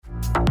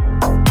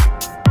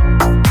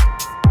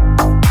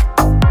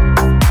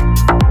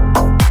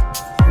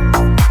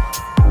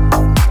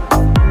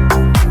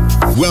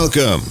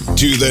Welcome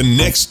to the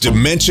Next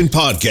Dimension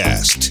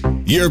Podcast,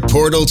 your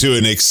portal to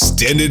an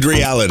extended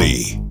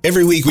reality.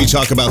 Every week we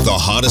talk about the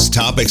hottest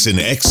topics in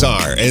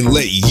XR and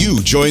let you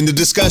join the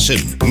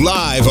discussion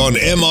live on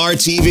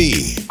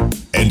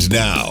MRTV. And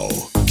now,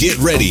 get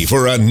ready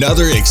for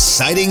another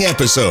exciting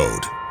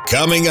episode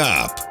coming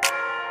up.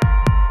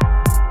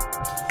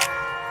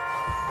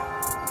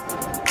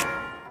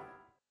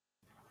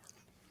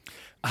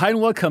 Hi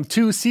and welcome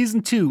to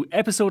Season 2,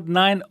 Episode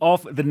 9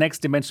 of the Next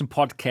Dimension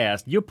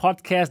Podcast, your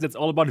podcast that's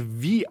all about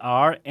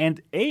VR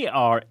and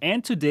AR.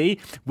 And today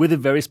with a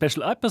very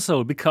special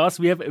episode because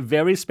we have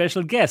very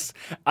special guests.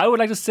 I would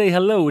like to say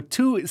hello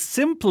to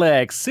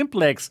Simplex.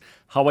 Simplex,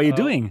 how are you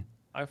doing?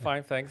 I'm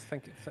fine, thanks.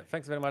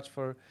 Thanks very much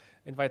for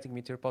inviting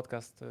me to your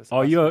podcast.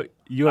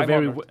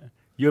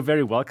 You're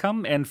very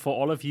welcome. And for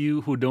all of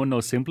you who don't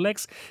know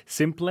Simplex,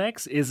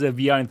 Simplex is a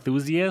VR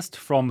enthusiast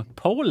from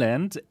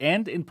Poland.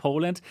 And in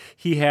Poland,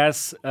 he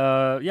has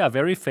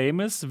very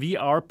famous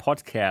VR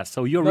podcast.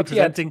 So you're Not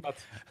representing...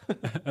 Yet,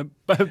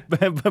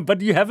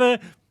 but you have a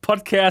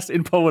podcast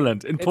in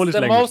Poland, in Polish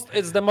language.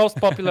 It's the most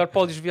popular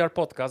Polish VR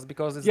podcast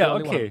because it's the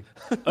only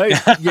one.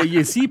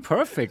 You see,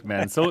 perfect,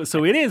 man. So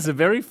it is a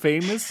very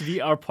famous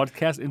VR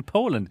podcast in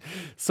Poland.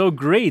 So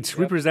great,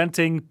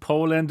 representing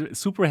Poland.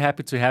 Super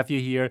happy to have you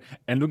here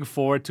and looking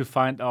forward to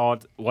find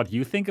out what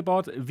you think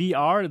about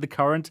VR, the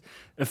current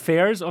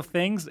affairs of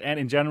things, and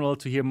in general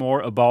to hear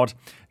more about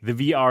the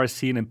VR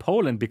scene in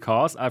Poland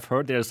because I've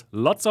heard there's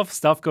lots of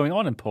stuff going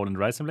on in Poland,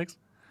 right, Simplex?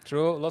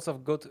 True, lots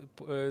of good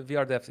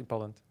VR devs in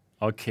Poland.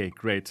 Okay,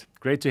 great.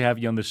 Great to have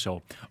you on the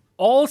show.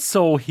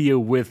 Also here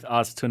with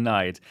us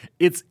tonight,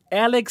 it's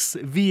Alex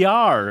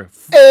VR.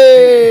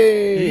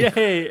 Hey!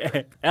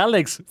 Yay!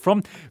 Alex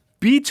from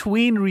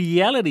Between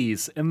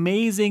Realities,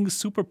 amazing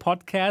super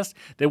podcast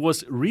that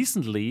was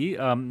recently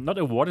not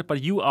awarded,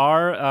 but you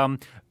are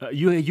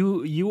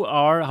you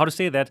are, how to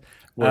say that?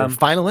 We're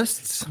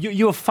finalists.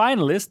 You're a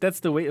finalist. That's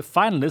the way. A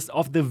finalist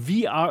of the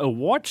VR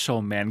award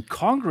show, man.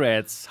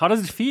 Congrats. How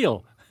does it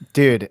feel?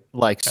 Dude,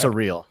 like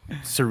surreal.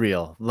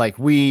 Like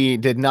we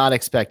did not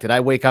expect it. I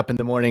wake up in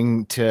the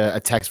morning to a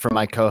text from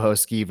my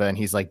co-host Skiva and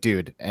he's like,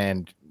 dude,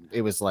 and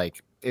it was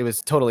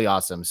totally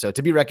awesome. So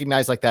to be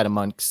recognized like that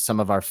amongst some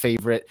of our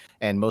favorite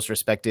and most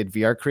respected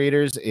VR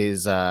creators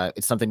is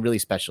it's something really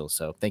special.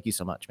 So thank you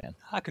so much, man.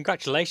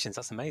 Congratulations.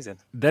 That's amazing.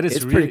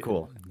 It's pretty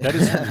cool. That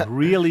is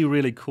really,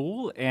 really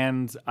cool.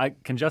 And I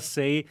can just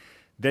say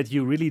that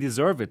you really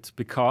deserve it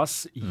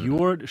because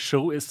your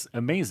show is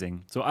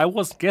amazing. So I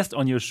was guest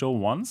on your show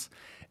once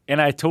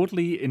and I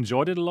totally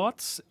enjoyed it a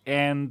lot.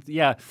 And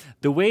yeah,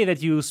 the way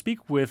that you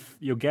speak with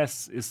your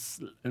guests is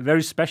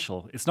very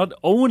special. It's not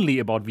only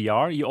about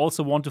VR, you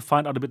also want to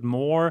find out a bit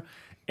more.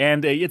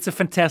 And it's a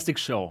fantastic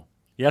show.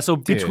 Yeah, so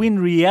Between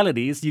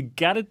Realities, you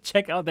got to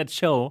check out that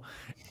show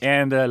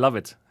and love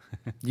it.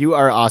 You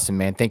are awesome,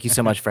 man. Thank you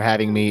so much for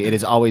having me. It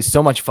is always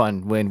so much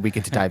fun when we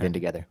get to dive in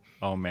together.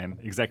 Oh, man,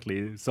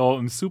 exactly. So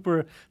I'm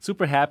super,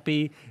 super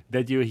happy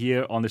that you're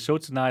here on the show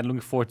tonight. Looking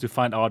forward to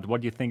find out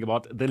what you think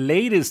about the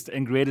latest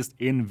and greatest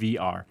in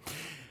VR.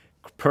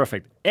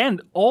 Perfect.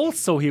 And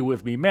also here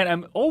with me, man,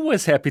 I'm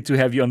always happy to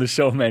have you on the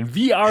show, man.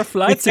 VR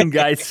Flight Sim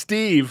guy,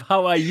 Steve.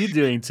 How are you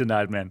doing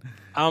tonight, man?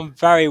 I'm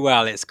very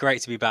well. It's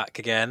great to be back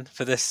again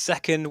for the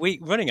second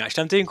week running,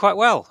 actually. I'm doing quite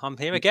well. I'm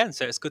here again,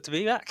 so it's good to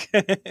be back.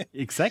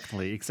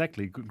 Exactly.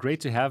 Great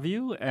to have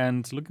you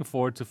and looking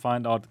forward to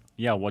find out,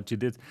 what you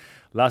did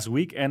last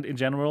week and in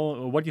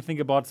general, what you think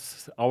about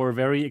our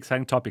very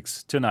exciting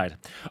topics tonight.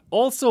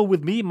 Also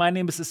with me, my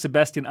name is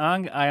Sebastian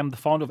Ang. I am the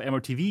founder of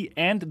MRTV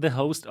and the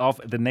host of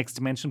the Next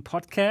Dimension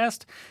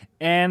Podcast.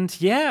 And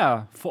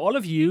for all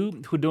of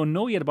you who don't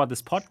know yet about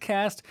this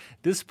podcast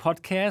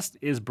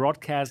is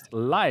broadcast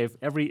live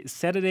every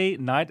Saturday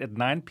night at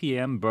 9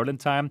 p.m. Berlin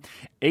time,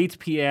 8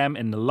 p.m.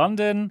 in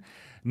London,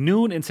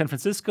 noon in San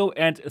Francisco,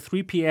 and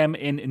 3 p.m.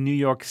 in New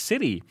York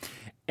City.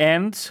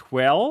 And,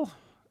 well,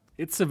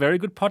 it's a very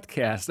good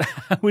podcast,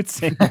 I would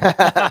say.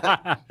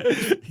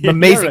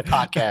 Amazing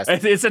podcast.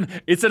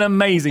 It's an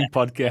amazing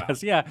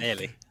podcast. Yeah,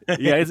 Nearly.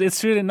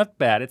 It's really not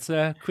bad. It's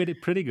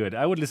pretty good.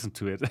 I would listen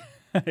to it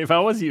if I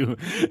was you.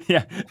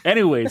 Yeah.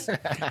 Anyways,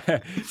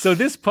 so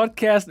this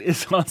podcast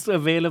is also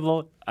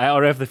available. I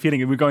already have the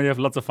feeling we're going to have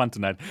lots of fun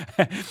tonight.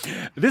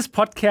 This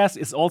podcast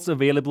is also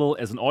available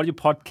as an audio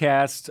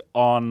podcast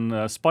on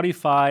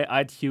Spotify,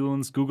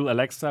 iTunes, Google,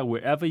 Alexa,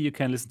 wherever you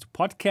can listen to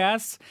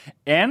podcasts.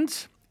 And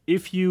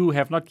if you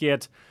have not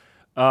yet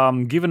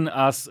given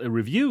us a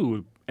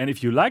review, and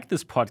if you like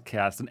this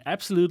podcast, then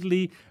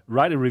absolutely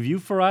write a review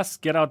for us.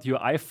 Get out your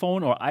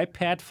iPhone or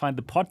iPad, find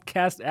the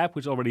podcast app,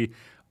 which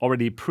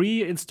already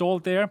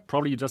pre-installed there.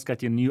 Probably you just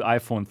got your new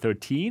iPhone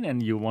 13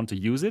 and you want to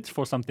use it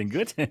for something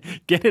good.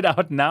 Get it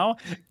out now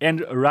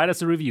and write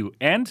us a review.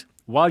 And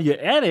while you're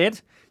at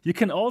it, you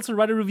can also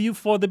write a review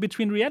for the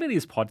Between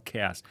Realities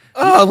podcast.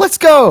 Oh, let's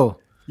go.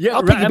 Yeah,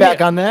 I'll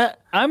piggyback on that.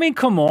 I mean,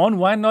 come on.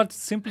 Why not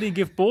simply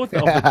give both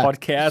of the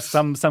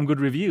podcasts some good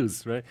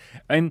reviews, right?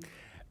 And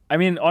I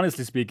mean,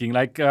 honestly speaking,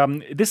 like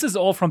this is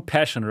all from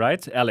passion,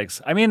 right,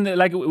 Alex? I mean,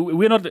 like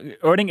we're not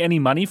earning any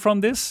money from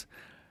this.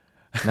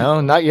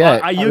 No, not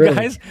yet. Are you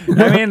guys?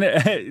 I mean,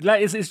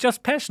 like it's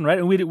just passion, right?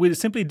 And we're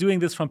simply doing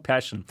this from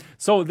passion.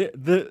 So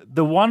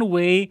the one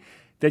way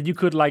that you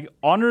could like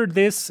honor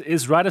this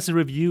is write us a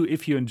review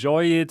if you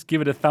enjoy it,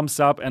 give it a thumbs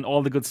up, and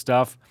all the good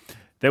stuff.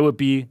 That would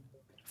be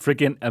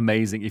freaking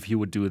amazing if you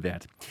would do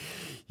that.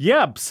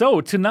 Yeah,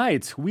 so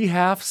tonight we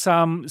have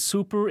some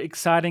super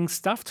exciting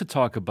stuff to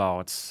talk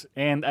about.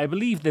 And I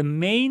believe the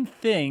main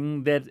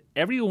thing that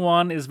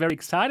everyone is very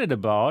excited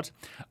about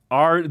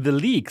are the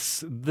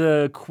leaks,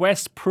 the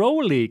Quest Pro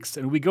leaks.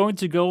 And we're going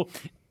to go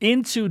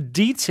into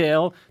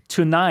detail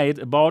tonight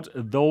about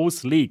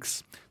those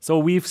leaks. So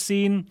we've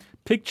seen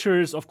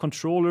pictures of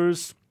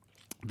controllers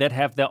that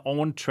have their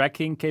own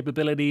tracking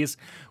capabilities.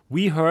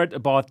 We heard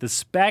about the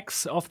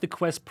specs of the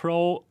Quest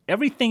Pro.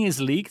 Everything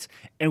is leaked,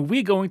 and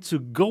we're going to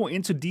go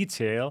into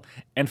detail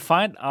and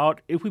find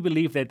out if we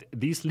believe that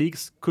these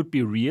leaks could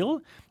be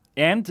real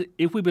and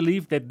if we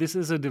believe that this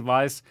is a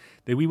device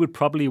that we would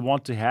probably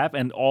want to have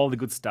and all the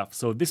good stuff.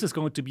 So this is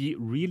going to be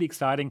really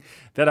exciting.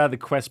 That are the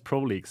Quest Pro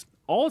leaks.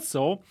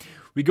 Also,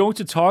 we're going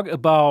to talk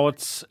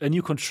about a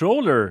new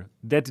controller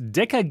that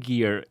Deca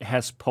Gear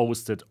has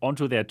posted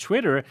onto their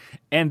Twitter.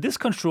 And this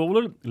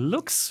controller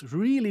looks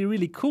really,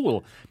 really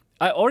cool.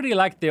 I already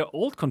liked their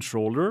old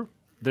controller,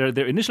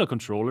 their initial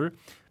controller.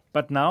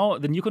 But now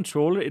the new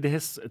controller, it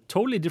has a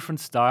totally different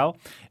style.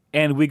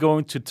 And we're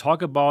going to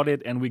talk about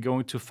it and we're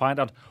going to find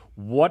out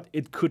what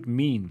it could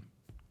mean.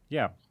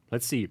 Yeah,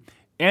 let's see.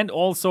 And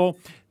also,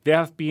 there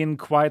have been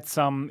quite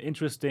some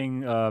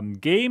interesting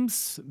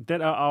games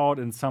that are out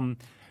and some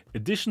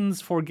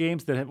editions for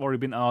games that have already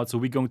been out. So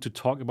we're going to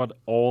talk about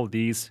all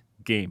these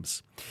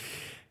games.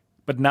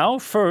 But now,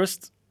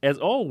 first, as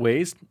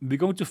always, we're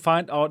going to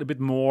find out a bit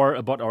more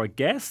about our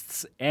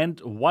guests and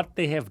what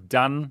they have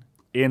done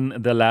in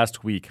the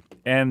last week.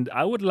 And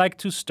I would like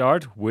to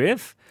start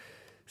with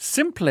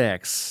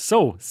Simplex.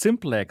 So,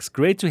 Simplex,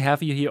 great to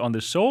have you here on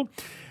the show.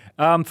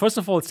 First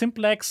of all,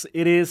 Simplex,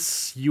 it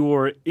is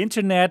your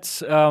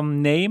internet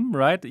name,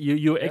 right?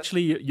 You yes.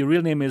 Actually, your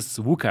real name is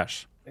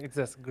Łukasz.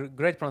 It's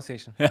great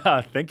pronunciation.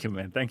 Yeah, thank you,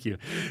 man. Thank you.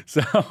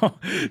 So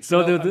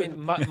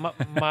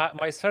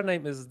my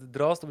surname is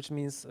Drozd, which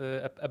means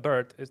a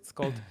bird. It's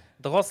called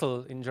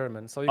Drossel in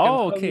German. So you can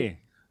call me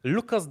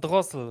Lukas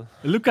Drossel.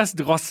 Lukas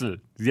Drossel.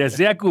 Ja,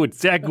 sehr gut,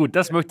 sehr gut.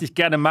 Das möchte ich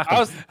gerne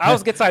machen.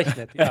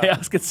 Ausgezeichnet. Ja.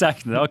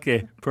 Ausgezeichnet.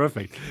 Okay,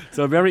 perfect.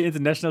 So very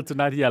international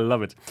tonight. Yeah, I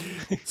love it.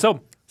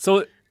 So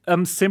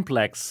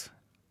Simplex,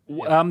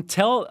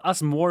 tell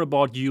us more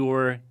about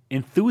your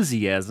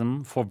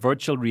enthusiasm for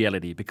virtual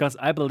reality, because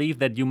I believe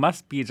that you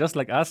must be just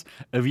like us,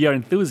 a VR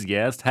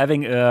enthusiast,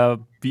 having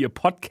be a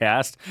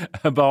podcast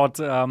about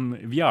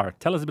VR.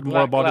 Tell us a bit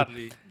more about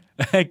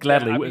it.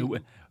 Gladly. Yeah,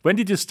 when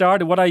did you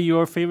start? What are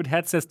your favorite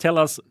headsets? Tell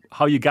us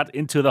how you got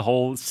into the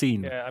whole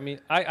scene. Yeah, I mean,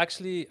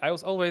 I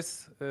was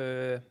always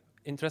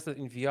interested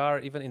in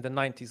VR, even in the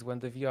 90s when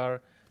the VR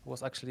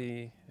was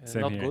actually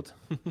not good.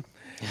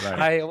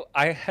 Right.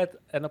 I had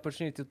an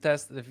opportunity to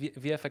test the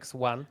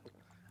VFX1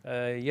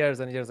 years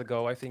and years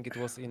ago. I think it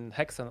was in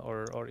Hexen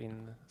or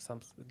in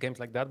some games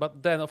like that.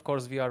 But then, of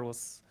course, VR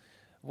was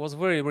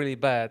really, really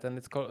bad, and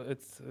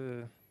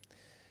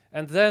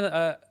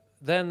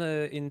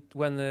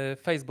when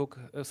Facebook,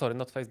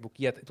 not Facebook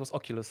yet, it was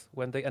Oculus.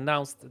 When they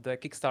announced the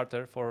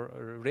Kickstarter for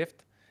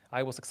Rift,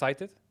 I was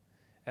excited,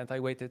 and I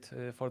waited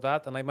for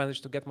that, and I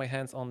managed to get my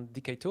hands on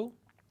DK2.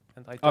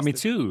 And I me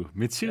too.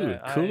 Yeah,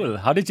 cool.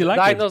 How did you like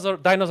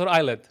it? Dinosaur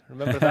Island.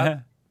 Remember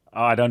that?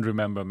 Oh, I don't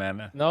remember,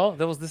 man. No,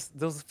 there was this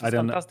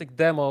fantastic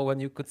demo when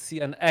you could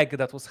see an egg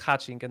that was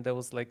hatching, and there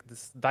was like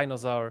this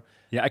dinosaur.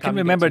 Yeah, I can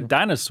remember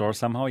dinosaur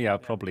somehow. Yeah,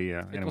 probably.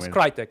 Yeah. It was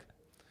Crytek.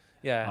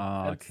 Yeah.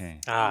 Oh, okay.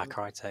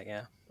 Crytek.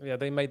 Yeah. Yeah,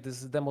 they made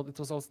this demo. It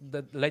was also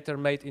later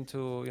made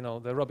into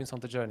the Robinson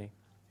the Journey.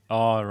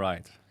 All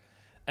right.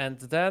 And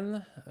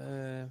then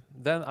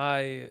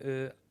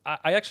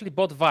I actually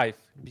bought Vive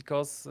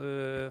because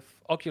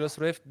Oculus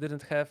Rift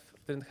didn't have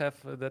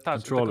the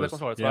touch controllers.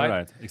 Yeah,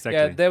 right. Exactly.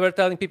 Yeah, they were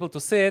telling people to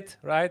sit,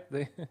 right?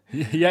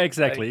 Yeah,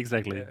 exactly.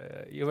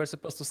 You were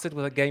supposed to sit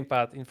with a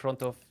gamepad in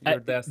front of your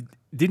desk.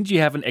 Didn't you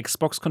have an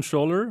Xbox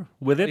controller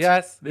with it?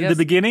 Yes. In the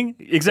beginning?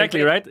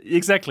 Exactly, right?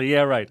 Exactly,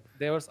 yeah, right.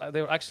 They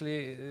were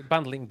actually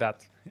bundling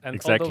that. And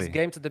exactly. All those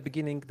games at the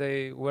beginning,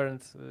 they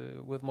weren't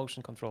with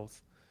motion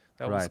controls.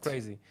 That was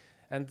crazy.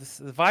 And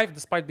the Vive,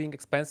 despite being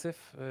expensive,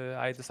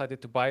 I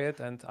decided to buy it,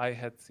 and I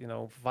had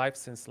Vive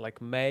since like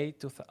May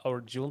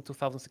or June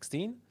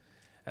 2016,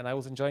 and I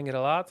was enjoying it a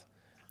lot.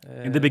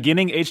 In the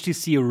beginning,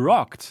 HTC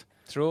rocked.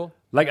 True.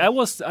 Like I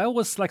was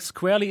like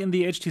squarely in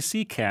the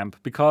HTC camp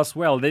because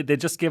they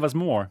just gave us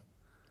more.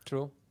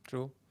 True.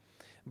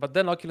 But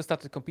then Oculus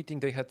started competing.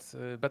 They had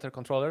better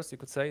controllers, you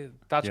could say,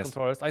 touch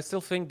controllers. I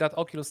still think that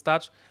Oculus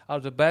Touch are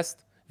the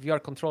best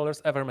VR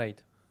controllers ever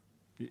made.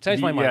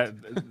 Changed my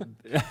mind.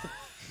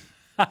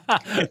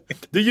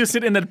 Do you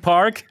sit in that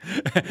park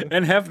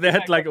and have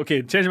that like,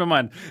 okay, change my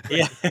mind?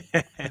 Yeah.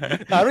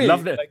 Really,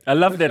 I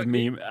love that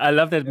meme. I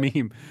love that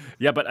meme.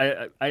 Yeah, but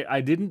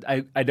I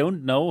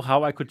don't know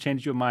how I could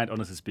change your mind,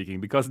 honestly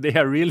speaking, because they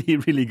are really,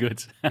 really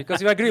good.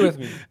 Because you agree with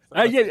me.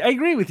 Yeah, I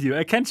agree with you.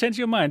 I can't change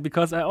your mind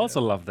because I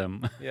also love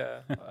them. Yeah,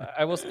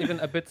 I was even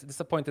a bit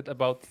disappointed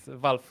about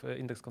Valve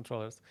index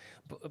controllers,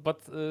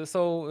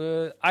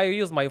 so I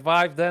used my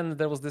Vive. Then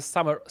there was this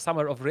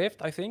summer of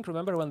Rift, I think.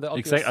 Remember when the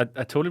Oculus?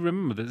 Exactly. I totally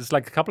remember this. It's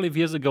like a couple of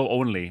years ago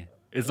only.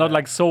 It's not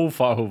like so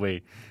far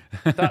away.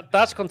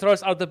 Touch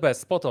controllers are the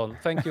best. Spot on.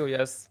 Thank you.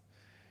 Yes.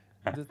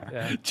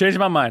 Change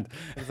my mind.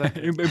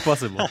 Exactly.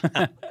 Impossible.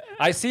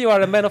 I see you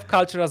are a man of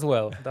culture as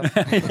well.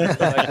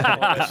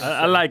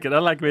 I like it. I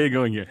like where you're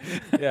going here.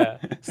 Yeah.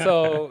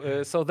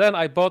 So then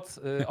I bought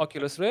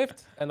Oculus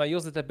Rift and I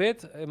used it a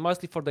bit,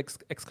 mostly for the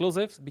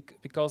exclusives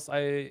because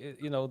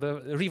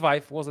the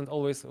Revive wasn't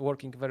always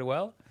working very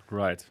well.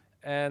 Right.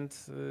 And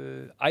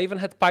I even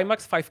had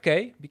Pimax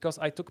 5K because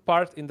I took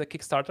part in the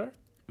Kickstarter.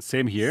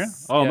 Same here.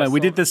 Oh man, we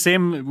did the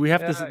same. We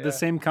have the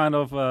same kind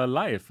of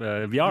live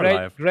VR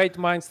live. Great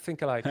minds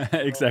think alike.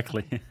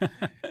 Exactly.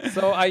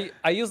 So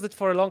I used it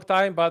for a long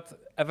time, but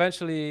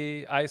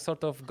eventually I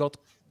sort of got.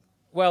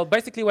 Well,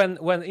 basically when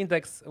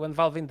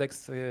Valve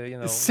Index,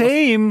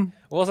 same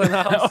was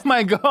announced. Oh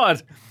my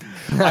God,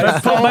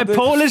 my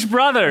Polish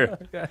brother.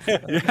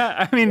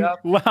 Yeah, I mean,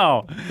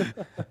 wow.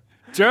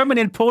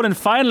 Germany and Poland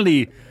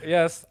finally do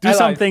allies.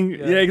 something.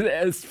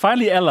 Yeah, it's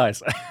finally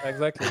allies.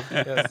 Exactly.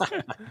 Yes.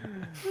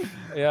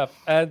 Yeah,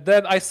 and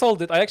then I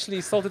sold it. I actually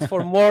sold it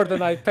for more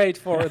than I paid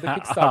for the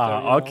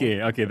Kickstarter.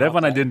 Okay. That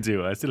one I didn't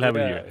do. I still have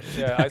it here.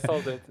 Yeah, I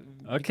sold it.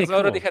 Okay, cool. I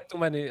already had too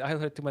many. I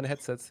had too many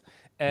headsets.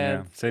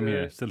 And same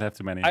here. Still have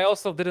too many. I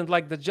also didn't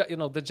like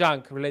the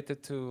junk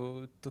related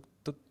to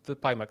the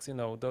Pimax.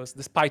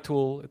 The spy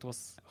tool. It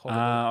was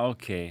horrible.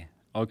 Okay.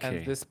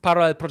 And this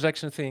parallel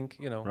projection thing,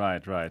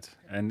 Right.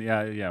 And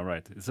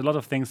right. It's a lot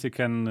of things you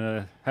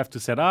can have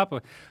to set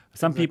up.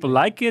 Some people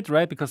like it,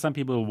 right? Because some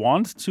people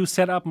want to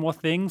set up more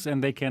things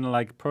and they can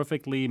like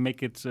perfectly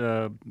make it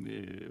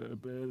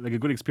like a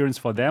good experience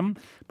for them.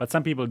 But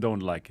some people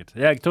don't like it.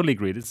 Yeah, I totally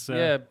agree. It's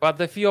but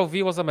the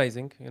VOV was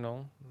amazing.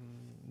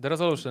 The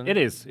resolution. It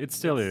is. It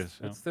still is.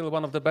 It's still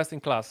one of the best in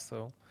class.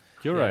 So.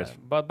 You're right.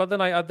 But then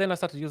I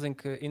started using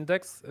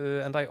Index,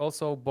 and I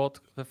also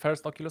bought the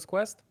first Oculus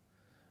Quest.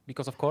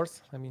 Because of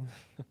course, I mean,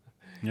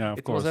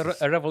 of course. It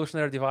was a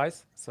revolutionary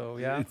device. So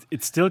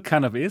it still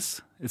kind of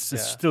is. It's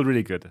still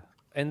really good.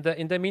 And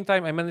in the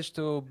meantime, I managed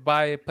to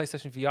buy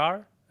PlayStation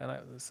VR, and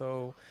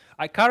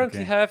I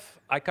currently have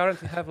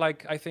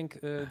like I think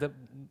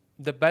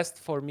the best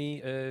for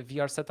me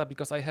VR setup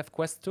because I have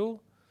Quest 2,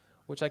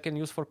 which I can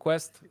use for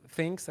Quest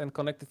things and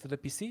connect it to the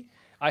PC.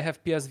 I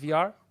have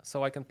PSVR,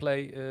 so I can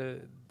play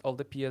all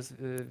the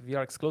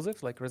PSVR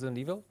exclusives like Resident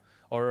Evil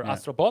or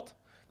Astro Bot.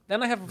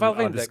 Then I have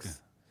Valve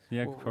Index.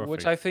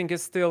 Which I think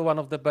is still one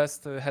of the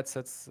best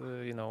headsets,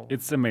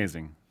 It's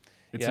amazing.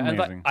 It's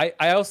amazing. And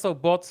I also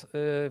bought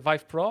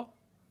Vive Pro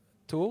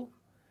 2.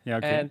 Yeah,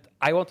 okay. And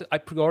I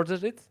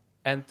pre-ordered it,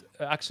 and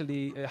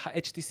actually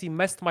HTC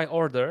messed my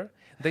order.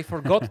 They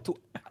forgot to.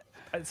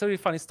 It's a really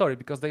funny story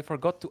because they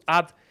forgot to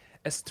add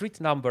a street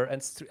number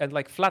and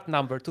like flat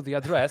number to the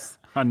address.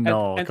 Oh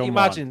no! And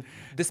imagine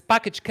this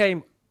package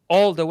came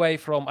all the way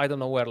from I don't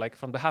know where, like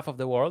from the half of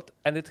the world,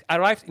 and it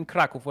arrived in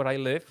Krakow where I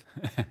live.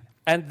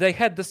 And they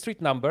had the street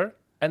number,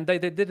 and they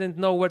didn't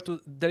know where to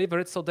deliver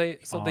it. So the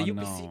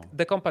UPC,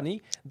 the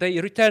company,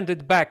 they returned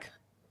it back.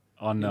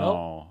 Oh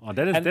no! Oh,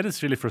 that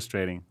is really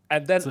frustrating.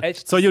 And then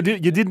so you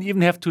didn't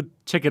even have to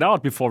check it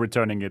out before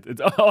returning it.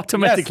 It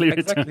automatically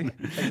returned.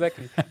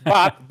 Exactly.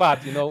 But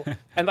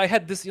and I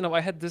had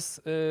this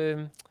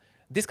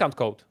discount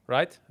code,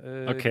 right?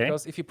 Okay.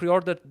 Because if you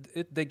pre-ordered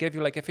it, they gave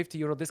you like a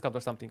 €50 discount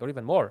or something, or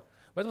even more.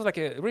 But it was like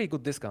a really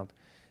good discount.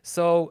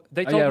 So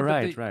they told me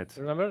right.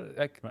 Remember?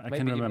 I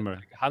can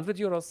remember. Like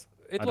 €100.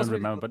 I don't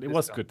remember, but it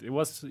was good. It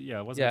was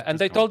and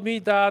they told me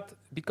that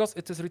because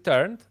it is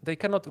returned, they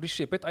cannot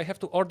reship it. I have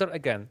to order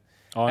again,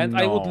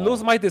 I would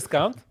lose my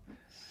discount.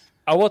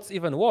 What's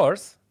even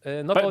worse,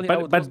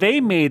 but they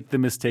made the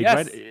mistake,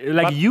 right?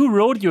 Like you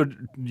wrote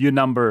your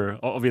number,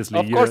 obviously.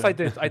 Of course I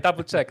did. I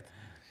double checked.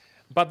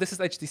 But this is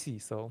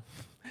HTC, so.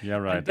 Yeah,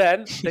 right. And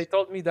then they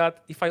told me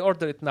that if I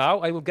order it now,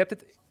 I will get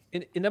it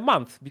in a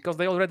month because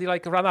they already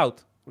like ran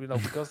out.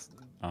 Because.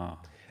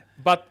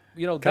 But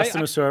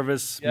customer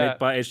service made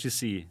by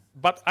HTC.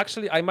 But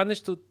actually, I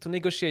managed to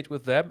negotiate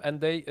with them, and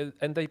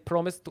they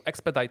promised to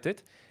expedite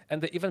it,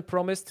 and they even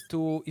promised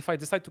to, if I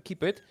decide to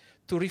keep it,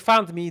 to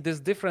refund me this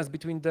difference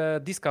between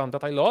the discount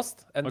that I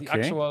lost and the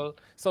actual.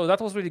 So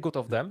that was really good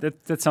of them.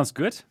 That sounds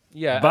good.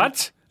 Yeah.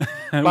 But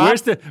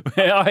where's the?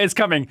 Oh, it's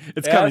coming.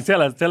 It's coming.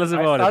 Tell us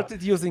about it. I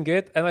started using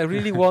it, and I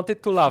really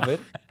wanted to love it.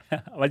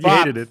 But you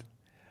hated it.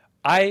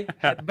 I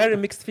had very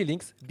mixed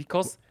feelings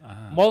because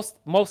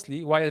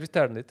mostly why I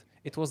returned it,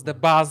 it was the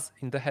buzz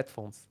in the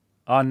headphones.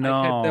 Oh no!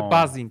 I had the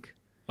buzzing.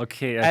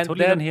 Okay, I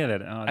totally didn't hear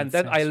that. And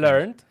then I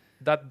learned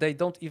that they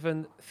don't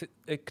even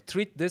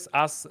treat this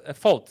as a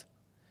fault.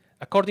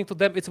 according to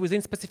them, it's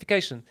within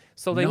specification.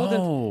 So they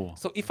wouldn't.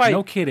 So if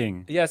no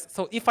kidding. Yes.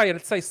 So if I,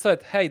 let's say,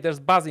 said, hey, there's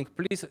buzzing,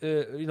 please,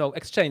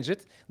 exchange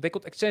it. They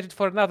could exchange it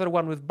for another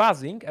one with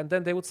buzzing, and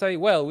then they would say,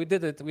 well, we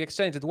did it, we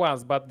exchanged it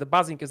once, but the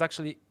buzzing is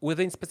actually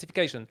within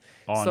specification.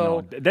 Oh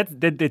no, that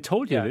they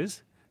told you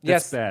this?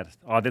 That's bad.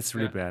 Oh, that's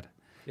really bad.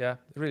 Yeah,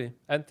 really.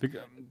 And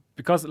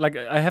because like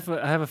I have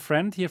a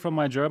friend here from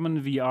my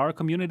German VR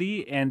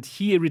community, and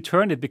he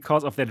returned it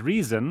because of that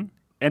reason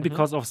and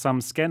because of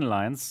some scan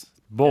lines,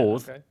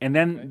 both. Yeah, okay. And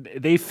then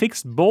they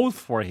fixed both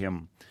for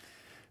him.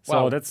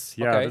 So that's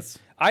that's.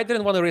 I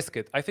didn't want to risk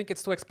it. I think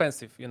it's too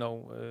expensive,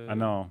 I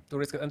know. To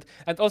risk it.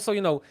 And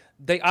also,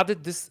 they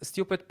added this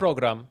stupid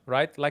program,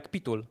 right? Like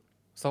Pitul.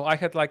 So I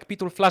had like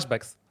Pitul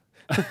flashbacks.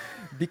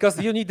 Because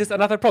you need this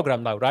another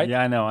program now, right?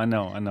 Yeah, I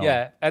know.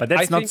 Yeah, but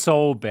that's not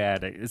so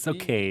bad. It's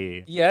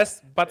okay.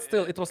 Yes, but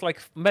still, it was like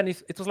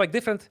it was like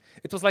different.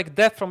 It was like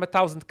death from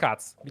 1,000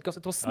 cuts because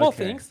it was small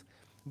things,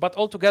 but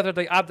altogether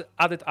they add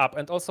it up,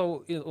 and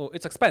also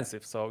it's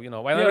expensive. So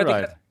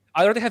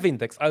I already have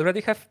Index, I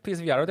already have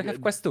PSVR, I already have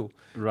Quest 2.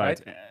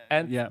 Right.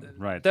 And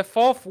the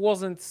fourth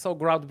wasn't so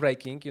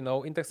groundbreaking.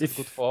 Index is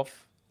good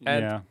fourth,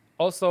 and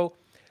also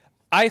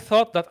I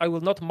thought that I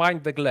will not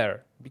mind the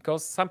glare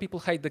because some people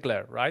hate the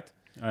glare, right?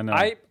 I know.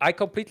 I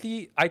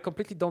completely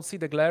don't see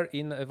the glare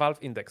in Valve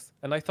Index,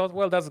 and I thought,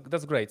 well,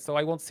 that's great. So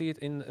I won't see it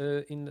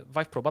in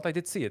Vive Pro, but I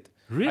did see it.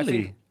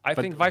 Really? I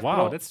think Vive Pro.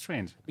 Wow, that's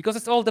strange. Because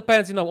it all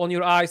depends, on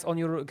your eyes, on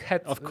your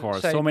head. Of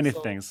course, shape. so many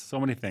things.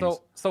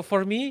 So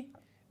for me,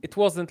 it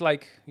wasn't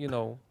like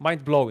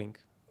mind blowing,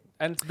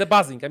 and the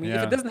buzzing. I mean,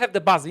 if it doesn't have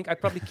the buzzing,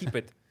 I'd probably keep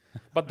it.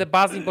 But the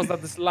buzzing was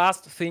this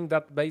last thing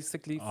that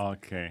basically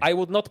I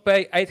would not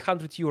pay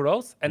 800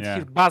 euros and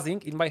hear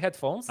buzzing in my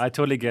headphones. I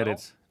totally get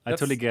it. I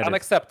totally get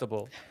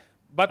unacceptable.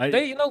 But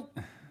they,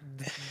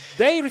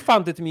 they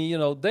refunded me.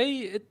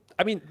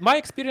 I mean, my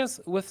experience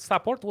with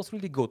support was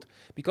really good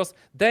because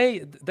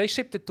they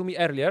shipped it to me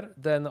earlier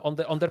than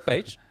on their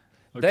page.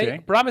 They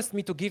promised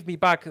me to give me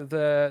back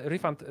the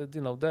refund,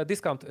 the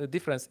discount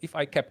difference if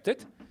I kept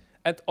it,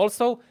 and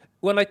also.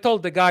 When I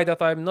told the guy that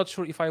I'm not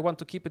sure if I want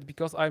to keep it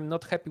because I'm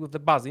not happy with the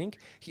buzzing,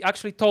 he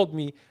actually told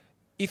me,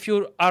 if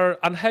you are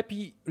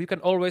unhappy, you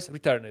can always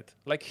return it.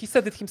 Like he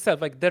said it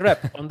himself, like the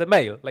rep on the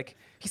mail. Like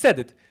he said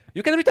it.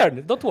 You can return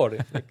it. Don't worry.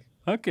 Like,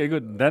 okay,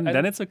 good.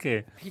 Then it's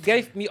okay. He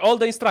gave me all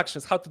the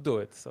instructions how to do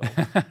it. So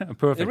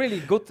perfect. Really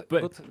good.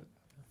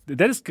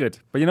 That is good.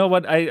 But you know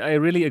what? I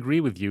really agree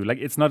with you. Like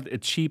it's not a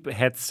cheap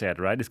headset,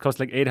 right? It costs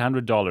like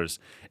 $800.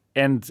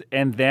 And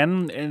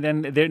then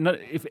they're not,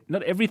 if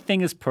not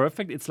everything is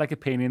perfect, it's like a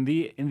pain in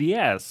the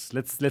ass.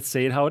 Let's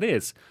say it how it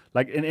is.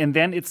 Like and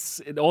then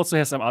it also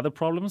has some other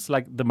problems.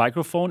 Like the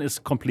microphone is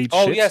complete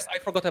shit. Oh yes, I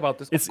forgot about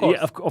this. Of course.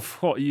 Yeah, of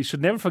course. You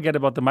should never forget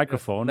about the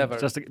microphone. Never.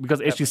 Just because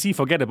HTC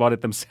forget about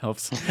it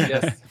themselves.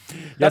 Yes.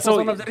 That was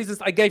one of the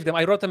reasons I gave them.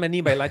 I wrote them an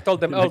email. I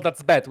told them,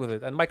 that's bad with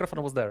it, and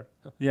microphone was there.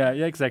 Yeah,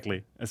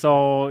 exactly.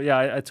 So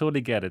I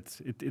totally get it.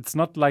 It's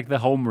not like the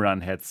home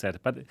run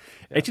headset, but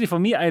actually for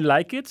me, I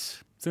like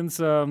it.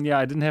 Since I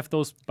didn't have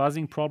those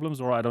buzzing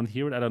problems, or I don't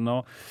hear it, I don't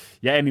know.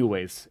 Yeah.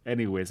 Anyways,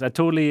 I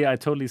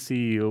totally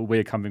see where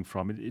you're coming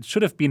from. It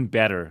should have been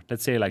better.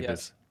 Let's say it like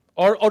this.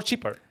 Or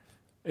cheaper.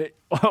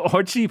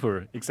 Or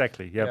cheaper,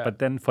 exactly. Yeah. But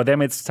then for them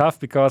it's tough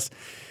because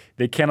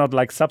they cannot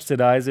like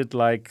subsidize it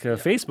like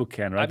Facebook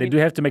can, right? They do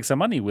have to make some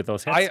money with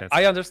those headsets.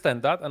 I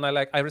understand that, and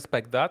I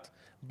respect that.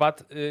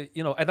 But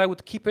and I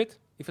would keep it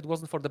if it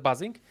wasn't for the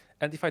buzzing,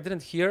 and if I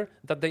didn't hear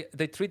that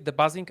they treat the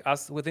buzzing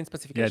as within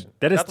specification.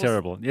 Yeah, that is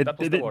terrible. That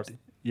was the worst.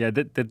 Yeah,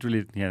 that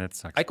really that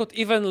sucks. I could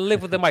even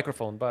live with the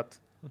microphone, but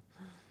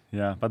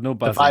but no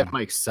buzzing. The Vive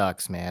mic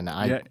sucks, man.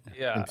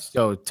 I'm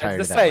so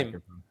tired. It's the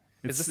same.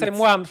 It's the same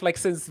one like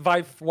since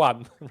Vive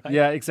 1. Right?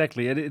 Yeah,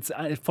 exactly. And it's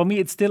for me,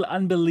 it's still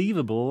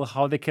unbelievable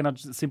how they cannot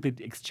simply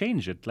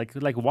exchange it. Like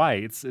why?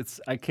 It's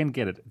I can't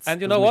get it.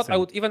 And you know what? I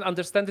would even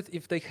understand it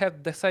if they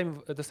had the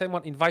same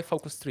one in Vive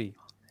Focus 3.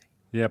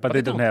 Yeah, but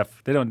they don't have.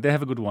 They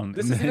have a good one.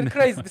 This is even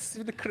crazy. This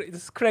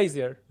is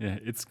crazier.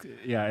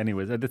 Yeah,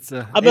 Anyways, it's.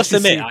 I must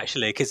admit,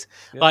 actually, because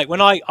like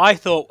when I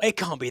thought it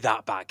can't be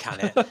that bad, can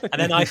it?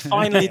 And then I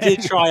finally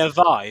did try a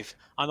Vive,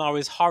 and I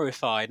was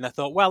horrified. And I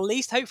thought, well, at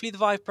least hopefully the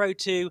Vive Pro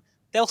 2,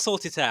 they'll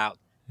sort it out.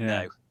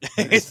 Yeah. No,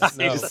 it's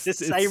the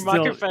same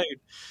microphone.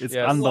 It's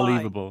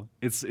unbelievable.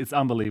 It's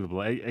unbelievable.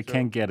 I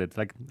can't get it.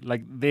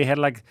 Like they had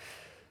like.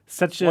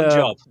 Such one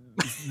job.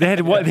 They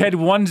had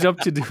one job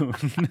to do.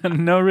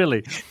 No,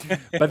 really.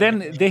 But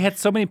then they had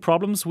so many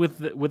problems with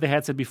the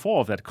headset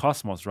before of that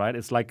Cosmos, right?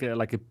 It's like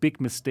a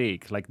big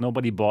mistake. Like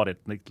nobody bought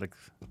it.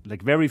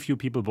 Like very few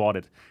people bought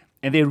it,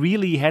 and they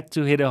really had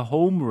to hit a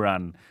home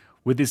run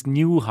with this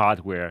new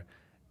hardware.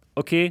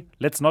 Okay,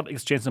 let's not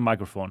exchange the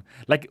microphone.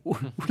 Like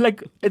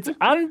it's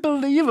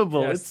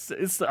unbelievable. Yes.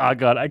 It's oh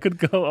god, I could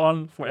go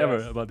on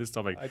forever about this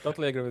topic. I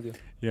totally agree with you.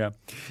 Yeah.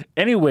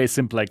 Anyway,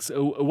 Simplex,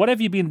 what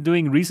have you been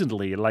doing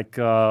recently? Like,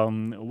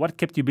 what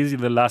kept you busy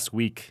the last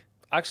week?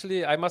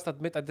 Actually, I must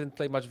admit I didn't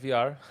play much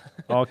VR.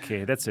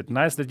 Okay, that's it.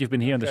 Nice that you've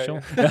been here on the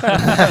show.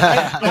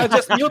 I'll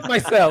just mute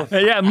myself.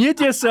 Yeah, mute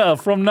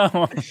yourself from now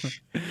on.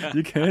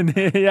 You can.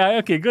 Yeah,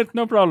 okay, good,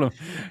 no problem.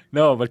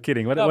 No, but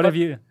kidding. What have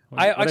you?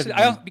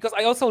 Because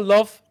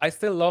I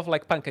still love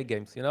like pancake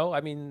games. You know, I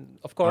mean,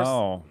 of course,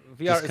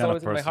 VR is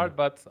always in my heart,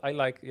 but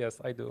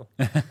yes, I do.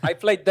 I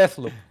played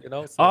Deathloop. You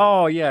know.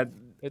 So yeah.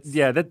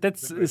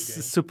 That's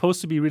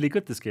supposed to be really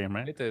good, this game,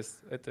 right? It is.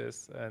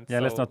 And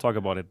let's not talk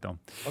about it though.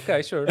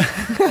 Okay, sure.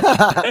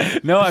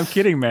 No, I'm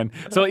kidding, man.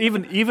 So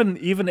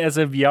even as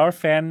a VR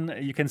fan,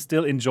 you can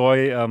still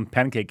enjoy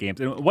pancake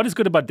games. And what is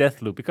good about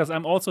Deathloop? Because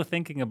I'm also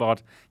thinking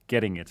about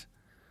getting it.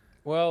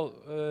 Well,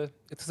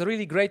 it's a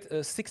really great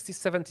 60s,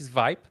 70s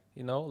vibe,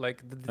 you know,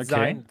 like the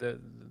design, the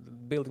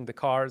building the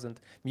cars and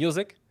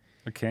music.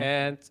 Okay.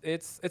 And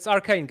it's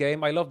Arcane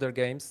game. I love their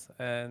games,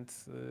 and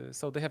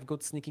so they have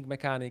good sneaking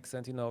mechanics.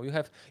 And you know,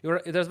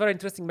 there's very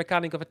interesting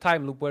mechanic of a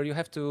time loop where you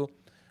have to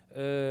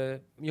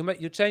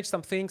you change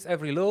some things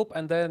every loop,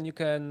 and then you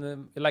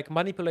can like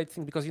manipulate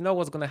things because you know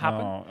what's going to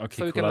happen. Oh, okay,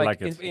 so you cool. can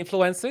like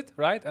influence it,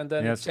 right? And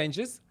then it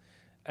changes.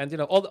 And you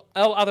know, all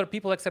other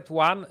people except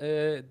one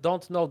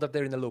don't know that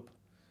they're in a loop.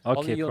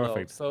 Okay,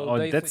 perfect.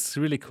 So that's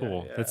really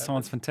cool. That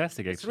sounds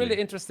fantastic. Actually, it's really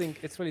interesting.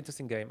 It's really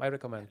interesting game. I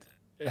recommend.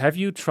 Have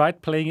you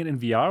tried playing it in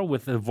VR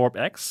with Warp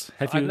X?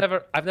 I've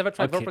never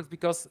tried Warp X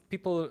because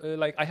people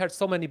I heard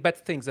so many bad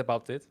things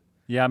about it.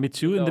 Yeah, me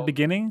too in the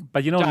beginning.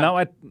 But you know, now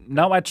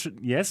I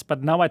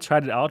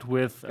tried it out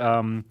with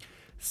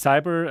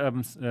Cyberpunk,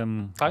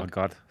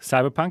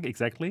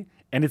 exactly.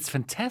 And it's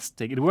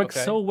fantastic. It works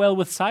so well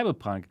with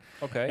Cyberpunk.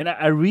 Okay. And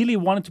I really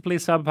wanted to play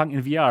Cyberpunk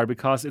in VR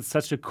because it's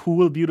such a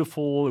cool,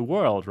 beautiful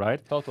world,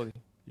 right? Totally.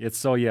 It's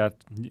so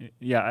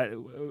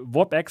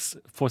Warp X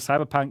for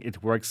Cyberpunk,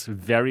 it works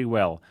very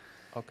well.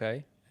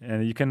 Okay.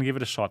 And you can give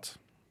it a shot.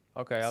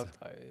 Okay,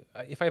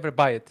 if I ever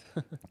buy it.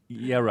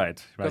 Yeah,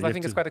 right. Because I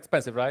think it's quite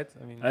expensive, right?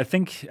 I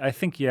think like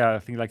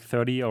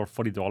 $30 or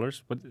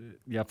 $40. But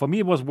for me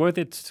it was worth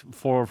it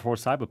for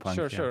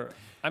Cyberpunk. Sure.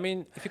 I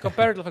mean, if you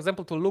compare it, for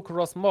example, to Luke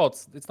Ross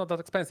mods, it's not that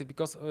expensive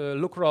because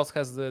Luke Ross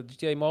has the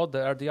GTA mod, the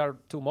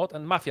RDR2 mod,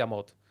 and Mafia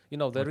mod. You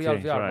know, the real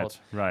VR mod.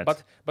 Right.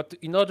 But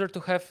in order to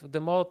have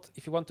the mod,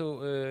 if you want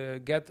to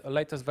get a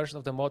latest version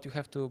of the mod, you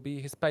have to be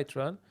his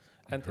patron,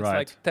 and it's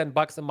like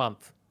 $10 a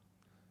month.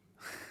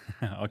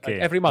 Okay.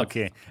 Like every month.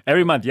 Okay.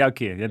 Every month. Yeah.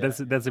 Okay. Yeah. That's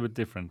a bit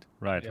different.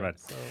 Right.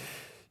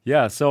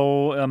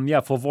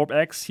 So, for Warp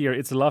X here,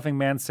 It's a Laughing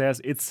Man says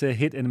it's a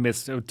hit and miss.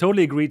 So,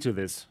 totally agree to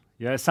this.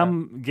 Yeah.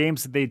 Some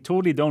games they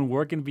totally don't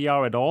work in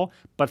VR at all,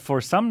 but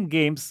for some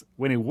games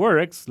when it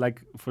works,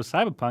 like for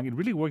Cyberpunk, it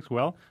really works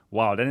well.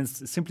 Wow. Then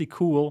it's simply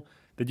cool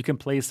that you can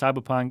play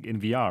Cyberpunk in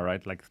VR,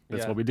 right? Like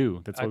that's what we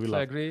do. That's what we love.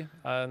 I agree.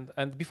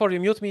 And before you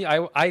mute me,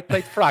 I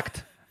played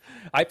Fract.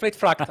 I finished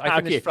Fract.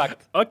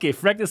 Okay,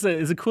 Fract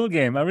is a cool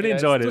game. I really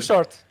enjoyed it. It's too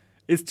short.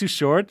 It's too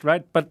short,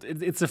 right? But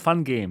it's a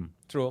fun game.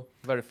 True.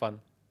 Very fun.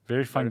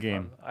 Very fun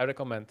game. I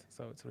recommend.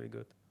 So it's really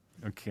good.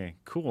 Okay,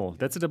 cool.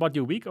 That's it about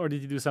your week, or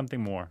did you do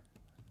something more?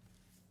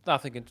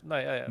 Nothing. No,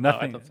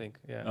 I don't think.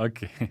 Yeah.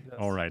 Okay. Yes.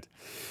 All right.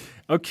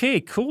 Okay,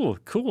 cool.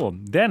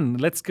 Then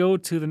let's go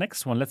to the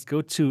next one. Let's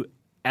go to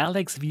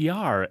Alex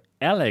VR.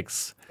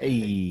 Alex,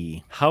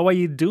 hey, how are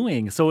you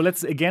doing? So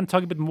let's again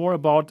talk a bit more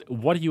about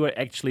what you are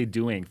actually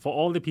doing for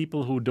all the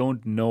people who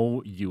don't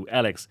know you.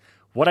 Alex,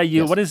 what are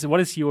you? Yes.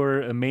 What is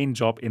your main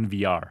job in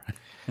VR?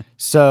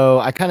 So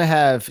I kind of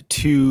have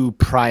two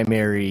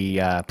primary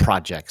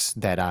projects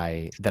that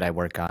I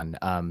work on.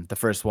 The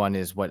first one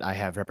is what I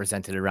have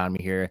represented around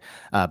me here.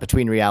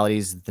 Between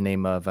Realities is the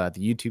name of the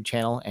YouTube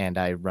channel, and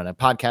I run a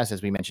podcast,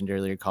 as we mentioned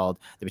earlier, called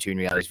the Between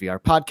Realities VR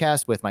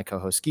podcast with my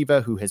co-host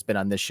Skiva, who has been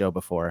on this show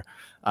before.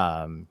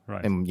 Right.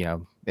 And you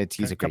know,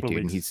 he's a great dude,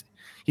 and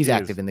he's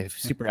active in the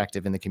super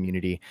active in the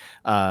community.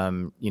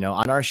 You know,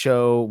 on our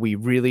show, we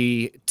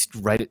really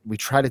we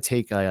try to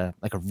take a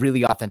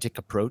really authentic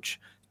approach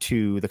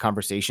to the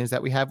conversations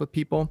that we have with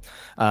people.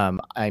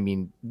 I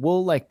mean,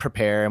 we'll like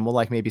prepare and we'll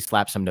like maybe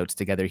slap some notes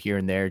together here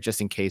and there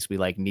just in case we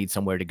like need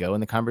somewhere to go in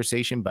the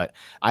conversation. But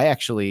I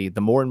actually, the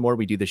more and more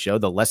we do the show,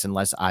 the less and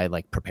less I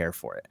like prepare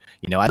for it.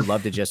 You know, I'd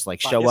love to just like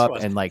show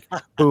up and like,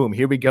 boom,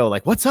 here we go.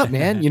 Like, what's up,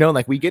 man? You know,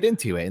 like we get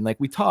into it and like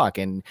we talk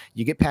and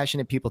you get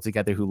passionate people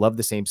together who love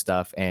the same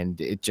stuff and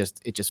it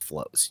just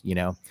flows, you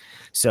know?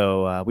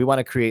 So we want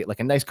to create like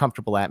a nice,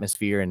 comfortable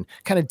atmosphere and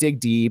kind of dig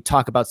deep,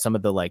 talk about some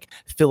of the like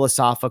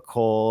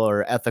philosophical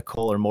or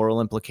ethical or moral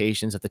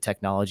implications of the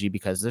technology,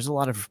 because there's a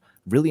lot of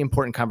really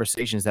important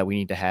conversations that we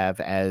need to have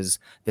as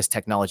this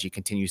technology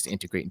continues to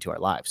integrate into our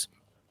lives.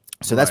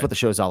 So that's what the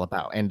show is all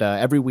about. And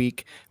every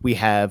week we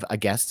have a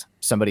guest,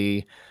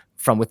 somebody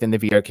from within the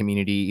VR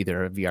community,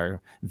 either a VR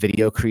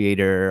video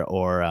creator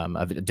or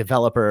a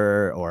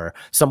developer or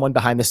someone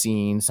behind the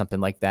scenes, something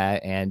like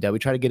that. And we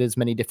try to get as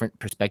many different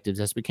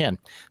perspectives as we can.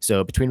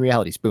 So Between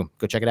Realities, boom,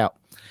 go check it out.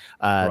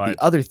 The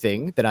other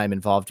thing that I'm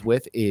involved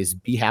with is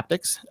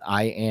bHaptics.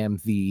 I am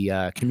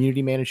the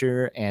community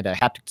manager and a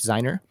haptic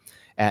designer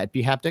at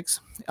bHaptics.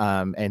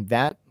 And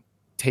that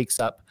takes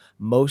up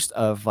most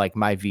of like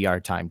my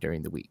VR time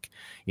during the week.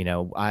 You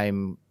know, I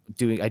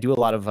do a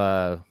lot of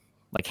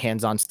like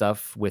hands-on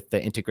stuff with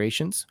the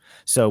integrations.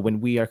 So when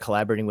we are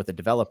collaborating with a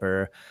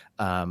developer,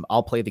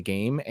 I'll play the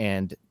game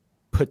and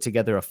put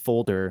together a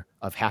folder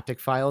of haptic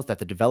files that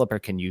the developer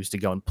can use to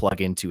go and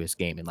plug into his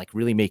game and like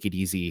really make it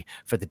easy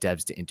for the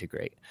devs to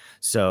integrate.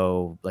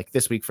 So like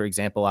this week, for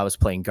example, I was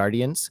playing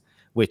Guardians,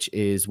 which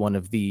is one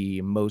of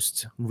the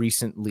most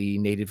recently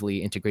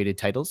natively integrated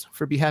titles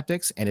for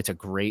bHaptics. And it's a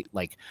great,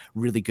 like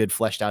really good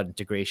fleshed out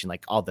integration.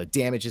 Like all the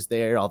damage is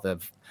there, all the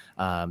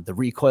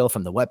recoil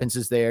from the weapons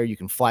is there. You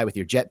can fly with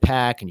your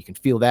jetpack and you can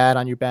feel that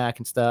on your back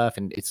and stuff.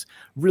 And it's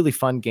really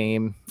fun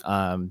game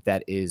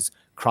that is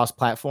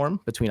cross-platform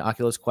between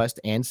Oculus Quest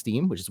and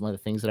Steam, which is one of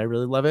the things that I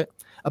really love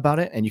about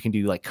it. And you can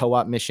do like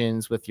co-op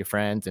missions with your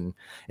friends, and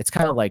it's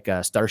kind of like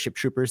Starship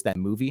Troopers, that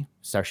movie,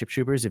 Starship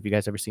Troopers. Have you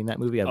guys ever seen that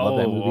movie? I love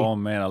that movie. Oh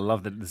man, I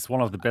love that. It's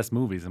one of the best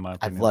movies in my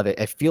opinion. I love it.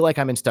 I feel like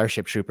I'm in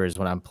Starship Troopers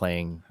when I'm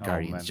playing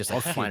Guardians, just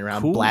like flying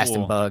around,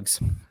 blasting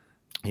bugs.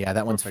 Yeah,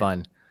 that one's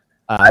fun.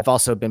 I've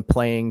also been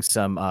playing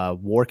some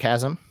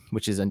Warchasm,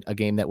 which is a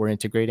game that we're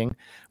integrating,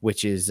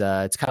 which is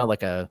it's kind of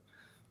like a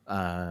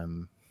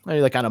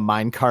like on a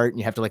minecart, and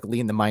you have to like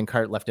lean the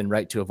minecart left and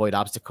right to avoid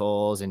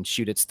obstacles and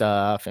shoot at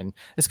stuff, and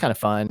it's kind of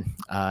fun.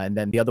 And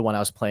then the other one I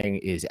was playing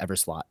is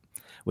Everslot,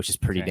 which is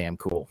pretty damn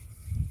cool.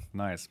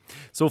 Nice.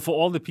 So for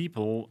all the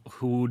people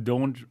who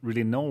don't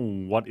really know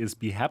what is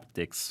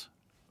bHaptics,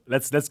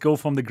 let's go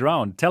from the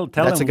ground. Tell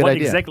them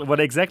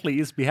what exactly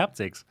is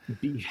bHaptics.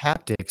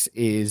 bHaptics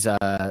is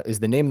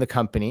the name of the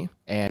company,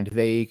 and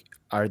they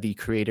are the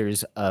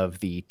creators of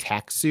the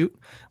TAC suit,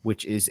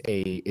 which is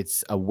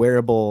it's a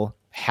wearable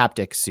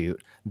haptic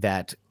suit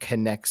that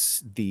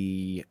connects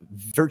the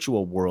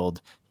virtual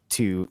world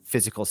to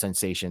physical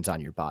sensations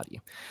on your body.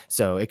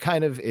 So it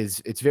kind of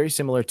it's very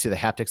similar to the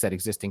haptics that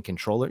exist in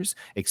controllers,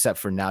 except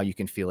for now you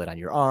can feel it on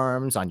your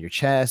arms, on your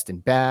chest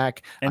and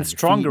back, and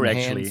stronger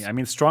actually. Hands. I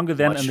mean, stronger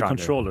than in the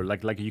controller.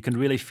 Like you can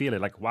really feel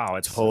it. Like wow,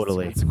 it's a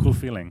cool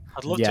feeling.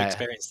 I'd love to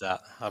experience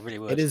that. I really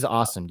would. It is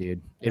awesome,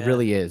 dude. It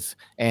really is.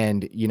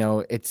 And you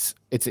know, it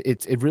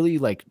really,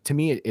 like, to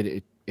me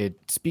it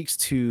speaks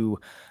to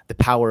the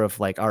power of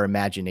like our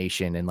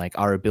imagination and like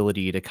our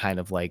ability to kind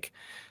of like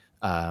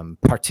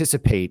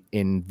participate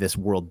in this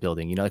world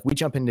building. You know, like we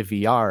jump into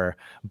VR,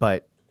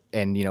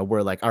 and you know,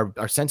 we're like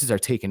our senses are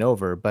taken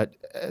over, but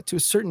to a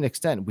certain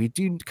extent we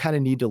do kind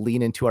of need to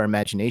lean into our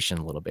imagination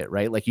a little bit,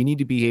 right? Like you need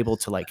to be able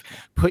to like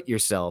put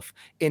yourself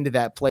into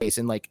that place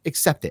and like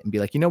accept it and be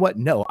like, you know what,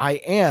 no, I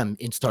am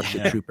in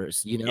Starship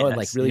Troopers, you know, and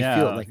like really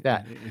feel it like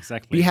that.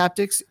 Exactly.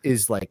 bHaptics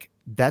is like,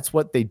 that's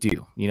what they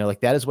do, you know,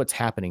 like that is what's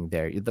happening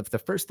there. The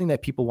first thing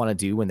that people want to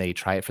do when they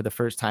try it for the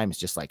first time is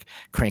just like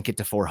crank it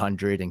to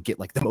 400 and get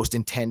like the most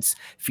intense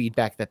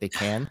feedback that they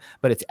can.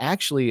 But it's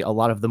actually a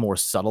lot of the more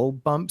subtle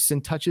bumps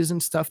and touches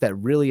and stuff that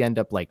really end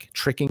up like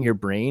tricking your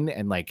brain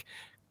and like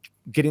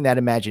getting that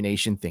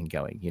imagination thing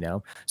going, you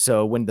know?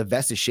 So when the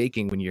vest is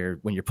shaking, when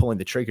you're pulling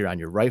the trigger on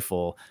your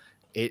rifle,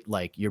 it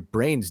like your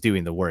brain's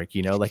doing the work,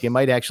 you know, like it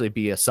might actually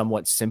be a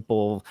somewhat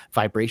simple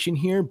vibration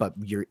here, but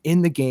you're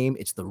in the game.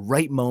 It's the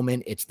right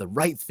moment. It's the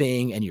right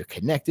thing. And you're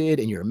connected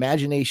and your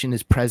imagination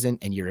is present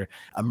and you're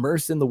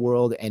immersed in the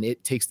world, and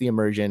it takes the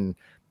immersion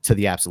to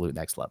the absolute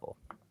next level.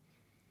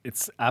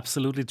 It's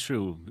absolutely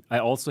true. I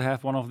also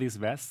have one of these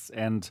vests,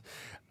 and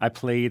I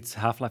played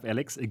Half-Life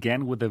Alyx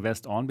again with the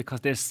vest on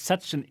because there's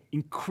such an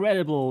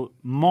incredible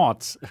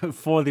mod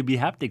for the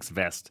bHaptics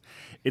vest.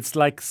 It's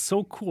like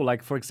so cool.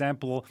 Like, for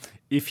example,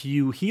 if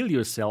you heal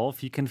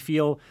yourself, you can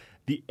feel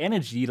the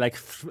energy like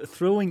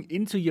throwing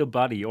into your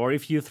body, or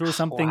if you throw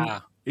something.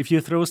 Wow. If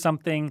you throw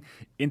something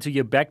into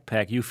your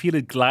backpack, you feel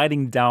it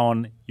gliding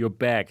down your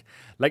back.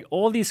 Like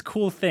all these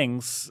cool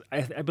things,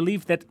 I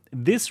believe that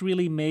this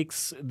really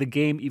makes the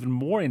game even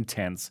more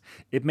intense.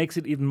 It makes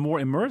it even more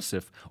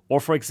immersive. Or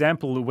for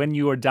example, when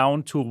you are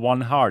down to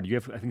one heart, you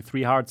have, I think,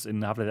 3 hearts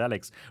in Half-Life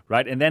Alyx,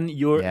 right? And then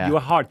your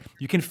heart,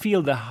 you can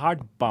feel the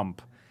heart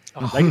bump.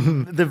 Like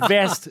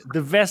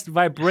the vest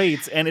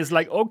vibrates, and it's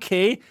like,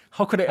 okay,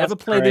 how could I ever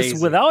play this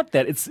without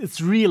that?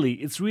 It's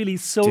really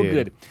so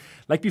good.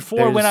 Like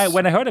before, when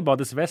I heard about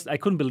this vest, I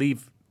couldn't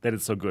believe that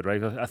it's so good,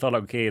 right? I thought,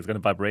 like, okay, it's gonna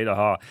vibrate,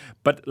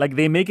 but like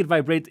they make it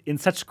vibrate in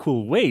such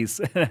cool ways.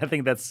 I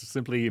think that's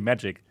simply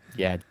magic.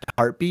 Yeah,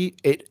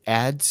 heartbeat, it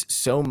adds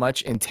so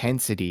much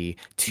intensity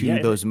to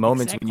those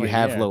moments when you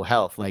have low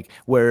health. Like,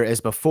 whereas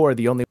before,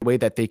 the only way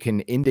that they can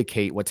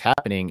indicate what's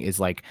happening is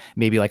like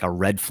maybe like a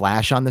red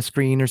flash on the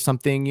screen or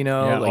something, you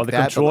know? Like or the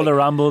controller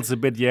rumbles a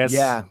bit,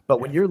 Yeah,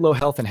 but when you're low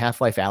health in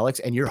Half-Life Alyx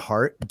and your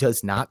heart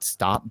does not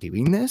stop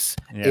doing this,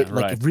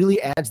 it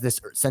really adds this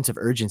sense of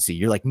urgency.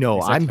 You're like,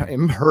 no,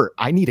 I'm hurt.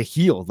 I need a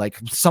heal. Like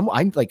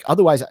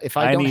otherwise, if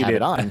I don't have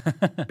it on,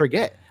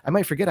 I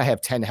might forget I have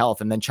 10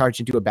 health and then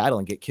charge into a battle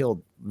and get killed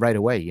right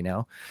away, you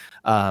know?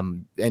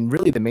 And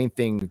really the main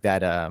thing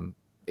that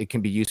it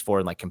can be used for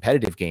in like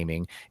competitive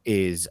gaming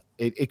is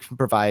it can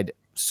provide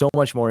so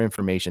much more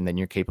information than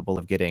you're capable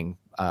of getting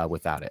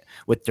without it.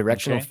 With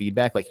directional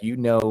feedback, like you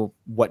know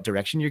what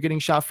direction you're getting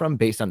shot from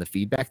based on the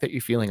feedback that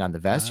you're feeling on the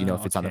vest. You know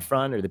if it's on the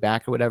front or the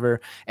back or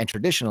whatever. And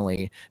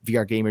traditionally,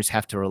 VR gamers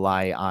have to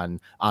rely on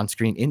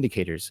on-screen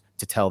indicators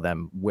to tell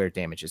them where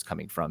damage is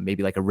coming from.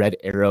 Maybe like a red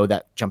arrow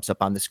that jumps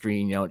up on the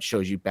screen, you know, it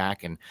shows you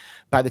back. And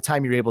by the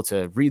time you're able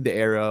to read the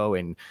arrow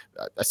and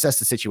assess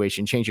the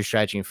situation, change your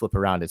strategy and flip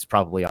around, it's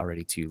probably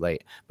already too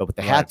late. But with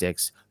the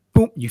haptics,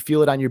 boom, you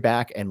feel it on your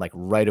back and like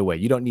right away.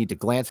 You don't need to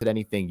glance at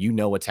anything. You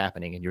know what's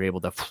happening and you're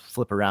able to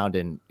flip around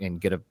and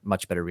get a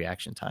much better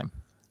reaction time.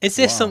 Is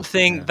this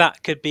something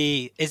that could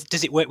be?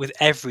 Does it work with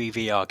every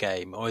VR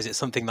game, or is it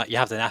something that you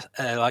have to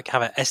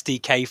have an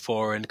SDK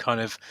for and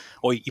kind of,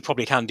 or you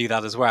probably can do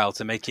that as well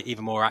to make it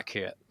even more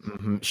accurate?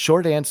 Mm-hmm.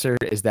 Short answer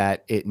is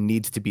that it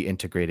needs to be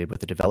integrated with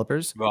the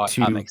developers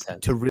that makes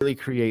sense. To really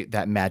create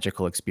that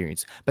magical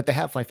experience. But the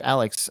Half-Life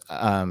Alyx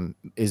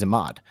is a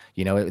mod.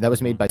 You know, that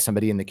was made by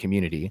somebody in the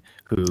community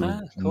who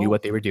knew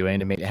what they were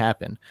doing and made it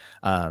happen.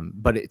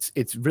 But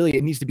it's really,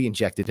 it needs to be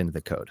injected into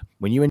the code.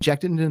 When you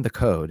inject it into the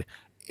code,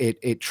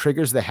 it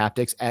triggers the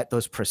haptics at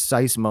those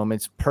precise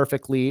moments,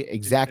 perfectly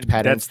exact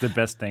patterns. That's the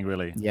best thing,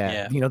 really.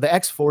 Yeah. You know, the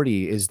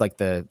X40 is like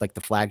the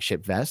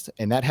flagship vest,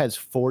 and that has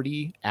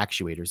 40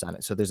 actuators on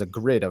it. So there's a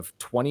grid of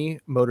 20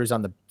 motors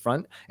on the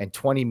front and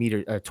 20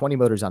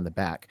 motors on the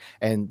back.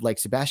 And like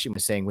Sebastian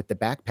was saying, with the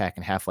backpack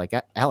and Half-Life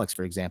Alyx,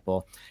 for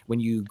example, when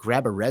you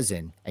grab a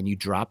resin and you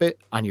drop it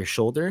on your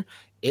shoulder,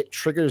 it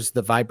triggers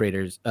the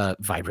vibrators.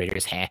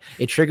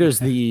 It triggers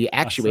the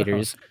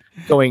actuators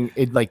going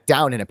like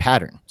down in a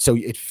pattern. So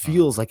it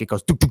feels like it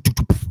goes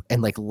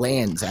and like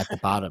lands at the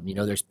bottom. You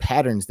know, there's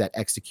patterns that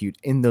execute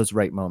in those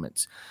right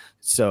moments.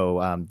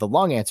 So the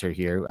long answer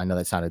here, I know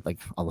that sounded like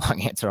a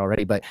long answer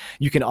already, but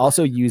you can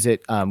also use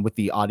it with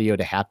the audio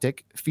to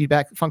haptic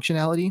feedback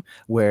functionality,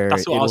 where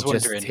it will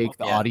just take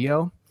the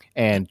audio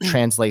and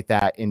translate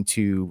that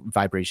into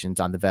vibrations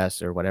on the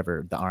vest or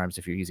whatever, the arms,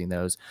 if you're using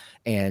those.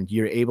 And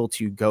you're able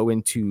to go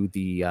into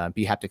the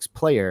bHaptics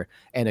player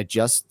and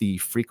adjust the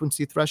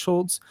frequency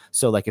thresholds.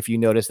 So like if you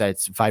notice that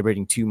it's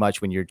vibrating too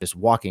much when you're just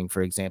walking,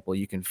 for example,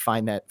 you can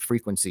find that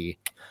frequency,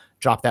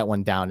 drop that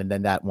one down, and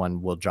then that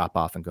one will drop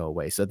off and go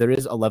away. So there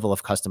is a level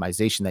of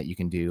customization that you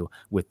can do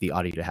with the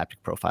audio to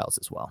haptic profiles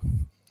as well.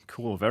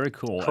 Cool, very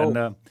cool.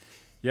 And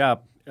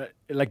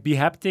like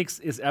bHaptics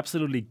is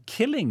absolutely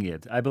killing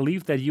it. I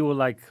believe that you were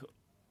like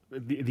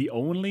the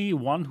only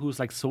one who's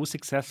like so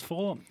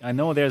successful. I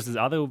know there's this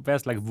other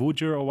vest like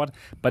Voyager or what,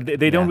 but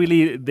they don't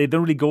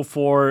really go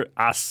for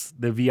us,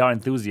 the VR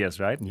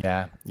enthusiasts, right?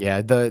 Yeah.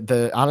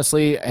 The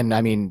honestly, and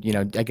I mean, you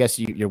know, I guess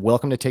you're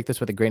welcome to take this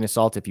with a grain of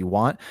salt if you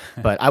want,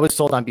 but I was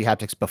sold on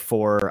bHaptics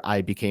before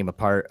I became a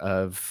part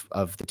of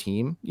the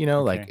team. You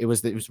know, like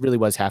it really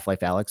was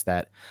Half-Life Alyx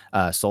that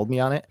sold me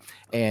on it,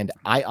 and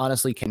I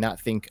honestly cannot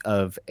think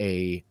of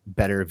a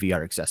better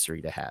VR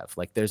accessory to have.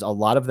 Like, there's a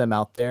lot of them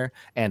out there,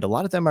 and a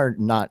lot of them are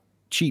not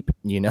cheap,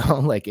 you know,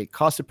 like it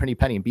costs a pretty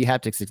penny, and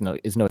bHaptics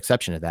is no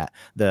exception to that.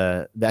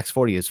 The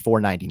X40 is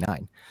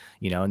 $499,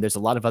 you know, and there's a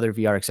lot of other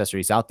VR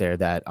accessories out there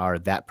that are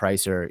that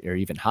price or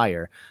even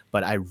higher,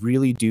 but I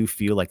really do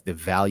feel like the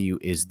value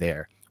is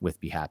there with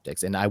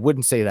bHaptics, and I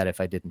wouldn't say that if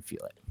I didn't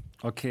feel it.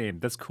 Okay,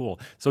 that's cool.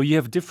 So you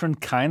have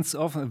different kinds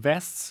of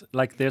vests.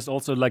 Like there's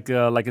also like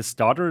a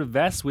starter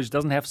vest which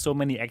doesn't have so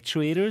many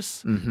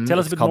actuators. Mm-hmm. Tell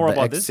us a bit more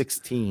about this.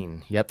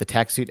 X16. Yep, the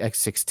TacSuit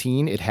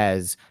X16. It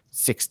has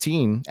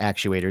 16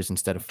 actuators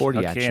instead of 40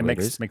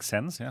 actuators. Makes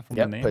sense. Yeah. From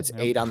the name. Puts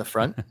 8 on the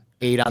front,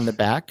 8 on the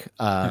back,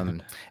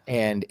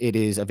 and it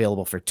is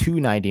available for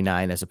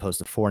 $299 as opposed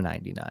to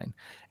 $499.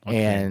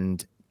 Okay.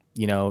 And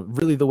you know,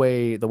 really the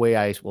way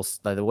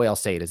I'll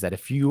say it is that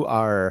if you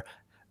are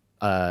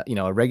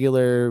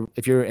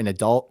if you're an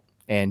adult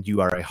and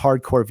you are a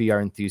hardcore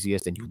VR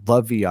enthusiast and you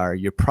love VR,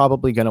 you're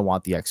probably going to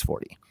want the X40.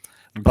 Okay,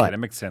 but that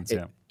makes sense.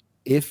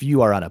 If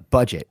you are on a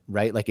budget,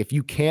 right? Like if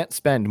you can't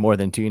spend more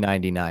than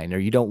 $299 or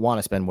you don't want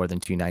to spend more than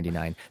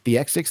 $299, the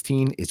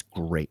X16 is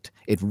great.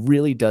 It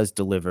really does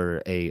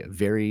deliver a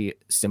very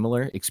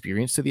similar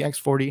experience to the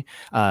X40.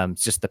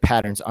 It's just the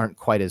patterns aren't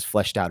quite as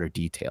fleshed out or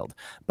detailed.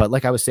 But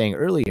like I was saying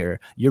earlier,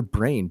 your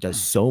brain does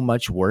so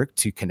much work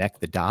to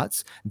connect the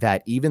dots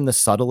that even the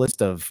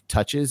subtlest of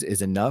touches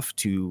is enough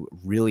to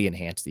really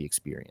enhance the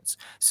experience.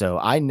 So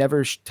I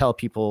never tell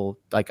people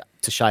like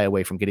to shy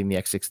away from getting the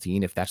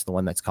X16 if that's the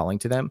one that's calling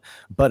to them.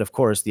 But of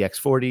course, the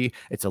X40,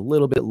 it's a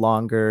little bit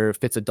longer,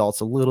 fits adults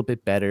a little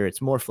bit better. It's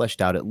more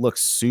fleshed out. It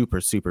looks super,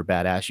 super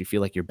badass. You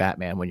feel like you're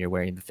Batman when you're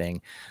wearing the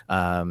thing.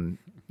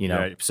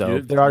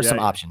 There are some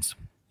options.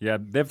 Yeah,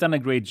 they've done a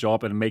great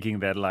job in making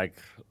that like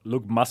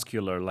look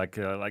muscular. Like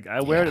I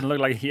wear it and look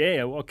like,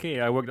 yeah, okay,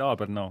 I worked out,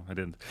 but no, I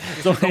didn't.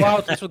 So go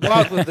out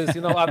with this,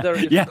 you know.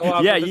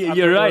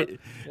 You're right.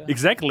 Yeah.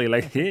 Exactly.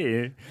 Like,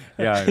 hey,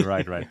 yeah,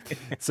 right.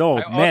 So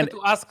I wanted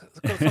to ask.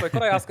 Sorry,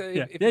 could I ask?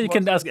 You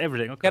can ask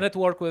everything. Okay. Can it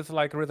work with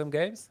like rhythm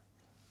games?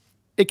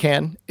 It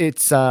can.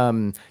 It's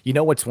you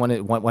know what's one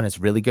is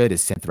really good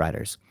is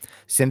SynthRiders.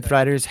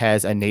 SynthRiders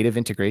has a native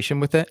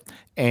integration with it,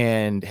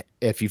 and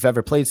if you've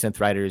ever played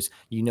SynthRiders,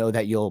 you know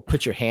that you'll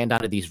put your hand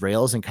onto these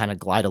rails and kind of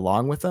glide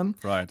along with them.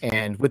 Right.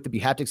 And with the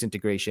bHaptics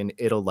integration,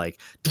 it'll like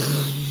you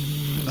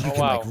can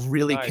like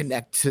really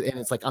connect to, and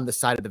it's like on the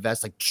side of the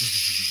vest, like.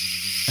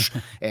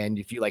 And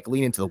if you like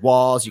lean into the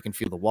walls, you can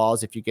feel the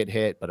walls if you get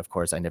hit. But of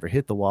course, I never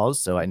hit the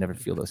walls, so I never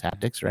feel those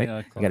haptics. Right?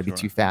 Yeah, you got to be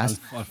too fast.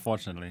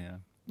 Unfortunately, yeah.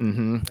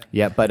 Mm-hmm.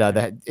 Yeah, but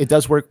that it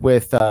does work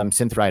with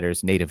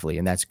SynthRiders natively,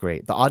 and that's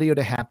great. The audio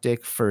to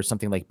haptic for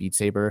something like Beat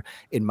Saber,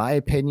 in my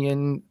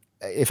opinion,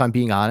 if I'm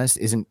being honest,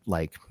 isn't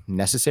like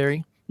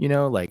necessary. You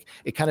know, like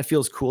it kind of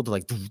feels cool to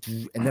like,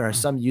 and there are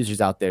some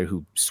users out there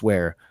who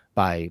swear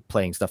by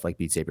playing stuff like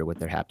Beat Saber with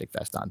their haptic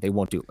vest on. They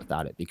won't do it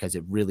without it because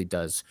it really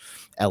does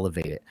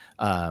elevate it.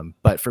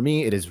 But for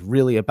me, it is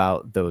really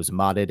about those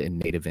modded and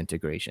native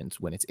integrations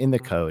when it's in the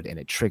code and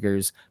it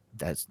triggers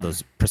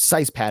those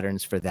precise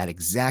patterns for that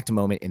exact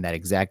moment in that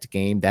exact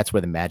game. That's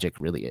where the magic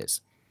really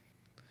is.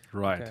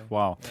 Right. Okay.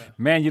 Wow. Yeah.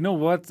 Man, you know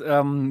what?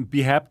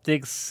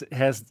 bHaptics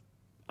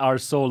are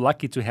so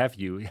lucky to have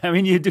you. I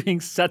mean, you're doing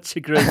such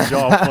a great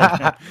job.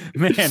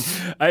 Man,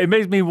 it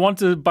makes me want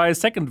to buy a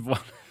second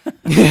one.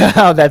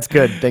 Yeah, that's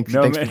good. Thanks.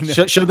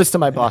 Show this to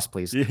my boss,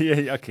 please.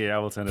 Yeah, okay, I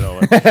will send it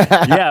over.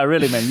 Yeah,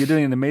 really, man, you're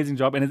doing an amazing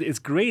job, and it's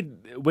great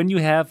when you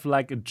have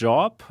like a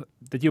job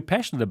that you're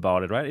passionate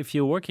about it, right? If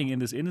you're working in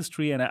this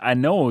industry, and I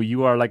know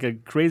you are like a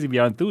crazy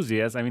VR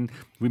enthusiast. I mean,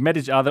 we met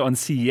each other on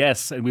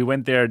CES, and we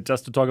went there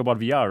just to talk about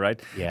VR,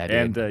 right? Yeah,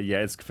 dude. And yeah,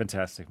 it's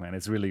fantastic, man.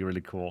 It's really,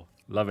 really cool.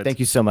 Love it. Thank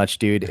you so much,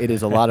 dude. It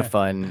is a lot of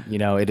fun. You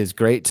know, it is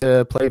great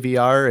to play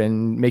VR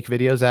and make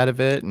videos out of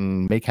it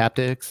and make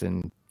haptics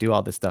and do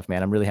all this stuff,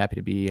 man. I'm really happy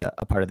to be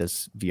a part of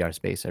this VR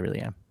space. I really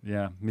am.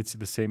 Yeah, it's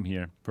the same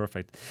here.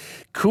 Perfect.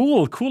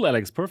 Cool,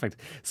 Alex. Perfect.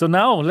 So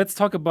now let's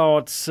talk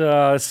about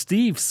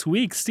Steve's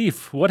week.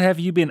 Steve, what have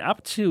you been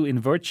up to in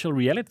virtual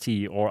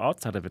reality or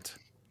outside of it?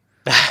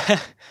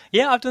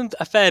 Yeah, I've done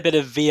a fair bit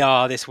of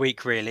VR this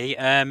week, really.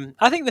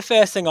 I think the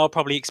first thing I'll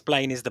probably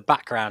explain is the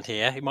background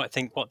here. You might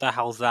think, what the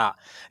hell's that?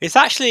 It's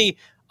actually,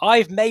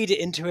 I've made it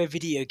into a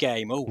video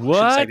game. Oh,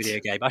 what? I shouldn't say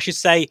video game. I should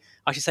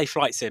say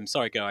flight sim.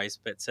 Sorry, guys,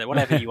 but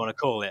whatever you want to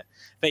call it.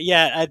 But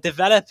yeah, a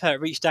developer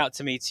reached out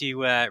to me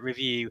to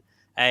review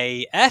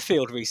a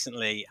airfield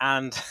recently,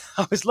 and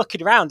I was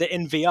looking around it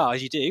in VR,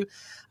 as you do.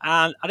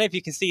 And I don't know if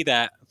you can see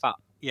there. In fact,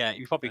 yeah,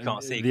 you probably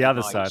can't see the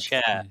other side.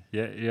 Chair.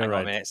 Yeah, you're Hang right.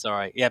 On a minute,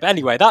 sorry. Yeah, but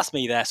anyway, that's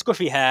me there.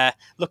 Scruffy hair,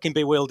 looking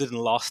bewildered and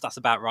lost. That's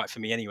about right for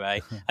me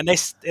anyway. And they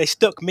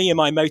stuck me and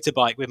my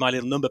motorbike with my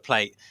little number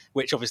plate,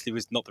 which obviously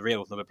was not the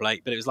real number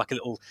plate, but it was like a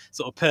little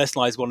sort of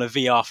personalised one of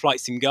VR Flight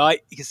Sim Guy.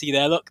 You can see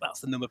there, look, that's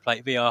the number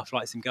plate, VR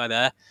Flight Sim Guy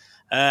there.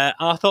 And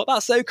I thought,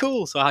 that's so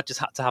cool. So I just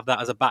had to have that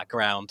as a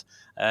background.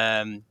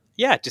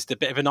 Yeah, just a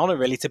bit of an honour,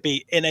 really, to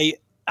be in a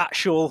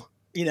actual...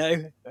 You know,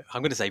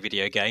 I'm going to say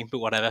video game, but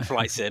whatever,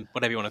 flight sim,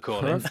 whatever you want to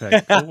call it.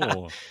 Perfect.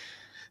 Cool.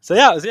 So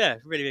that was,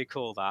 really, really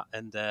cool, that,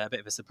 and a bit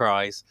of a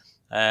surprise.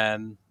 I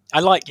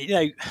like, you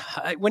know,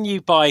 when you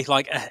buy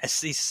like a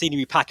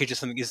scenery package or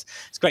something, it's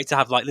great to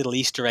have like little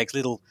Easter eggs,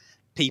 little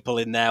people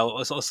in there,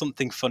 or sort of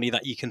something funny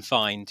that you can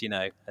find, you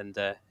know. And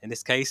in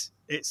this case,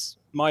 it's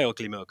my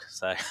ugly mug.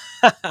 So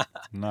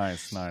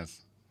nice. Cool.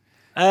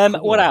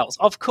 What else?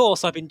 Of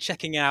course, I've been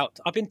testing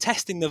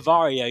the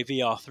Vario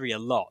VR3 a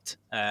lot.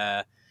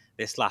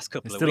 This last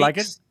couple of weeks. Like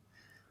it?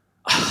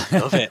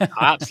 Love it.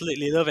 I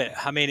absolutely love it.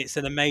 I mean, it's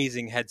an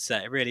amazing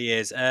headset. It really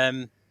is.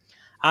 And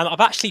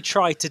I've actually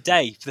tried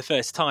today for the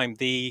first time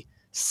the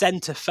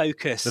center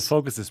focus. The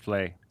focus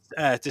display.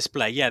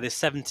 Yeah, this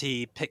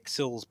 70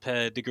 pixels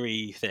per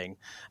degree thing.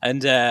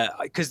 And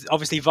because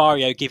obviously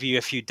Vario give you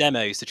a few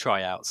demos to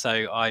try out.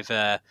 So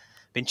I've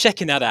been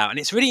checking that out. And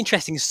it's really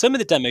interesting. Some of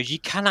the demos, you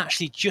can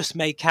actually just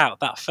make out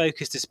that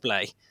focus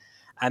display.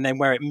 And then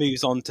where it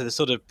moves on to the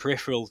sort of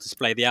peripheral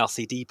display, the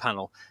LCD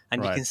panel.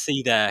 And you can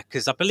see there,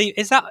 because I believe,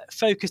 is that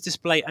focus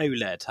display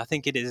OLED? I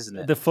think it is, isn't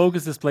it? The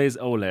focus display is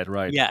OLED,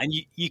 right. Yeah, and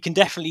you can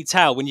definitely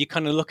tell when you're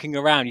kind of looking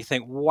around, you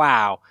think,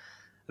 wow,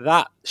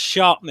 that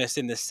sharpness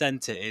in the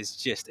center is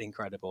just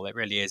incredible. It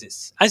really is.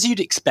 It's as you'd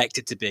expect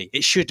it to be.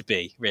 It should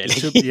be, really.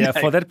 Yeah,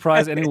 for that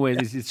price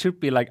anyways, it should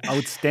be like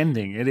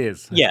outstanding. It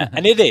is. Yeah,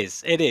 and it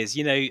is. It is.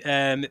 You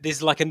know,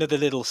 there's like another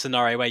little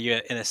scenario where you're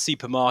in a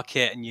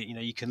supermarket and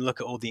you can look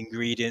at all the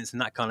ingredients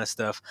and that kind of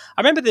stuff.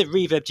 I remember the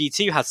Reverb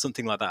G2 had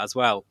something like that as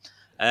well.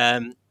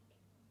 And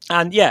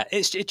yeah,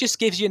 it just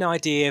gives you an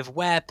idea of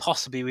where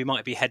possibly we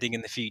might be heading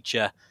in the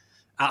future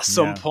at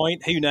some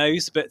point. Who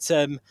knows? But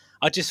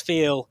I just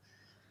feel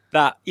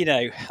that, you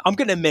know, I'm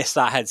going to miss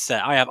that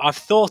headset. I've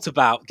thought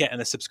about getting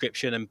a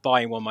subscription and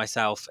buying one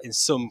myself in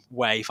some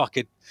way if I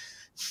could,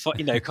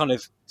 you know, kind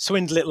of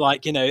swindle it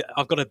like, you know,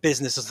 I've got a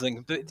business or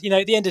something. But, you know,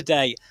 at the end of the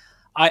day,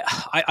 I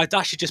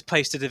actually just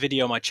posted a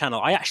video on my channel.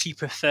 I actually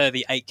prefer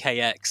the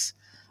 8KX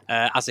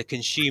as a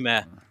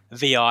consumer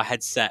VR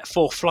headset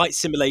for flight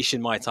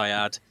simulation, might I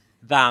add,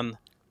 than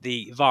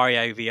the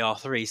Vario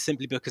VR3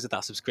 simply because of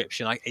that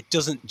subscription. It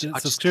doesn't. The I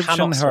just subscription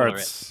cannot swallow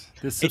hurts.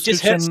 it. The It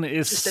just hurts subscription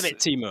is just a bit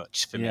too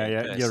much for me. Yeah,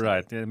 you're personally.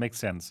 right. It makes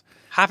sense.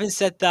 Having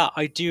said that,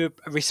 I do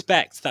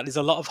respect that there's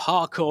a lot of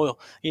hardcore,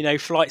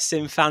 flight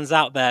sim fans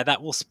out there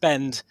that will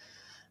spend,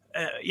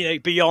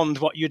 beyond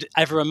what you'd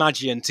ever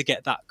imagine to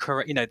get that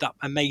correct, that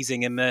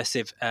amazing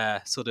immersive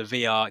sort of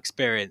VR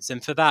experience.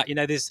 And for that,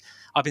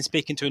 I've been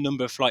speaking to a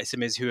number of flight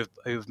simmers who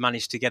have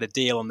managed to get a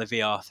deal on the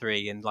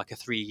VR3 and like a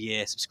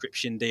 3-year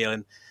subscription deal.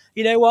 And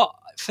you know what?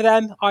 For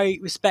them, I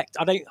respect.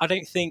 I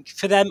don't think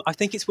for them. I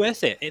think it's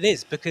worth it. It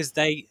is because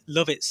they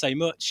love it so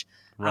much,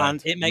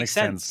 and it makes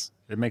sense.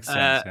 It makes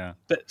sense. Yeah.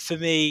 But for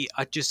me,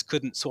 I just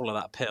couldn't swallow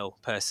that pill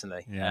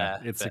personally. Yeah,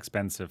 it's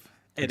expensive.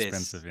 It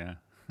expensive, is. Yeah.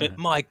 But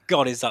my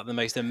God, is that the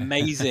most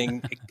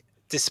amazing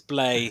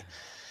display?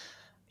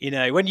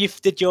 When you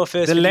did your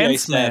first video,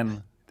 lens,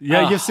 man.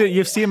 Yeah,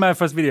 you've seen my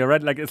first video,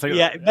 right? Like it's like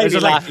it made me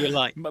laugh. You're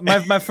like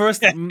my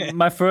first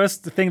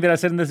thing that I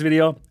said in this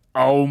video.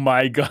 Oh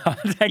my God!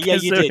 Yeah,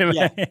 you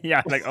did.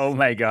 Yeah, like oh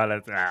my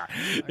God,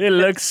 it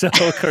looks so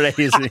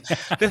crazy.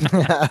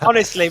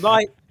 Honestly,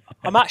 I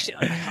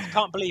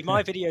can't believe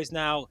my videos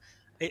now.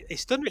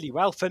 It's done really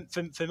well for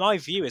my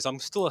viewers. I'm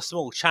still a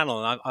small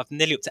channel, and I've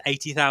nearly up to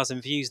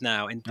 80,000 views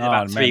now in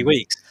about 3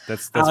 weeks.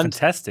 That's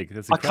fantastic.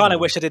 That's I kind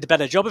of wish I did a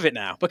better job of it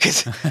now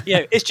because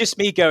it's just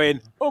me going,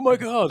 oh my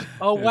God,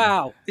 oh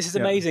wow, this is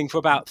amazing for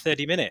about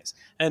 30 minutes,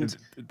 and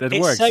that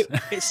works.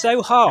 It's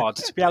so hard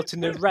to be able to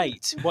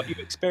narrate what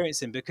you're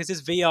experiencing because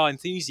as VR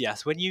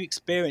enthusiasts, when you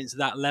experience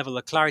that level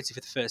of clarity for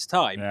the first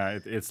time,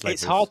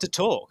 it's hard to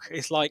talk.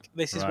 It's like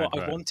this is what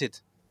I've wanted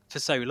for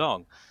so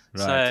long.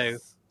 Right. So.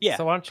 Yeah,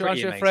 so aren't you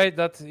afraid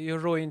that you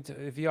ruined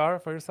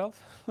VR for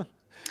yourself?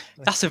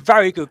 That's a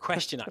very good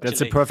question, actually. That's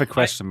a perfect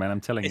question, man.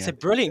 I'm telling you. It's a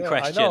brilliant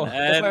question. I know.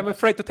 That's why I'm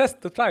afraid to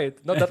try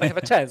it. Not that I have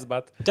a chance,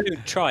 but...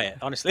 Don't try it,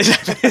 honestly.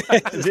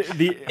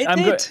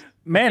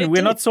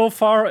 We're not so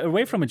far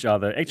away from each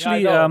other.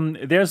 Actually,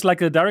 there's like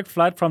a direct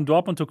flight from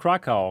Dortmund to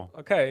Krakow.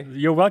 Okay.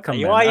 You're welcome,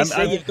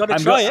 you've got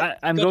to try it.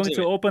 I'm going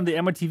to open the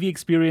MRTV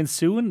experience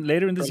soon,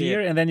 later in this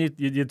year, and then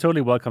you're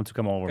totally welcome to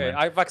come over, man.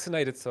 I'm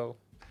vaccinated, so...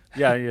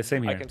 Yeah,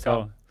 same here. I can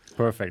tell.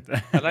 Perfect.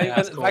 And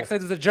I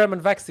vaccinated with the German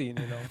vaccine,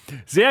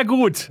 Sehr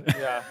gut.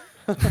 Yeah.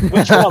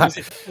 Which one? Was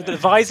it the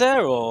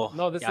Visor or?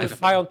 No, this is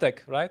BioNTech,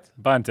 right?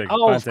 BioNTech.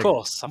 Oh, BioNTech. Of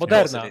course.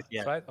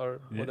 Moderna, right?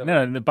 Or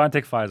no, the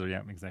BioNTech Pfizer.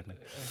 Yeah, exactly.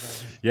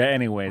 Yeah.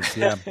 Anyways,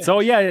 yeah.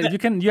 So you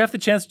have the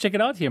chance to check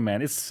it out here,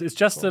 man. It's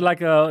just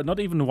like a not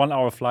even 1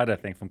 hour flight, I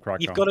think, from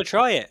Krakow. You've got to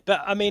try it.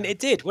 But I mean, it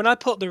did. When I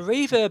put the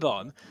reverb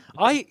on,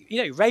 I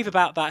rave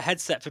about that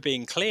headset for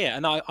being clear,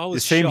 and I was the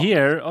same shocked.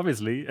 Here,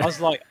 obviously. I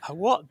was like,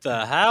 what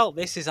the hell?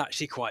 This is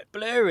actually quite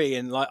blurry,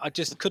 and like I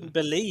just couldn't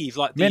believe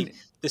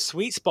the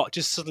sweet spot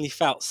just suddenly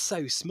felt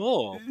so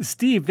small.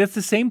 Steve, that's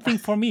the same thing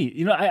for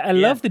me. I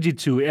love the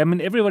G2. I mean,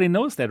 everybody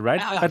knows that,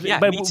 right?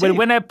 But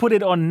when I put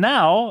it on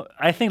now,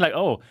 I think like,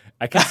 oh,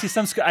 I can see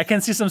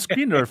some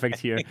screen effect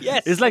here.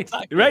 Yes, it's like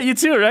exactly. right, you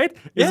too, right?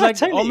 It's like,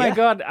 totally, oh my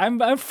God, I'm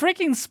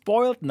freaking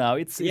spoiled now.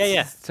 It's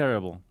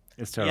terrible.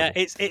 It's terrible. Yeah,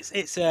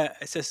 it's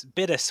a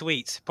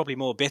bittersweet, probably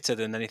more bitter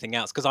than anything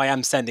else, because I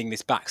am sending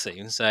this back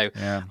soon. So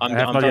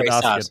I'm very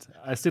sad.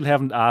 I still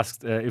haven't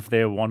asked if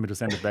they want me to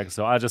send it back,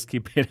 so I'll just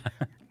keep it.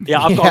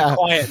 I've got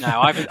quiet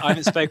now. I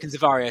haven't spoken to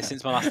Vario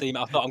since my last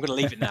email. I thought I'm going to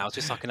leave it now,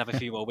 just so I can have a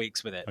few more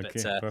weeks with it.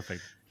 Okay, but,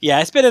 perfect. Yeah,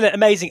 it's been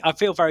amazing. I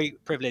feel very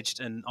privileged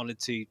and honoured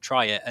to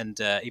try it, and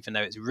even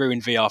though it's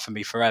ruined VR for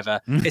me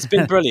forever, it's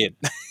been brilliant.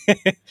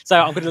 So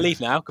I'm going to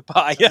leave now.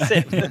 Goodbye. That's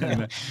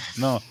it.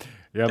 No.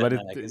 Yeah, but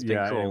it's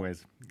been cool.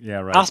 Anyways.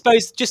 Yeah, right. I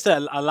suppose just a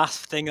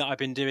last thing that I've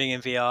been doing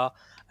in VR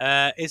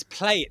is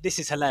play. This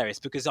is hilarious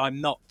because I'm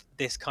not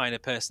this kind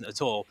of person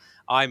at all.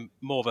 I'm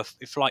more of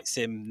a flight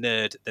sim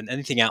nerd than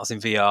anything else in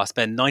VR. I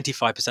spend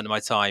 95% of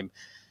my time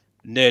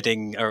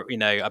nerding,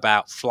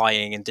 about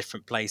flying in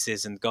different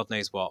places and God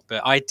knows what.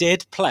 But I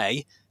did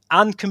play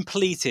and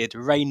completed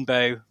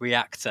Rainbow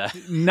Reactor.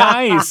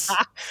 Nice.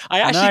 I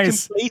actually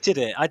completed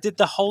it. I did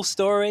the whole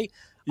story.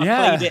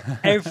 I played it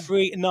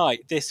every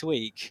night this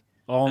week.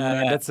 Oh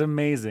man, that's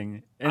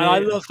amazing. And I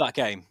love that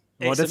game.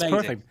 Well, that's amazing.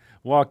 Perfect.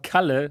 Well,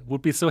 Kalle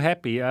would be so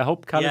happy. I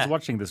hope Kalle is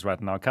watching this right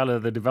now.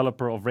 Kalle, the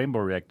developer of Rainbow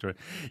Reactor.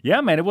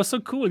 Yeah, man, it was so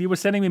cool. You were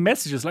sending me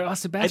messages like, "Oh,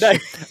 Sebastian,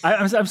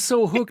 I'm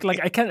so hooked.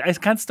 Like I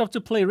can't stop to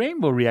play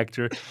Rainbow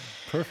Reactor."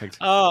 Perfect.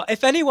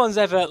 If anyone's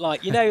ever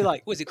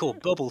what's it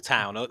called, Bubble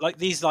Town, or like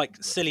these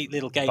like silly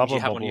little games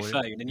you have on your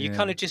phone, and you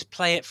kind of just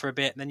play it for a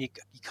bit, and then you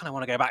kind of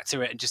want to go back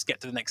to it and just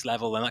get to the next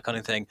level and that kind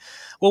of thing.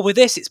 Well, with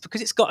this, it's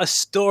because it's got a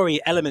story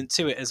element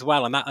to it as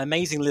well, and that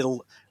amazing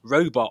little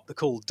robot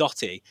called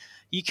Dottie.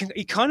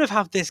 You kind of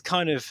have this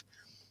kind of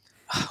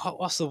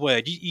what's the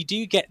word? You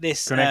do get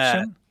this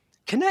connection.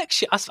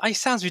 Connection. It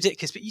sounds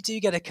ridiculous, but you do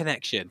get a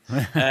connection.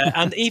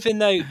 And even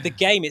though the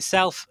game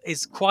itself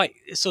is quite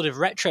sort of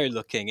retro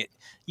looking,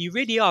 you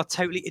really are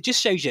totally. It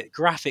just shows you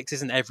graphics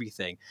isn't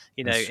everything.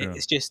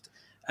 It's just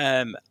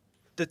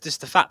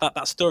just the fact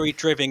that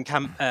story-driven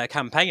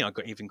campaign, I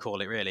could even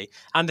call it, really,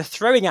 and the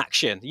throwing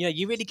action.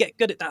 You really get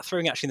good at that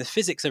throwing action. The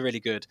physics are really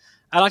good,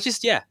 and I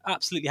just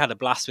absolutely had a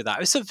blast with that.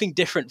 It was something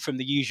different from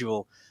the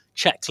usual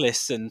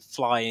checklists and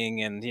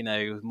flying and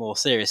more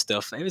serious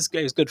stuff. It was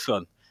good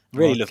fun.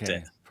 Really loved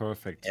it.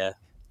 Perfect. Yeah.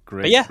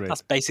 Great, but great.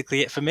 That's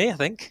basically it for me, I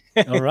think.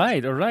 All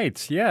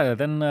right. Yeah,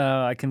 then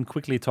I can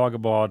quickly talk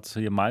about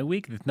my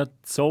week. There's not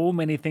so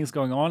many things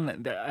going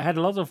on. I had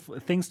a lot of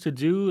things to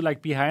do,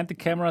 like behind the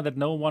camera that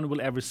no one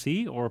will ever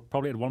see, or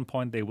probably at one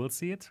point they will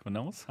see it. Who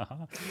knows?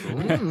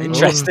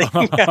 Interesting.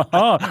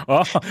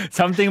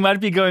 Something might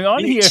be going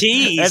on here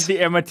at the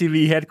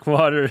MRTV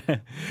headquarters.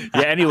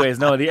 Anyways,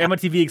 no, the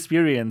MRTV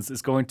experience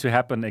is going to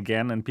happen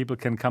again, and people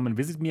can come and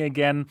visit me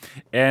again.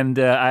 And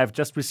I've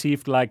just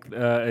received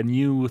a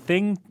new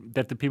thing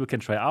that the people can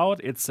try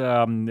out. It's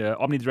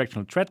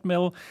omnidirectional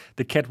treadmill,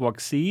 the Catwalk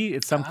C.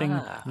 It's something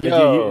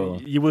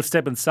that you will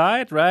step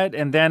inside, right?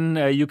 And then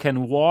you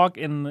can walk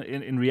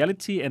in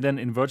reality, and then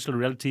in virtual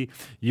reality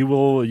you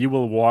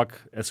will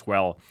walk as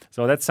well.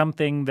 So that's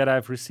something that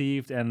I've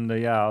received, and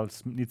I'll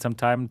need some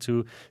time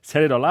to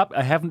set it all up.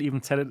 I haven't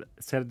even set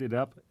it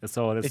up,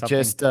 so that's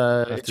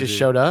it just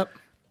showed up.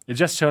 It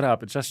just showed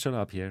up. It just showed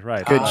up here,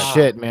 right? Good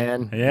shit,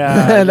 man.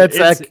 Yeah, that's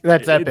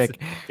epic.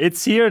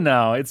 It's here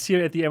now. It's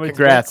here at the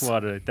MRTV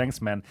headquarters.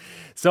 Thanks, man.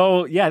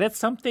 So that's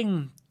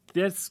something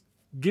that's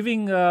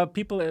giving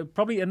people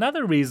probably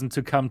another reason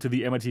to come to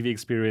the MRTV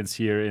experience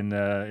here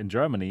in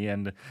Germany,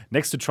 and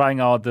next to trying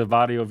out the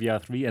Vario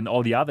VR3 and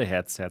all the other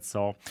headsets.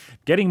 So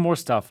getting more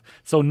stuff.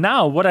 So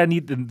now what I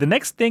need, the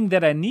next thing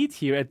that I need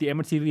here at the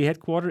MRTV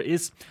headquarters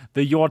is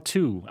the Yaw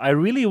 2. I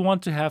really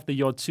want to have the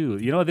Yaw 2.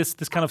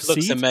 This kind of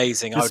looks seat.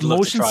 Amazing. This I would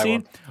love to try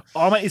seat.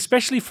 one.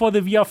 Especially for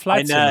the VR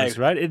flight simulators,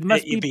 right? It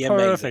must be perfect.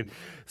 Amazing.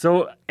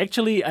 So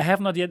actually, I have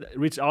not yet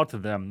reached out to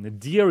them.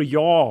 Dear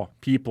Yaw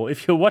people,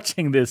 if you're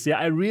watching this,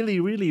 I really,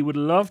 really would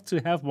love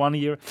to have one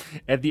here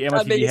at the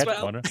MRTV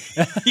headquarters.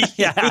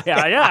 Yeah.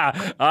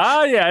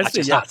 I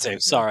just had to.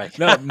 Sorry.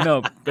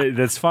 No, but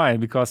that's fine,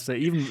 because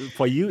even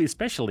for you,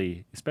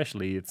 especially,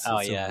 it's.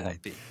 I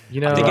think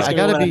it's I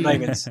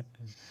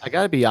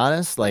gotta be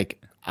honest.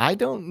 I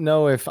don't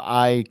know if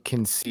I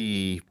can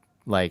see.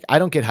 I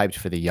don't get hyped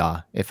for the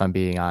Yaw, if I'm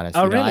being honest.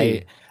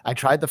 Really? I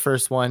tried the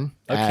first one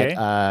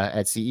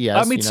at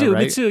CES. Me too.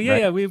 Right? Me too.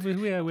 Yeah, we're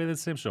the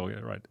same show. Yeah,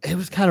 right. It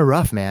was kind of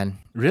rough, man.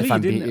 Really? I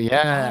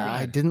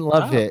didn't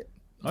love it.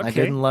 Okay. I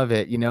didn't love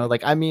it.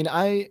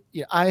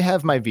 I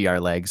have my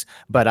VR legs,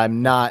 but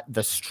I'm not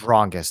the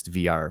strongest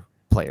VR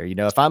player.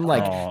 If I'm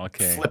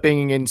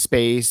flipping in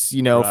space,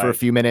 for a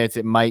few minutes,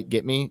 it might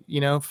get me,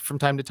 from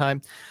time to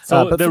time.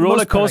 So but the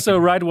roller coaster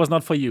ride was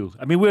not for you.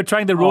 I mean, we were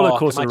trying the roller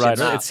coaster ride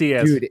at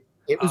CES. Dude,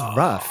 it was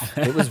rough.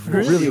 It was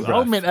really rough.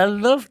 Oh man, I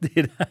loved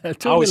it.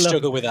 I would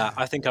struggle with that.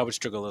 I think I would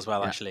struggle as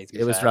well, actually.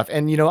 It was rough.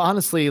 And,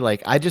 honestly,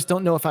 I just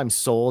don't know if I'm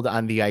sold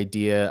on the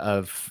idea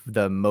of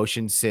the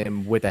motion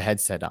sim with a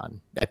headset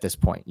on at this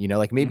point.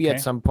 Maybe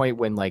at some point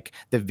when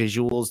the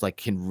visuals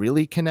can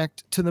really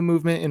connect to the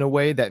movement in a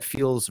way that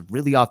feels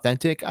really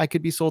authentic, I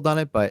could be sold on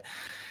it. But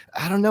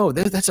I don't know.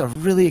 That's a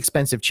really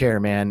expensive chair,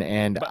 man.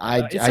 And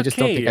I just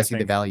don't think I see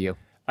the value.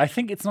 I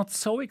think it's not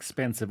so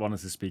expensive,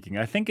 honestly speaking.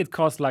 I think it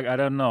costs I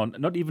don't know,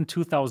 not even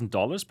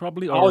 $2,000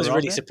 probably. I was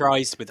really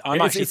surprised with.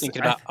 I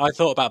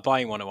thought about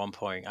buying one at one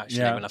point,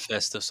 actually, when I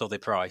first saw the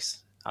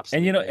price.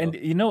 Absolutely. And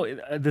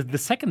the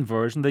second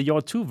version, the Yaw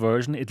 2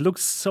 version, it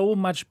looks so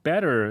much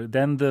better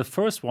than the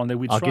first one that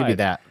we tried. I'll give you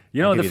that.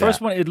 The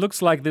first one, it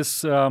looks like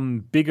this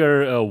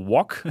bigger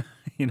wok.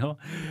 It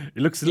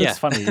looks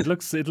funny.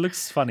 It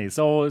looks funny.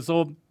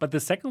 So, but the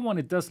second one,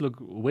 it does look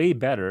way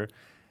better.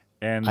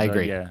 And I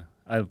agree.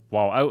 I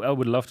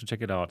would love to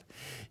check it out.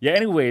 Yeah,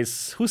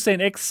 anyways, Hussein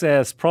X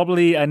says,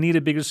 probably I need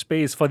a bigger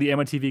space for the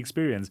MRTV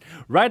experience.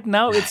 Right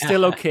now, it's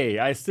still okay.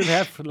 I still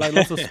have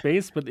lots of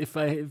space, but if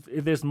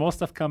there's more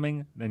stuff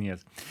coming, then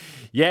yes.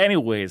 Yeah,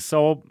 anyways,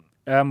 so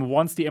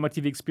once the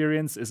MRTV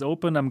experience is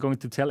open, I'm going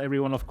to tell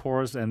everyone, of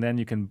course, and then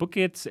you can book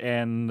it.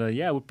 And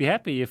I would be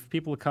happy if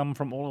people come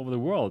from all over the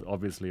world,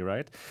 obviously,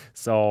 right?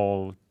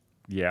 So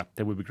yeah,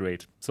 that would be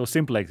great. So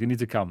Simplex, you need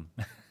to come.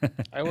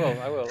 I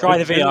will. Try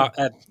the VR.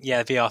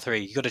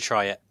 VR3. You got to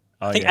try it.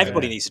 I think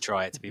everybody needs to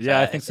try it. To be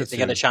fair, I think so if they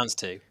get a chance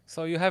to.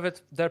 So you have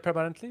it there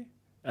permanently?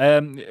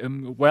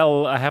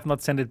 Well, I have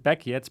not sent it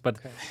back yet, but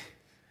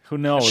who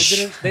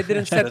knows? They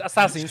didn't send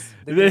Assassins.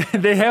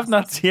 They have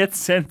not yet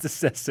sent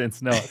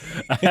Assassins. No,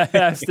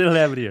 I still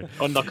have it here.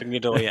 Or knock on your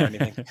door yet,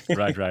 anything.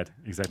 Right,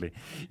 exactly.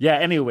 Yeah.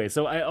 Anyway,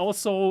 so I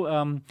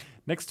also.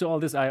 Next to all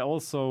this, I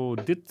also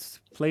did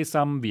play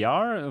some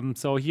VR.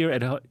 So here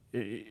in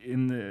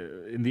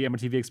the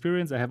MRTV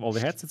experience, I have all the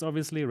headsets,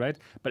 obviously, right?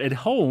 But at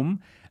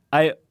home,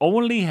 I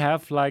only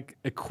have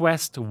a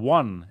Quest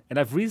 1. And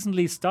I've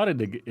recently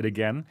started it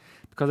again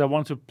because I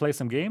wanted to play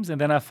some games.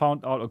 And then I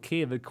found out,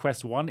 okay, the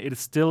Quest 1, it is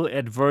still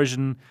at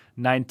version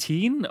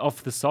 19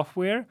 of the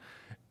software.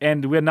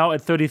 And we're now at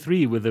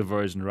 33 with the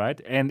version,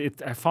 right? And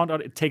I found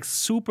out it takes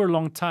super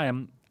long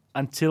time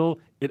until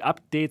it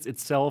updates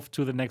itself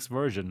to the next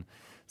version.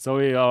 So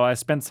I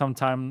spent some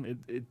time.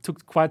 It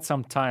took quite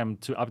some time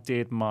to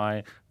update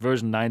my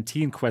version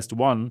 19 Quest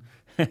 1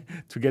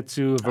 to get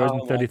to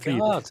version 33.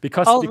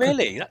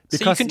 Really?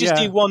 So you can just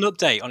do one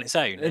update on its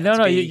own?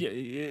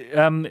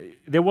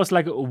 There was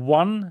like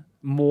one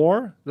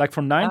more. Like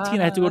from 19,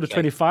 I had to go to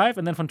 25,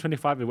 and then from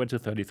 25, it went to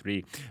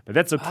 33. But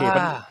that's okay.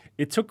 But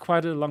it took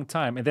quite a long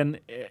time. And then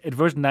at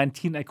version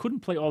 19, I couldn't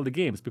play all the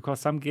games because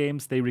some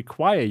games, they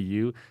require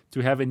you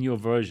to have a newer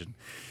version.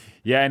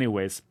 Yeah,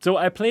 anyways. So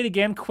I played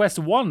again Quest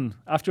 1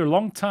 after a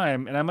long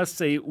time, and I must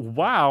say,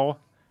 wow,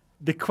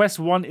 the Quest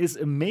 1 is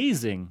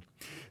amazing.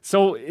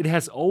 So it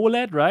has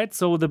OLED, right?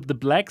 So the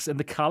blacks and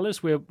the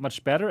colors were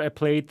much better. I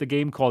played the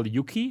game called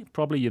Yuki.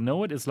 Probably you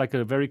know it. It's like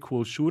a very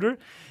cool shooter.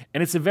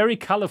 And it's a very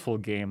colorful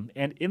game.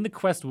 And in the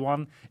Quest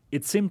 1,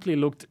 it simply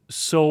looked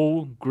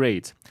so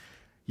great.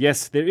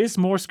 Yes, there is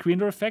more screen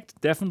door effect,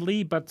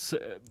 definitely, but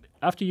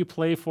after you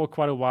play for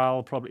quite a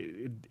while,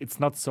 probably it's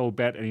not so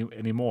bad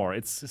anymore.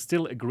 It's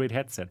still a great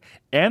headset.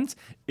 And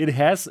it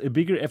has a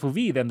bigger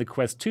FOV than the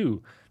Quest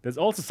 2. There's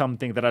also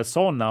something that I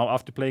saw now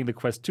after playing the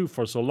Quest 2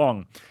 for so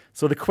long.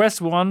 So the Quest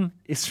 1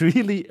 is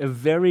really a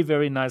very,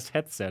 very nice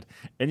headset.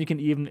 And you can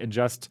even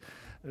adjust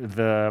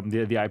the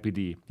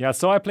IPD. Yeah,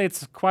 so I played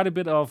quite a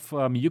bit of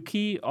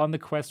Yuki on the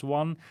Quest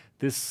 1,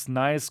 this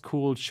nice,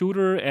 cool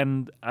shooter,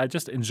 and I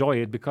just enjoy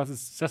it because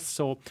it's just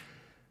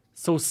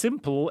so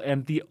simple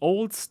and the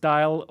old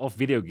style of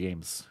video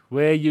games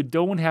where you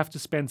don't have to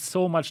spend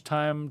so much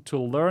time to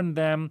learn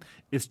them.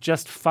 It's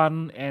just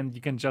fun and you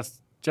can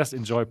just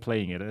enjoy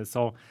playing it.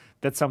 So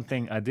that's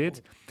something I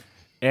did.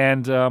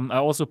 And I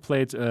also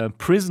played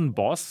Prison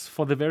Boss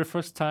for the very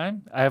first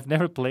time. I have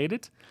never played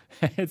it.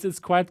 It's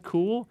quite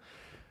cool.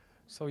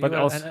 So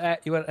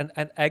you were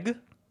an egg?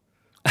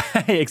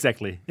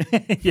 Exactly.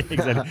 Yeah,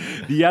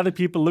 exactly. The other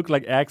people look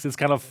like eggs. It's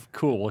kind of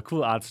cool, a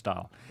cool art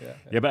style.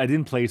 Yeah, but I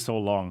didn't play so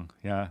long.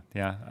 Yeah.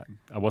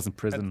 I was in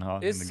prison.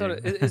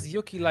 Is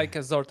Yuki like a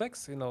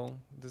Zortex? You know,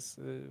 this.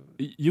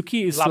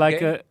 Yuki is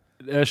like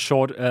a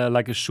short,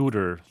 like a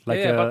shooter.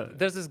 But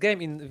there's this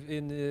game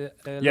in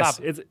yes,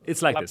 Lab.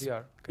 it's like Lab this.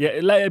 VR.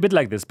 Yeah, a bit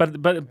like this,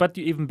 but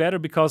even better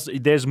because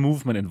there's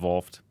movement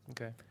involved.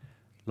 Okay.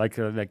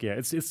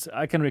 It's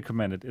I can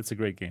recommend it. It's a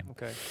great game.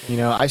 Okay. You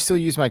know, I still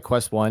use my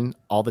Quest 1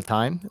 all the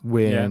time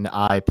when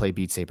I play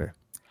Beat Saber.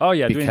 Oh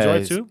yeah, do you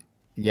enjoy it too?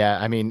 Yeah,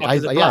 I mean, I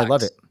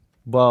love it.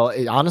 Well,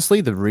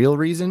 honestly, the real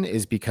reason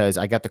is because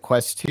I got the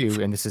Quest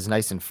 2, and this is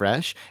nice and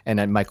fresh, and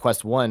then my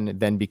Quest 1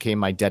 then became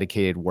my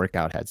dedicated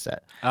workout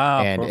headset.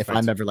 And perfect. If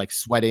I'm ever like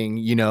sweating,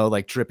 you know,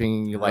 like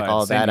dripping, like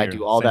all that, I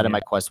do all that in my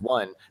Quest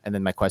 1, and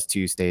then my Quest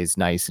 2 stays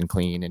nice and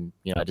clean, and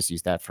you know, I just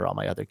use that for all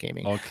my other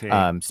gaming.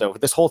 Okay. So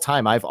this whole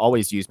time, I've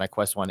always used my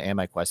Quest 1 and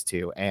my Quest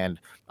 2, and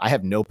I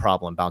have no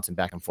problem bouncing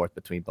back and forth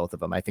between both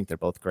of them. I think they're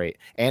both great.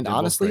 And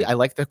honestly, I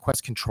like the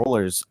Quest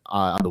controllers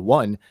on the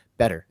one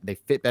better. They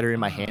fit better in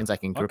my hands. I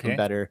can grip them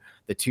better.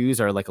 The 2s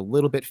are like a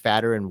little bit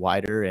fatter and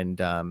wider, and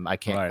I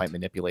can't quite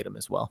manipulate them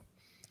as well.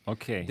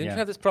 Okay. Didn't you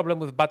have this problem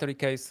with battery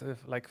case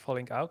like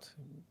falling out?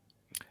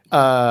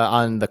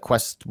 On the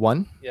Quest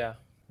 1? Yeah.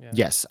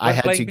 Yes, I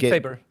had to get.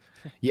 Saber.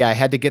 Yeah, I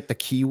had to get the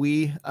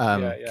Kiwi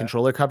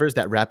controller covers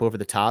that wrap over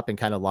the top and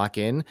kind of lock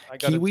in.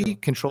 Kiwi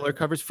controller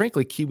covers.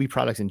 Frankly, Kiwi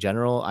products in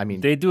general, I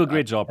mean, they do a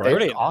great job, right?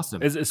 They're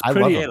awesome. It's pretty. I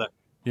love them.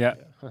 Yeah.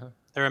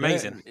 They're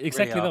amazing. Yeah,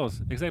 exactly really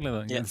those. Exactly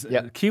those.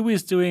 Yeah. Kiwi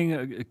is doing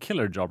a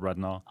killer job right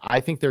now. I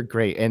think they're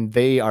great, and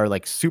they are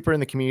like super in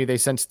the community. They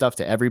send stuff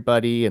to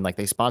everybody, and like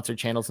they sponsor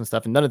channels and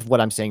stuff. And none of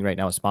what I'm saying right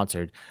now is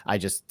sponsored. I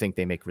just think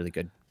they make really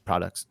good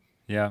products.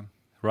 Yeah,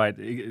 right.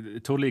 I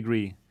totally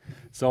agree.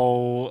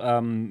 So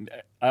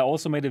I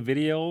also made a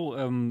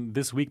video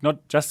this week,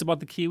 not just about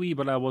the Kiwi,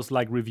 but I was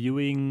like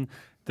reviewing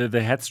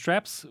the head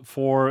straps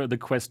for the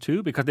Quest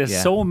 2 because there's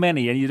so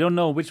many and you don't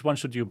know which one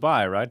should you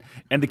buy, right?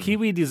 And the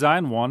Kiwi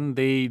Design one,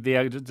 they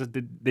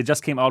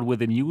just came out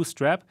with a new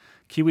strap,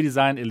 Kiwi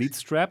Design Elite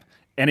strap,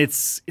 and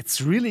it's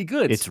really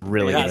good. It's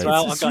really good.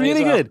 It's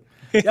really good.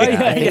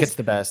 I think it's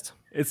the best.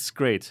 It's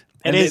great.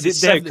 It's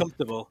so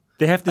comfortable.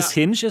 They have this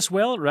hinge as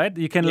well, right?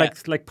 You can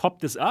like pop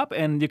this up,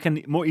 and you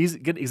can more easy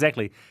get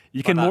exactly.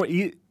 You can more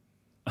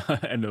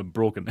and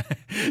broken.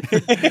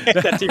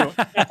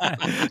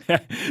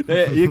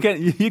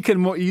 you can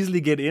more easily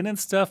get in and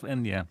stuff,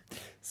 and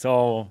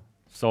so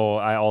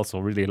I also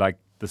really like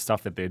the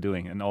stuff that they're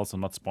doing, and also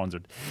not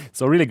sponsored.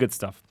 So really good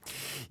stuff.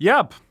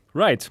 Yep,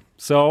 right.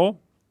 So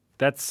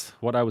that's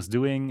what I was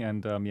doing,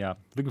 and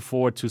looking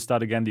forward to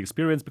start again the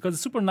experience because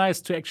it's super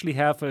nice to actually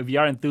have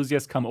VR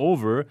enthusiasts come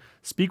over,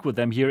 speak with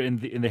them here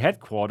in the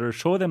headquarters,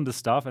 show them the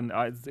stuff, and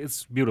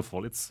it's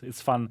beautiful.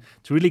 It's fun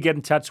to really get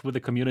in touch with the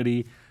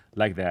community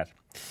like that.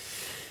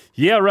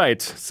 Yeah,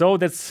 right. So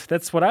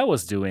that's what I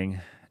was doing,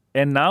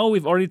 and now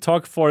we've already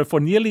talked for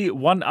nearly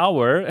 1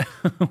 hour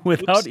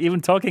without even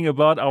talking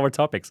about our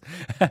topics.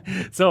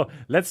 So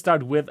let's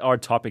start with our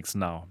topics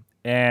now,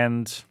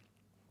 and.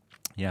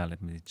 Yeah,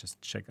 let me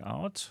just check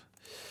out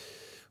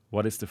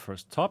what is the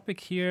first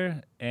topic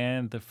here.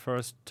 And the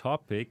first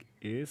topic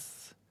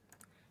is...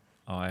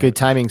 Good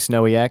timing,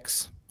 Snowy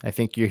X. I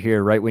think you're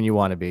here right when you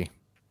want to be.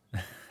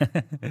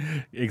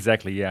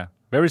 Exactly, yeah.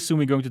 Very soon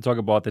we're going to talk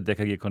about the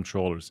Deca Gear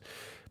controllers.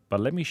 But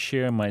let me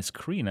share my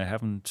screen. I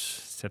haven't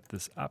set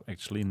this up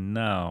actually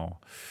now.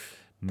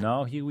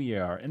 Now here we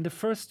are. In the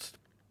first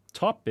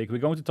topic, we're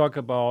going to talk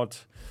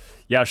about,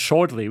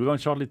 shortly. We're going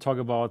to shortly talk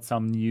about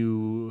some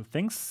new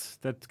things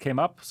that came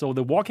up. So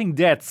The Walking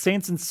Dead,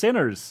 Saints and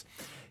Sinners,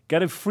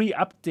 got a free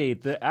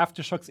update, the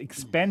Aftershocks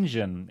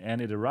expansion.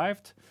 And it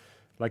arrived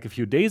like a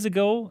few days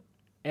ago.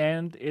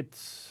 And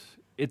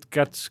it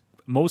got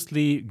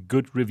mostly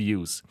good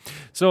reviews.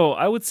 So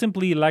I would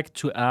simply like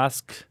to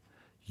ask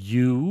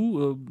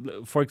you,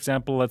 for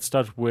example, let's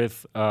start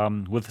with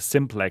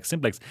Simplex.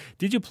 Simplex,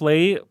 did you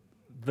play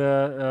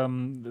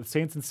the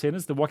Saints and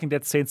Sinners, The Walking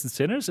Dead Saints and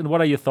Sinners, and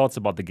what are your thoughts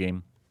about the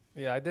game?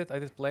 Yeah, I did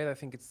play it. I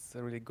think it's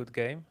a really good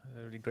game,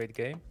 a really great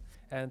game.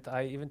 And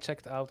I even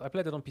checked out, I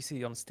played it on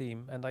PC on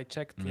Steam, and I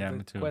checked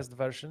the Quest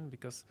version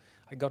because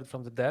I got it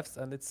from the devs,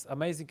 and it's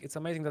amazing. It's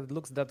amazing that it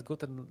looks that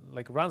good and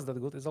like runs that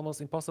good. It's almost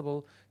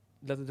impossible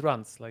that it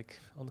runs like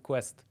on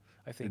Quest.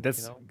 I think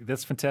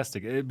that's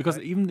fantastic because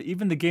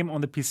even the game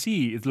on the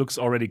PC, it looks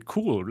already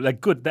cool, like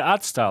good. The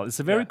art style, it's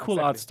a very cool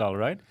art style,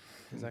 right?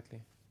 Exactly.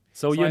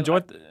 So you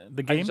enjoyed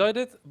the game? I enjoyed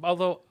it,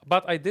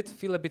 but I did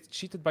feel a bit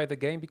cheated by the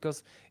game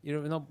because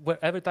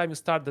every time you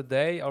start the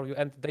day or you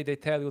end the day, they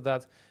tell you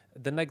that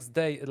the next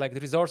day, like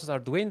the resources are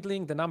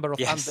dwindling, the number of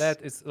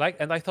undead is like,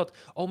 and I thought,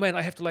 oh man,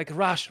 I have to like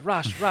rush.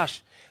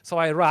 So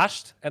I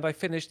rushed and I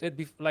finished it.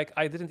 Like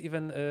I didn't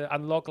even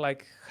unlock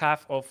like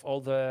half of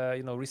all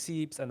the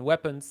receipts and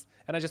weapons,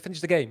 and I just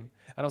finished the game.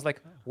 And I was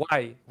like,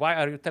 why? Why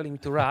are you telling me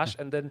to rush?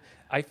 And then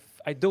I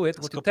do it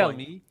what you tell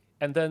me,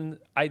 and then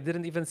I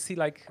didn't even see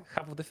like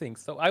half of the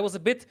things. So I was a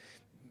bit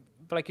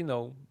like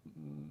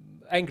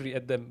angry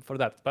at them for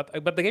that.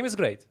 But the game is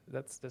great.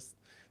 That's just,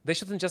 they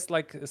shouldn't just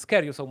like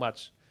scare you so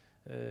much.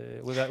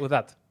 With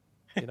that,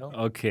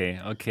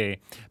 Okay.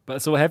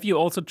 But so have you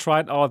also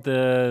tried out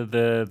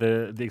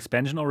the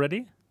expansion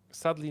already?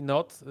 Sadly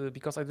not,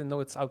 because I didn't know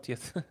it's out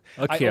yet.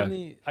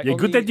 Okay.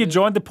 Good that you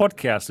joined the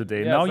podcast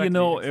today. Now you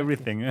know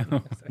everything.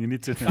 Exactly. You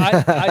need to.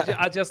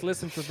 I just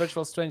listened to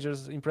Virtual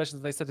Strangers'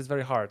 impressions. They said it's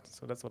very hard,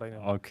 so that's what I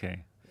know.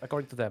 Okay.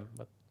 According to them,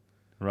 but.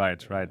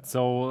 Right.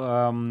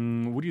 So,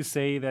 would you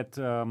say that?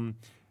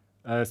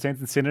 Saints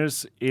and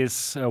Sinners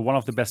is one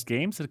of the best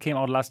games that came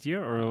out last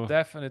year, or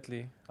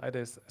definitely it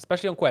is,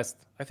 especially on Quest.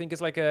 I think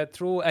it's like a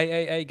true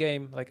AAA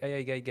game, like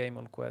AAA game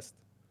on Quest.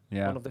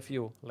 Yeah, one of the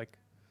few. Like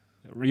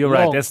you're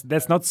right.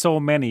 There's not so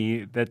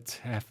many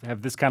that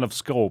have this kind of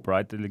scope,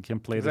 right? That you can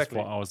play this for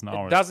hours and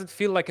hours. It doesn't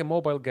feel like a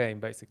mobile game,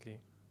 basically.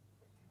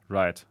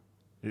 Right.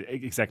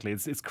 Exactly.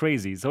 It's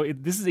crazy. So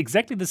this is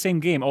exactly the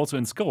same game, also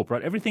in scope,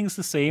 right? Everything is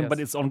the same, but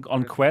it's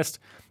on Quest.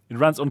 It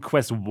runs on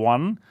Quest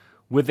 1.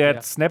 With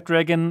that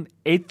Snapdragon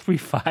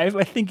 835,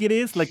 I think it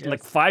is,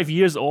 like 5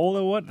 years old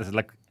or what? It's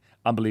like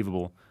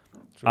unbelievable.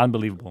 True.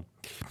 Unbelievable.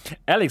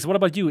 Alex, what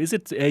about you? Is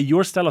it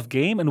your style of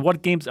game, and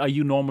what games are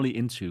you normally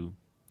into?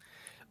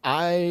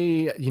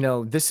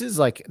 This is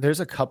like, there's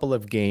a couple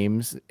of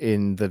games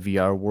in the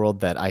VR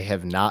world that I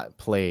have not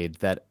played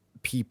that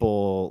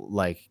people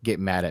like get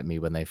mad at me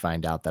when they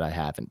find out that I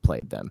haven't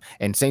played them,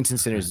 and Saints and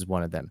Sinners is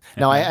one of them.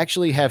 Now I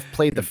actually have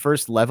played the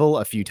first level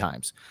a few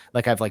times.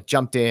 Like I've like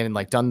jumped in and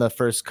like done the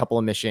first couple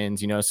of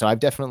missions, so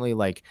I've definitely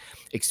like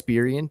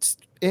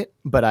experienced it,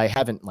 but I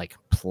haven't like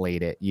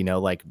played it,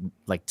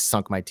 like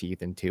sunk my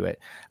teeth into it.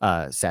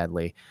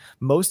 Sadly,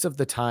 most of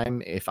the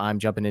time, if I'm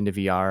jumping into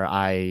VR,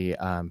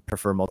 I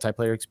prefer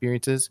multiplayer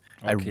experiences.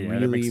 I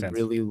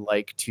really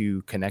like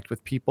to connect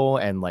with people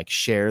and like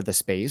share the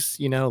space.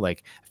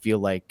 Like I feel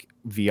like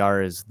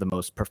VR is the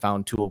most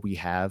profound tool we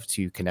have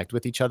to connect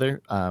with each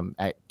other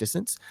at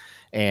distance,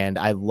 and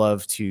I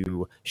love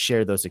to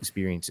share those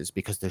experiences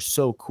because they're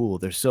so cool,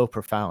 they're so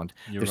profound,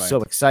 they're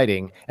so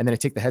exciting. And then I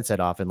take the headset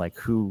off and like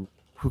who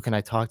can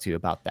I talk to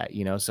about that?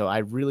 So I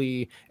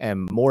really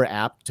am more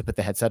apt to put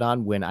the headset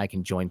on when I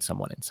can join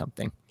someone in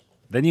something.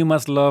 Then you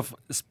must love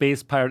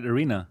Space Pirate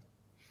Arena.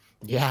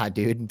 Yeah,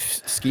 dude.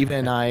 Skiva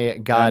and I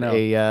got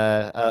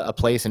a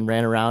place and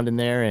ran around in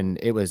there, and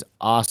it was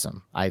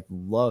awesome. I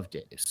loved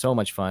it. It's so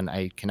much fun.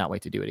 I cannot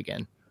wait to do it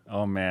again.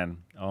 Oh man.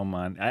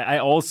 I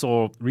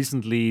also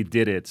recently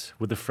did it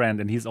with a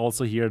friend, and he's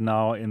also here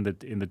now in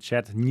the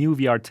chat. New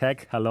VR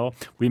Tech. Hello.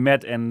 We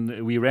met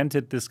and we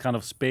rented this kind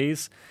of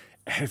space.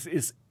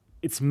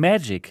 It's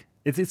magic.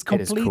 It's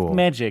complete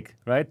magic,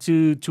 right?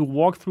 To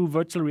walk through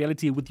virtual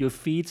reality with your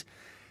feet,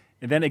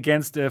 and then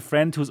against a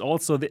friend who's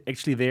also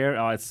actually there.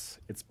 Oh, it's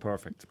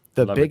perfect.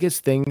 The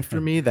biggest thing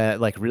for me that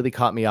like really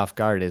caught me off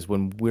guard is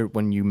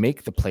when you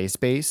make the play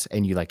space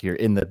and you're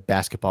in the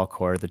basketball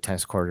court, the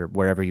tennis court, or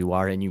wherever you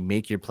are, and you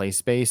make your play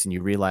space and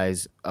you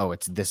realize, oh,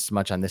 it's this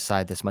much on this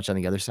side, this much on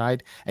the other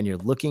side, and you're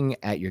looking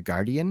at your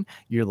Guardian,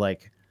 you're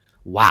like,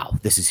 wow,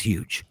 this is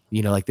huge.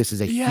 Like this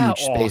is a huge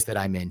space that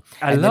I'm in.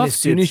 And then as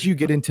soon as you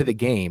get into the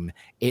game,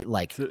 it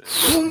like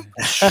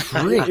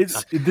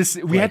shrinks.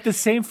 We had the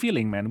same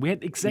feeling, man. We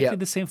had exactly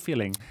the same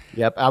feeling.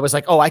 Yep. I was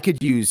like, oh, I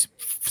could use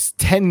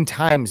 10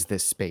 times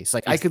this space.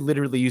 Like I could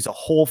literally use a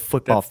whole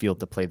football field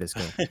to play this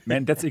game.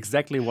 Man, that's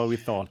exactly what we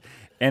thought.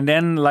 And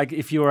then, like,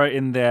 if you are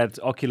in that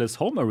Oculus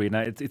Home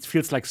Arena, it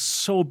feels like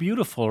so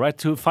beautiful, right?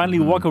 To finally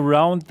walk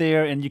around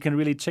there and you can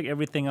really check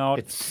everything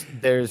out.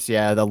 There's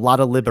a lot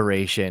of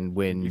liberation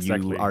when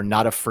you are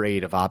not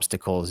afraid of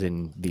obstacles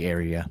in the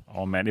area.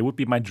 Oh man, it would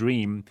be my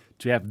dream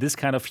to have this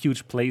kind of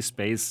huge play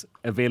space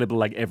available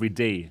like every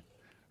day,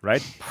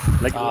 right?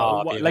 Like,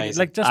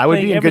 like just I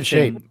would be in good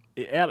shape.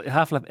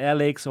 Half-Life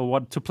Alyx or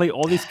what, to play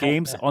all these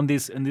games in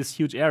these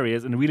huge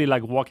areas and really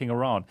like walking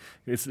around.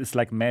 It's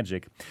like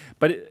magic.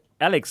 But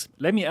Alex,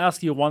 let me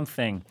ask you one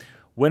thing.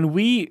 When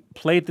we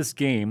played this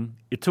game,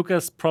 it took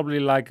us probably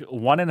like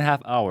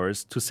 1.5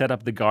 hours to set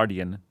up the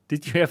Guardian.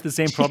 Did you have the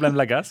same problem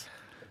like us?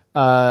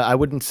 I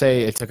wouldn't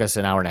say it took us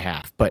an hour and a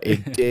half, but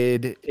it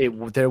did.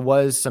 There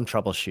was some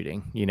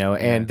troubleshooting,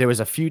 and there was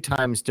a few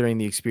times during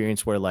the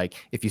experience where, like,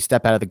 if you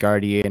step out of the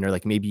Guardian or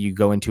like maybe you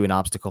go into an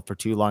obstacle for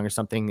too long or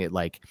something, it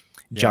like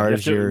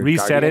jars your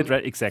reset Guardian. it,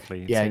 right?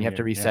 Exactly. Yeah, and you have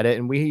to reset it.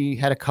 And we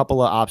had a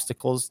couple of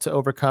obstacles to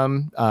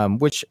overcome,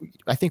 which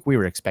I think we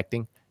were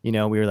expecting. We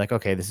were like,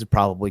 okay, this is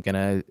probably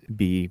gonna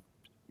be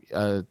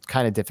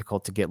kind of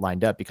difficult to get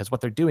lined up because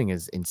what they're doing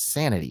is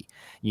insanity.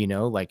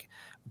 Like,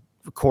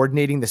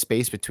 coordinating the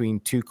space between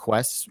two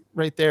quests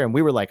right there, and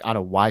we were like on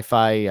a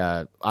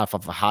Wi-Fi off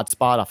of a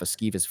hotspot off of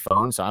Skiva's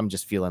phone, so I'm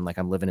just feeling like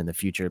I'm living in the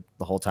future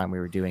the whole time we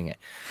were doing it.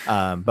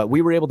 But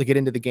we were able to get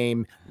into the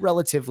game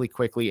relatively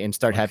quickly and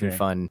start having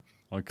fun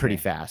pretty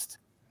fast.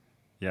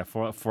 Yeah,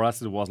 for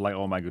us it was like,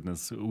 oh my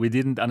goodness, we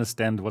didn't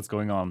understand what's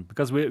going on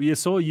because we are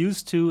so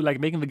used to like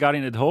making the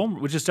Guardian at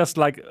home, which is just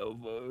like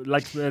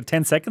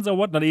 10 seconds or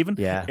what, not even.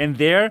 Yeah. And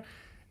there,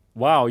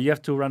 wow, you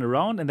have to run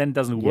around and then it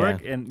doesn't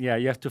work. And you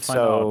have to find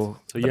out.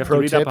 So you have to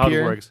read up how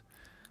it works.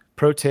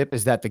 Pro tip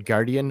is that the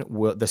Guardian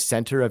the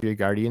center of your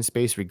Guardian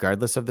space,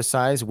 regardless of the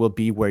size, will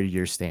be where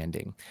you're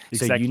standing.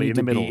 Exactly, so you need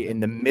to be in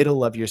the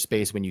middle of your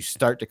space when you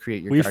start to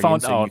create your Guardian. We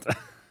found out.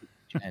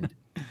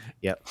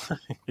 Yep.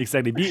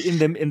 Exactly. Be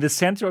in the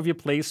center of your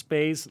play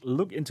space,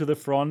 look into the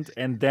front,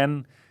 and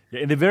then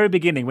in the very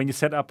beginning, when you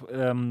set up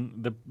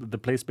the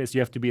play space, you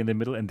have to be in the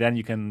middle, and then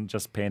you can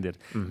just paint it.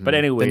 But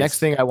anyway, the next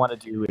thing I want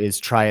to do is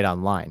try it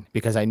online,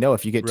 because I know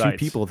if you get two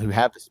people who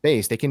have the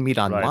space, they can meet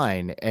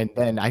online, and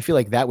then I feel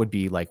like that would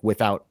be like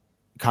without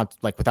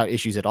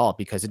issues at all,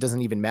 because it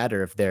doesn't even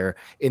matter if they're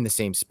in the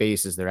same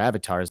space as their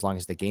avatar as long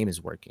as the game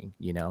is working.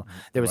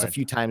 There was a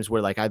few times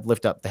where like I'd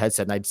lift up the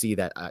headset and I'd see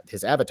that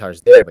his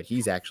avatar's there, but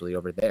he's actually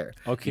over there.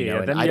 Okay,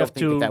 and then I don't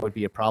think that would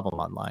be a problem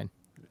online.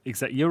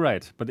 Exactly, you're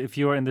right. But if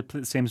you are in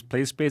the same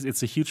play space,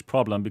 it's a huge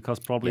problem because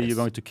probably you're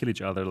going to kill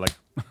each other, like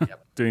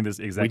doing this.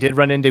 Exactly. We did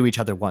run into each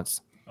other once.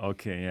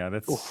 Okay, yeah,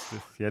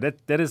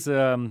 that is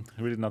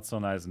really not so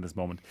nice in this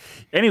moment.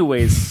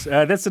 Anyways,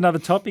 that's another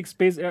topic.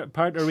 Space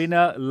Pirate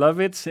Arena, love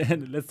it.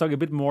 And let's talk a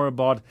bit more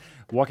about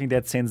Walking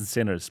Dead: Saints and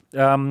Sinners.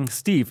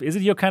 Steve, is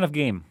it your kind of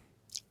game?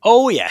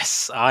 Oh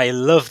yes, I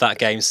love that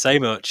game so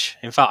much.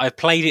 In fact, I've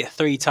played it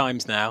 3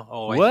 times now.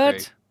 All the way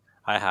through.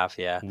 I have,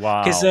 yeah.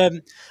 Wow. Because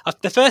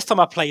the first time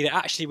I played it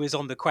actually was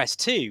on the Quest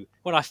 2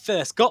 when I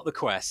first got the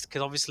Quest.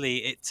 Because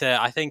obviously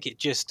I think it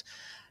just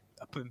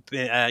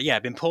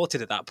been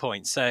ported at that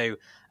point. So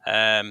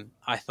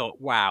I thought,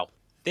 wow,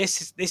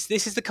 this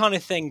is the kind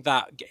of thing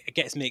that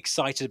gets me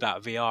excited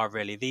about VR.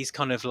 Really, these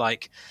kind of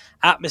like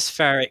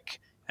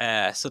atmospheric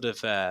sort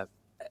of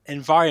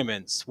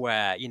environments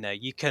where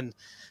you can.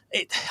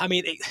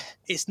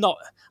 It's not.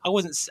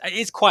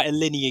 It's quite a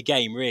linear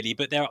game, really,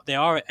 but there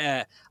are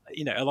a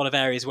lot of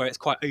areas where it's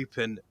quite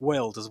open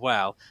world as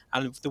well.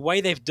 And the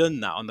way they've done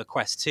that on the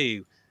Quest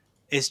 2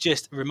 is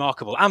just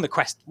remarkable. And the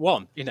Quest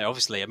 1,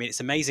 obviously, it's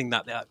amazing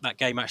that that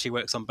game actually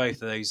works on both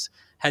of those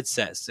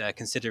headsets,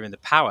 considering the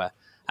power.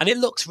 And it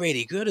looks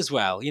really good as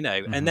well,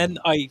 And then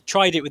I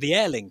tried it with the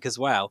Airlink as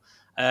well.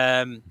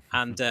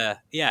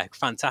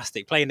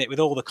 Fantastic. Playing it with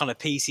all the kind of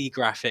PC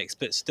graphics,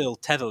 but still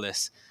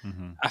tetherless.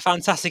 A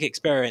fantastic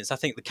experience. I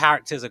think the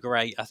characters are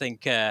great. I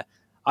think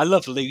I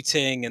love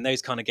looting and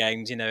those kind of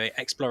games,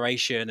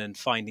 exploration and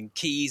finding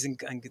keys and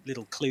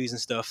little clues and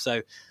stuff.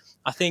 So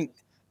I think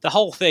the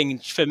whole thing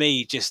for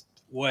me just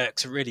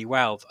works really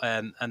well.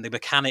 And the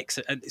mechanics,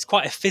 and it's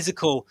quite a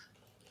physical.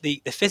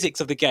 The physics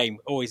of the game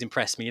always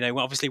impress me.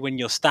 Obviously when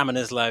your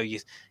stamina's low, you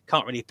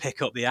can't really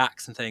pick up the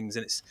axe and things,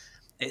 and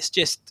it's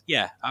just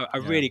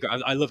really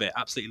I love it,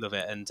 absolutely love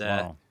it. And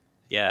wow.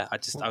 I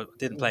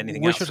didn't play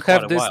anything else. We should for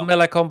have this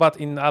melee combat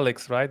in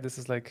Alyx, right? This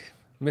is like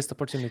missed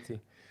opportunity.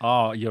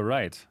 Oh, you're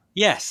right.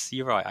 Yes,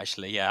 you're right.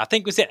 Actually, yeah, I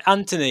think was it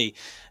Anthony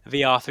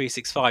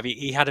VR365.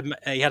 He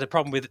had a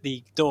problem with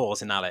the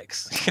doors in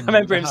Alyx. I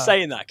remember him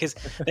saying that because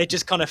they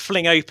just kind of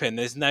fling open.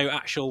 There's no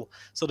actual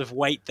sort of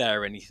weight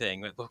there or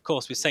anything. Of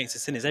course, with Saints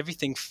and Sinners,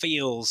 everything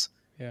feels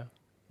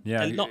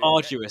not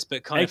arduous,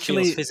 but kind of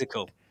feels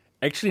physical.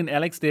 Actually, in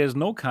Alyx, there's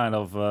no kind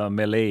of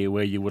melee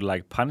where you would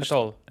like punch. At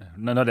all.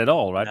 No, not at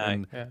all,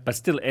 right? No.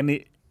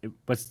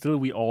 But still,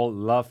 we all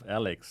love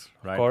Alyx,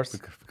 right? Of course.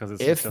 Because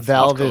it's if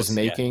Valve is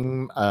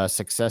making a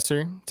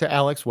successor to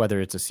Alyx,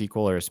 whether it's a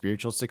sequel or a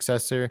spiritual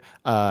successor,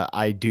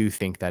 I do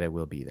think that it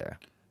will be there.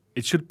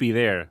 It should be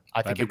there.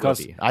 I think it will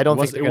be. I don't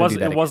think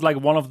it was like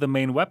one of the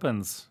main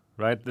weapons,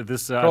 right?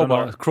 This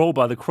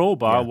crowbar. The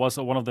crowbar was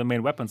one of the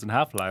main weapons in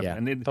Half-Life,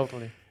 and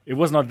it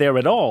was not there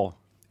at all,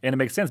 and it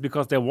makes sense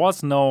because there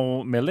was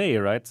no melee,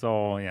 right?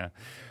 So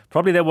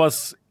probably there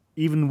was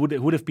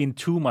would have been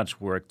too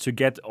much work to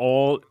get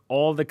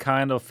all the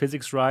kind of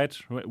physics right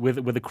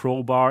with the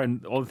crowbar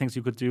and all the things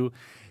you could do.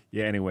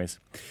 Yeah, anyways.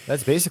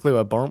 That's basically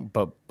what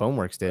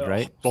Boneworks did,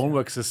 right?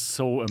 Boneworks is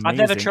so amazing. I've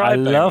never tried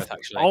Boneworks,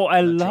 actually. I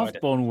love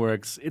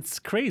Boneworks. It's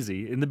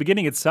crazy. In the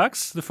beginning, it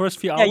sucks, the first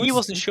few hours. Yeah, you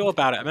wasn't sure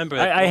about it. I remember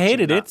I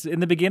hated it in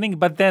the beginning,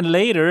 but then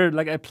later,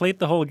 like I played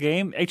the whole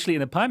game, actually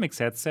in a Pimax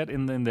headset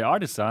in the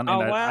Artisan,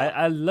 and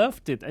I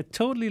loved it. I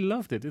totally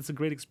loved it. It's a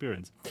great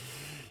experience.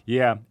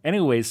 Yeah.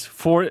 Anyways,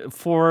 for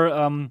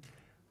The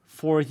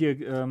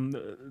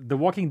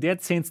Walking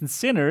Dead Saints and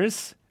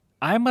Sinners,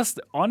 I must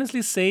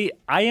honestly say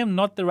I am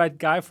not the right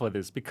guy for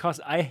this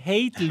because I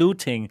hate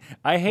looting.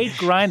 I hate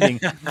grinding.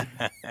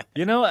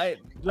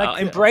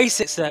 Embrace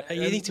it, sir.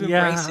 You need to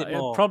embrace it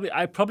more.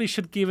 I probably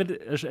should give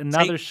it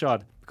another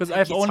shot because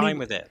I've only time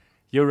with it.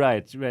 You're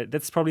right.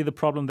 That's probably the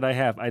problem that I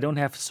have. I don't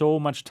have so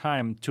much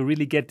time to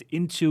really get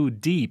into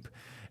deep.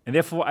 And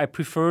therefore, I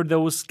prefer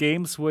those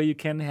games where you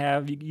can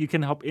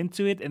hop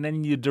into it and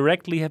then you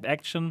directly have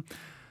action,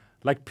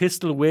 like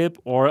Pistol Whip,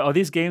 or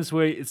these games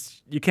where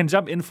you can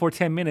jump in for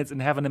 10 minutes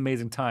and have an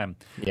amazing time.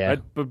 Yeah.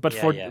 Right? But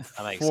for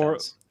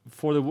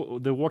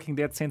The Walking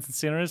Dead Saints and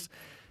Sinners,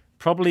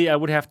 probably I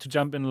would have to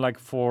jump in like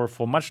for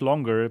much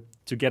longer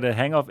to get a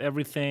hang of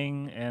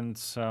everything.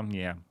 And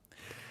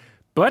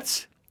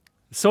But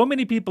so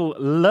many people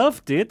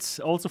loved it,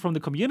 also from the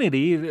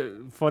community.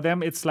 For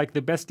them, it's like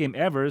the best game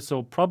ever.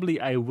 So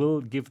probably I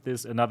will give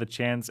this another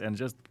chance and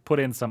just put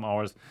in some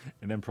hours,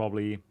 and then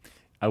probably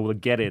I will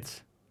get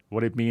it.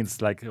 What it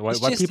means, like why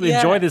people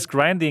enjoy this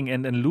grinding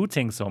and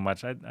looting so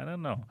much. I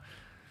don't know.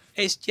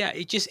 It's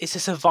a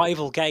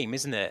survival game,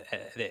 isn't it,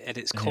 at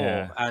its core?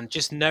 Yeah. And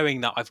just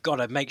knowing that I've got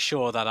to make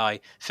sure that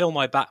I fill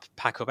my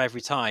backpack up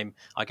every time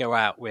I go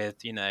out with,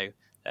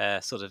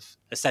 sort of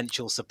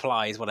essential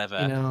supplies,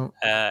 whatever.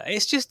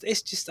 It's just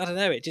I don't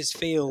know. It just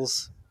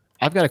feels.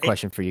 I've got a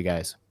question for you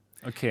guys.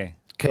 Okay.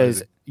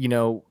 Because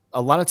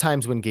a lot of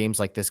times when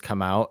games like this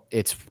come out,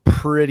 it's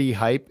pretty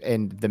hype,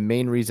 and the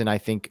main reason I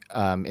think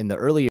in the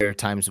earlier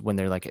times when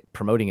they're like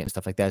promoting it and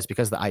stuff like that is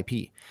because of the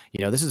IP.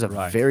 This is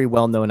a very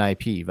well-known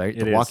IP, right?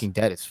 The Walking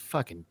Dead is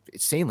fucking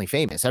insanely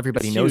famous.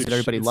 Everybody knows it.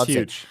 Everybody loves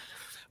it.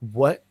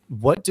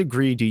 What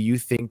degree do you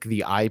think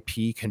the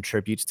IP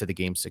contributes to the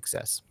game's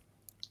success?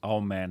 Oh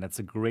man, that's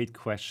a great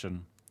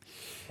question.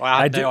 Well,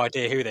 I had no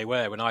idea who they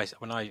were when I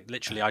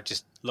literally I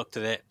just looked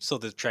at it, saw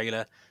the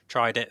trailer,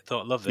 tried it,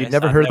 thought, love this. You've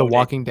never heard of The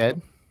Walking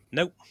Dead?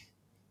 Nope.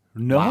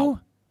 No?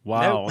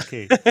 Wow. Nope.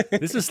 Okay.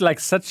 This is like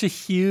such a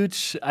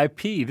huge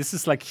IP. This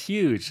is like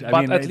huge.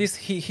 But at least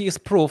he is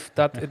proof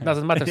that it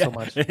doesn't matter so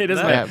much. It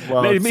doesn't matter.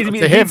 Well, it means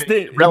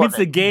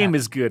the game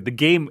is good. The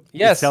game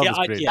itself is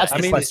great. Yeah,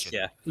 That's the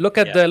question. Look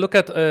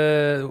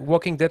at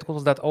Walking Dead.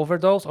 Was that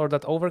Overdose or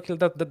that Overkill?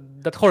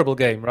 That horrible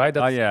game, right?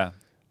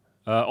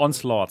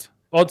 Onslaught.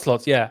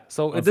 Onslaught, yeah.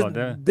 So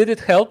did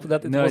it help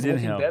that it was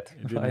Walking Dead?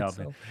 It didn't help.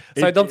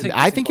 So I don't think.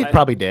 I think it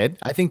probably did.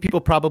 I think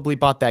people probably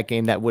bought that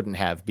game that wouldn't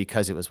have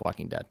because it was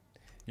Walking Dead.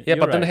 Yeah,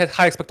 but then they had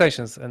high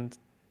expectations and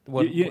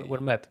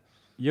were met.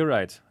 You're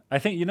right. I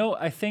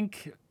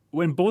think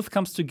when both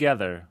comes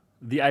together,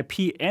 the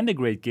IP and a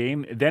great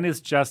game, then it's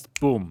just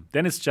boom.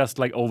 Then it's just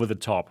like over the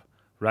top,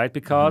 right?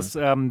 Because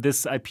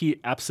this IP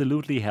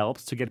absolutely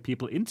helps to get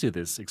people into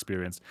this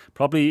experience.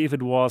 Probably if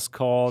it was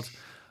called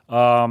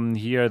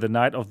the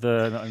night of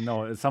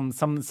some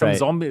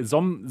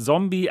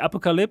zombie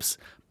apocalypse,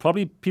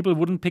 probably people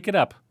wouldn't pick it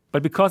up.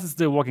 But because it's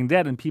The Walking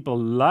Dead and people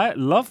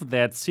love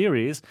that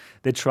series,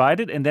 they tried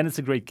it, and then it's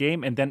a great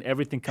game, and then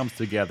everything comes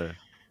together.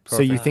 Perfect.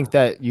 So you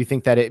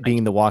think that it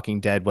being The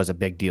Walking Dead was a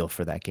big deal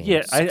for that game?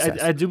 Yeah,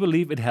 I do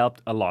believe it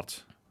helped a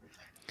lot.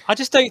 I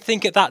just don't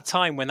think at that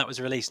time when that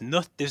was released,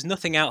 there's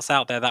nothing else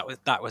out there that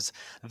was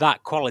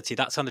that quality.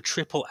 That's on a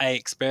AAA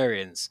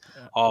experience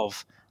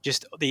of.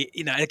 Just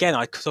again,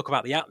 I talk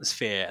about the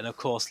atmosphere and of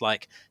course,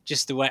 like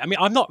just the way. I mean,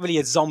 I'm not really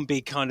a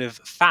zombie kind of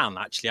fan.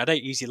 Actually, I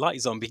don't usually like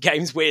zombie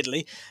games,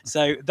 weirdly.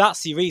 So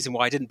that's the reason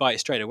why I didn't buy it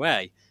straight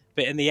away.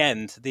 But in the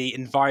end, the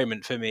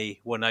environment for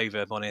me won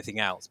over more than anything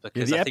else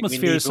because the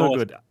atmosphere is so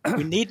good.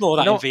 We need more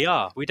of that in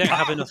VR. We don't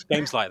have enough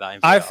games like that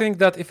in VR. I think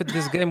that if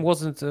this game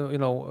wasn't,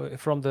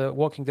 from the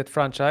Walking Dead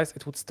franchise,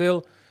 it would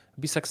still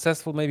be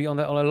successful maybe on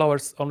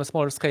a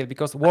smaller scale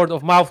because word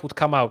of mouth would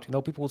come out.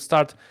 People would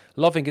start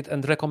loving it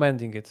and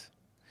recommending it.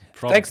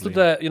 Probably.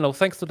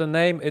 Thanks to the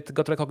name, it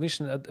got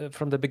recognition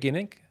from the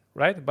beginning,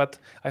 right? But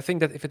I think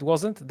that if it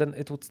wasn't, then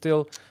it would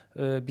still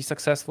be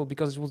successful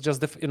because it was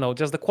just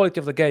the quality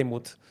of the game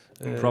would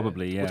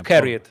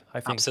carry it.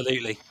 I think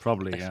absolutely,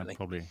 probably.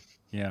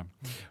 Yeah,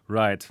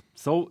 right.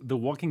 So The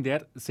Walking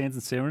Dead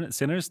Saints and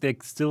Sinners, they're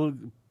still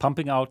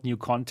pumping out new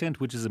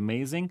content, which is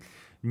amazing.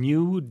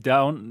 New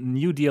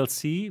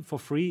DLC for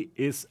free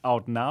is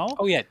out now.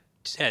 Oh yeah,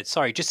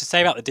 sorry, just to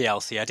say about the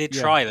DLC, I did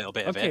try a little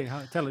bit of it.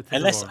 Okay, tell it.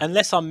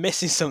 Unless I'm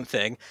missing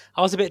something,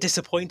 I was a bit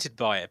disappointed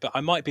by it, but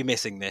I might be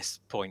missing this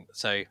point.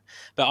 So,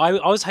 but I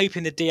was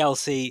hoping the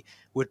DLC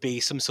would be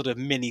some sort of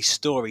mini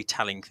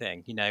storytelling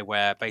thing,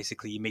 where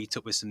basically you meet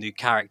up with some new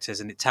characters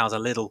and it tells a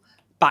little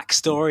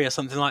backstory or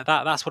something like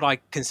that. That's what I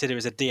consider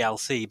as a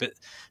DLC. But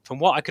from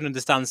what I can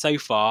understand so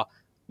far,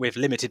 with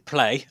limited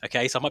play,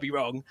 okay, so I might be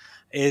wrong,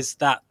 is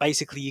that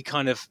basically you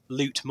kind of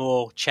loot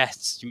more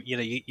chests,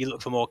 you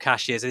look for more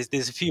caches,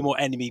 there's a few more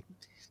enemy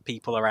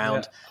people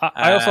around. Yeah.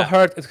 I also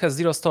heard it has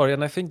zero story,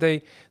 and I think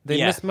they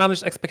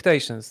mismanaged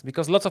expectations,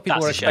 because lots of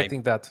people were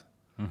expecting that.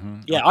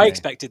 Mm-hmm. Yeah, okay. I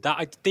expected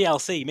that.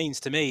 DLC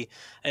means to me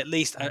at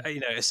least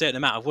a certain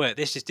amount of work.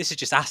 This is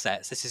just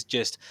assets. This is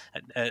just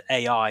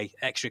AI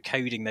extra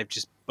coding they've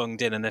just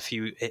bunged in, and a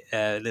few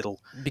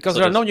little. Because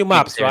there are no new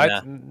maps,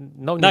 right?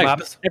 No new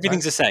maps.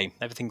 Everything's the same.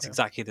 Everything's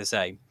exactly the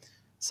same.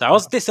 So I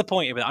was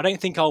disappointed with it. I don't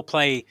think I'll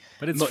play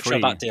much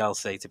about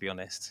DLC, to be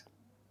honest.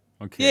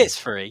 Okay. Yeah, it's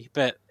free,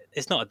 but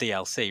it's not a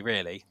DLC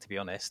really. To be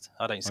honest,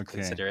 I don't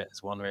consider it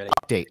as one really.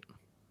 Update.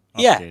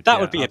 Yeah, that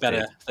would be a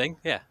better thing.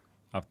 Yeah.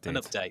 Update. An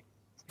update.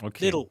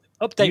 Okay. Little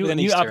update with an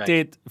Easter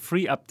egg.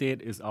 Free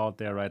update is out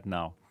there right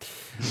now.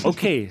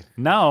 Okay,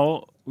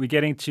 now we're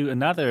getting to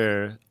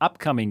another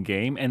upcoming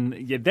game,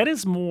 and that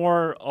is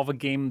more of a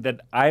game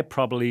that I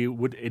probably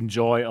would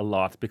enjoy a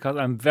lot, because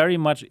I'm very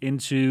much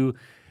into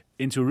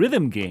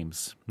rhythm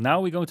games.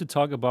 Now we're going to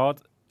talk about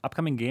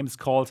upcoming games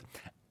called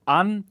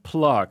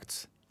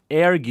Unplugged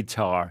Air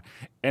Guitar.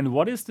 And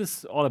what is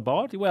this all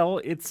about? Well,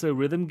 it's a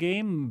rhythm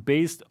game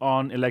based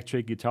on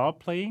electric guitar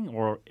playing,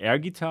 or air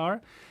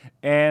guitar.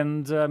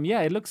 And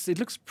it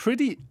looks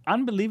pretty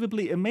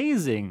unbelievably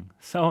amazing.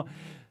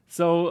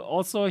 So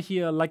also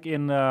here, like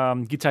in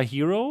Guitar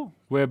Hero,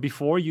 where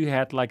before you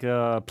had like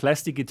a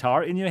plastic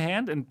guitar in your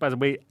hand. And by the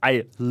way,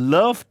 I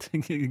loved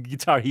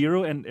Guitar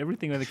Hero and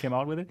everything when they came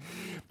out with it.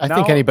 I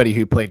think anybody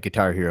who played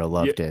Guitar Hero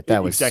loved it.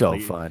 That was so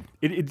fun.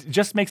 It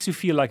just makes you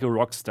feel like a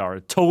rock star,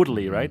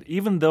 totally, right?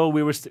 Even though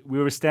we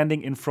were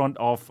standing in front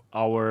of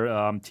our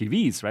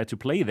TVs, right, to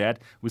play that,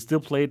 we still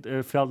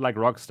felt like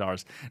rock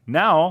stars.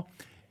 Now,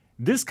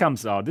 this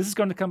comes out. This is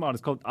going to come out.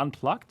 It's called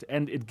Unplugged,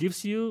 and it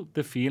gives you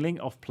the feeling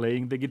of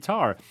playing the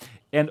guitar.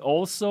 And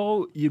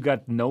also, you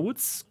got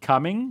notes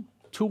coming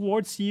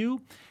towards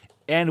you.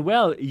 And,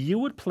 well, you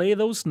would play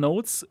those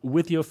notes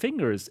with your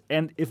fingers.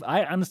 And if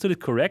I understood it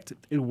correct,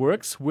 it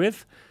works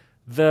with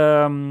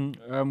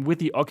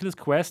the Oculus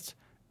Quest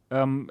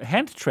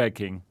hand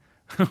tracking,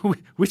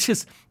 which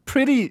is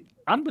pretty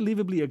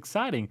unbelievably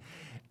exciting.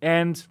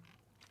 And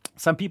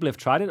some people have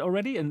tried it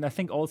already, and I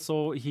think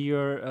also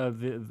here I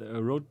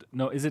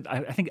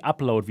think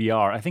Upload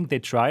VR. I think they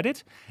tried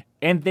it,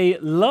 and they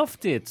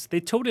loved it. They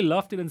totally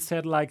loved it and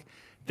said like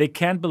they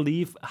can't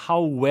believe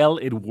how well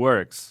it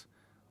works.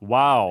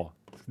 Wow,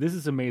 this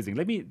is amazing.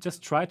 Let me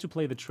just try to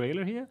play the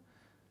trailer here.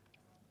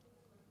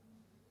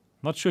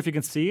 Not sure if you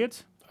can see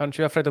it. Aren't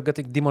you afraid of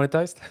getting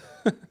demonetized?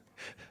 I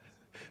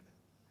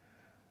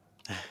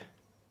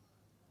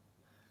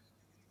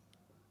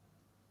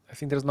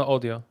think there's no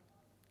audio.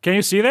 Can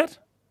you see that?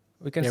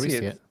 We can see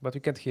it, but we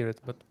can't hear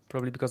it, but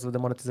probably because of the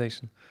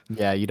monetization.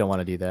 Yeah, you don't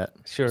want to do that.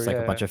 Sure, it's like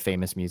a bunch of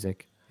famous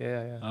music.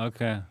 Yeah.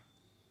 Okay.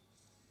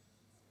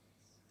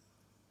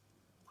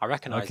 I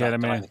recognize that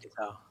behind the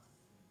guitar.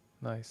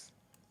 Nice.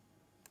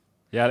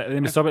 Yeah,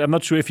 let me stop it. I'm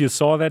not sure if you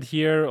saw that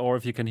here or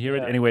if you can hear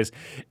it.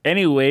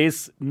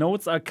 Anyways,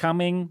 notes are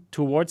coming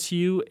towards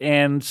you,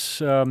 and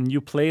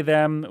you play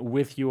them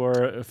with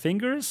your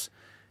fingers.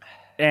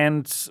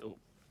 And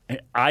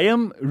I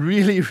am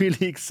really,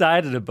 really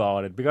excited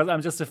about it, because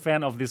I'm just a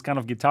fan of this kind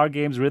of guitar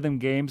games, rhythm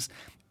games,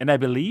 and I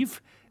believe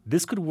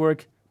this could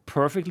work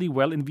perfectly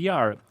well in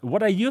VR.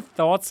 What are your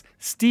thoughts,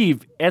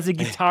 Steve, as a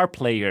guitar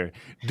player?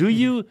 Do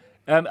you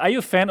are you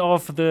a fan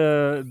of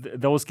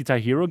those Guitar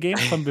Hero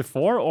games from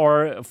before,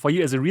 or for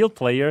you as a real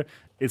player,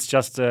 it's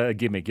just a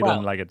gimmick? You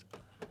don't like it?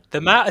 The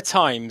amount of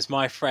times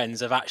my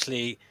friends have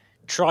actually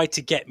tried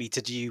to get me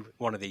to do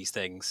one of these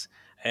things,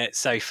 it's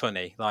so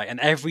funny. And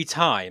every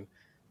time,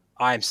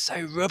 I am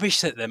so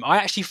rubbish at them. I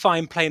actually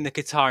find playing the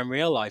guitar in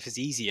real life is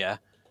easier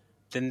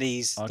than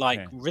these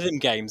rhythm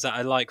games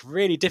that are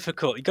really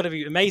difficult. You've got to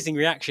be amazing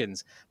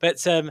reactions.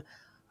 But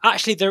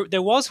actually,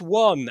 there was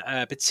one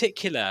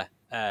particular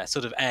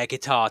sort of air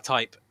guitar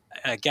type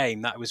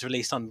game that was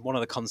released on one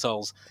of the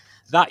consoles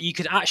that you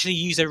could actually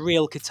use a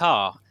real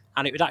guitar,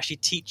 and it would actually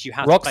teach you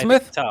how to play the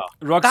guitar.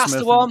 Rocksmith. That's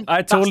the one.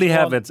 I totally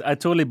have it. I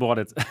totally bought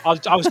it.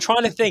 I was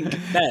trying to think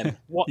then,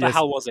 what the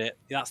hell was it?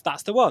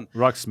 That's the one.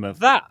 Rocksmith.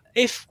 That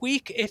if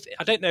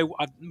I don't know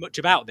much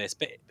about this,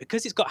 but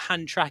because it's got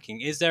hand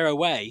tracking, is there a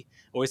way,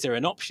 or is there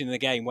an option in the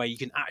game where you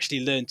can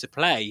actually learn to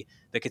play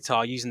the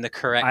guitar using the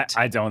correct?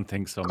 I don't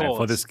think so, man.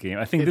 For this game,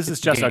 I think this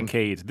is just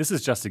arcade. This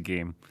is just a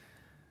game.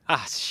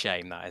 That's a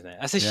shame, that, isn't it?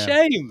 That's a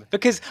shame,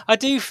 because I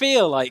do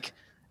feel like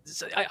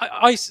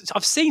I've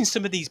seen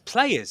some of these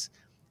players,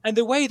 and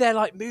the way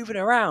they're moving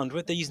around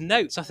with these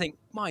notes, I think,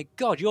 my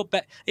God,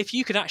 if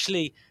you could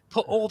actually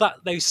put all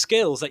those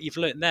skills that you've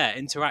learned there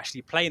into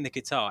actually playing the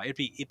guitar,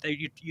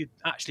 you'd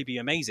actually be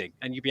amazing,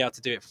 and you'd be able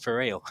to do it for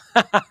real.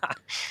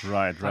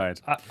 Right.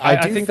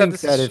 I think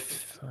that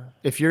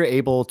if you're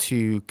able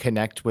to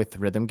connect with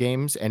rhythm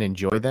games and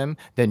enjoy them,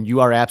 then you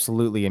are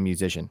absolutely a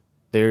musician.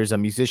 There's a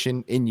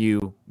musician in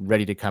you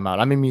ready to come out.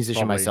 I'm a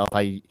musician myself.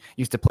 I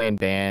used to play in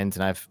bands,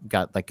 and I've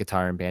got like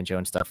guitar and banjo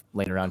and stuff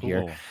laying around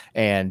here.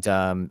 And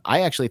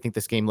I actually think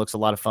this game looks a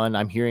lot of fun.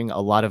 I'm hearing a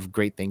lot of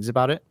great things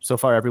about it. So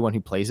far, everyone who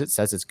plays it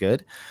says it's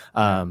good.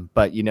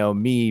 But, you know,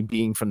 me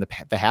being from the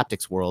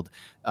haptics world,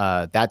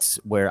 that's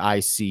where I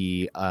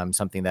see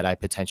something that I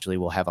potentially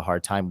will have a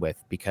hard time with,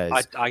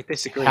 because I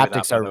disagree haptics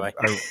with that,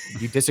 by the way.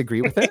 You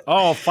disagree with it?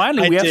 Oh,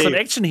 finally, we have some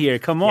action here.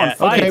 Come on,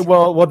 fight. Okay,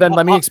 well then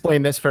let me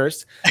explain this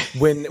first.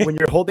 When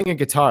you're holding a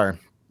guitar,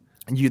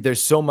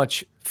 there's so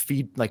much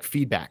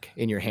feedback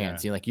in your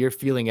hands. You know, like you're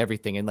feeling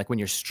everything, and like when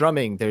you're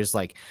strumming, there's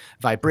like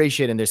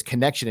vibration and there's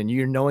connection, and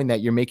you're knowing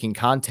that you're making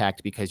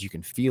contact because you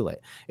can feel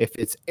it. If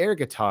it's air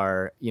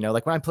guitar, you know,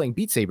 like when I'm playing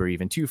Beat Saber,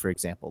 even too, for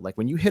example, like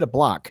when you hit a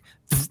block,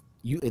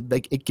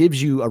 it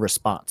gives you a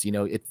response. You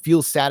know, it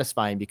feels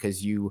satisfying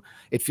because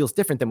it feels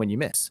different than when you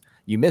miss.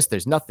 You miss,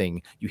 there's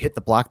nothing. You hit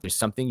the block, there's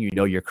something, you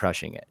know you're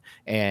crushing it.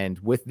 And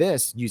with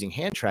this, using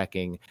hand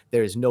tracking,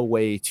 there is no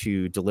way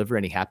to deliver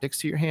any haptics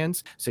to your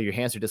hands. So your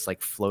hands are just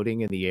like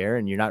floating in the air,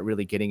 and you're not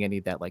really getting any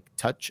of that like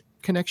touch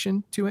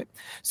connection to it.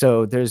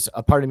 So there's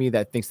a part of me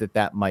that thinks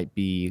that might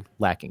be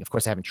lacking. Of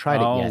course, I haven't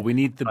tried it yet. We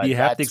need the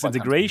haptics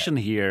integration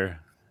here.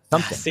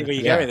 Something. I see where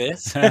you go with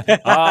this.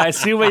 I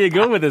see where you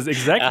go with this.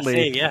 Exactly. I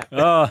see,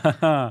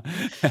 yeah.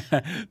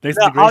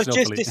 I was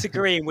just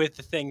disagreeing with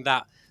the thing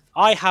that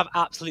I have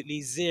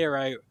absolutely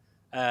zero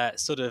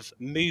sort of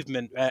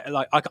movement.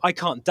 Like I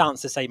can't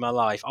dance to save my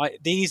life.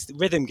 These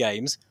rhythm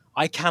games,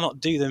 I cannot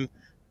do them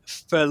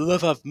for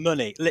love of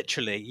money,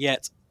 literally.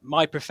 Yet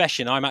my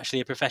profession, I'm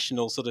actually a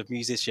professional sort of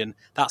musician.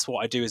 That's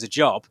what I do as a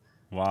job.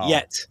 Wow.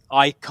 Yet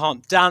I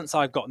can't dance.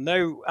 I've got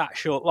no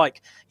actual,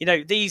 like, you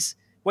know, these...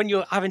 When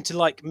you're having to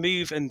like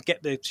move and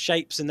get the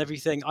shapes and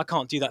everything, I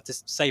can't do that to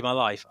save my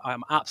life.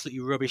 I'm absolutely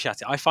rubbish at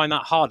it. I find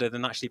that harder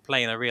than actually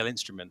playing a real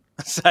instrument.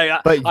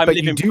 But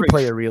you do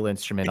play a real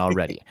instrument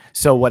already.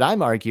 So what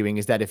I'm arguing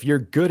is that if you're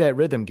good at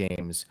rhythm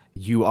games,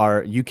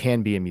 you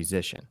can be a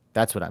musician.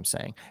 That's what I'm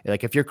saying.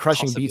 Like if you're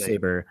crushing Beat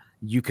Saber,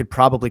 you could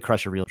probably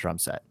crush a real drum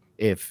set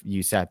if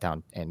you sat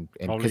down and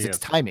because it's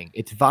timing,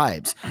 it's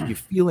vibes, you're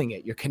feeling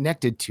it, you're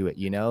connected to it.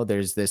 You know,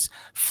 there's this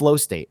flow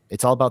state.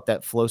 It's all about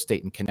that flow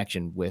state and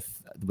connection with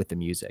the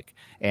music.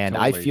 And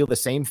I feel the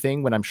same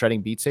thing when I'm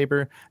shredding Beat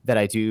Saber that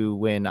I do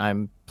when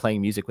I'm playing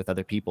music with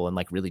other people and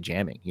like really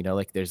jamming. You know,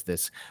 like there's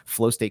this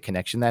flow state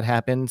connection that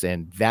happens,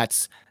 and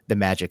that's the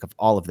magic of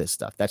all of this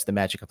stuff. That's the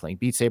magic of playing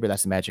Beat Saber.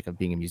 That's the magic of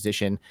being a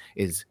musician,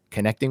 is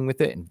connecting with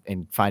it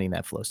and finding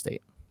that flow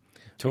state.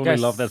 Totally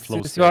love that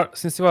flow.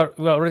 Since we are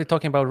already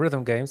talking about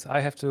rhythm games, I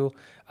have to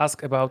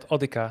ask about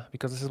Odica,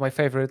 because this is my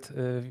favorite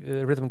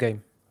rhythm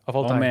game of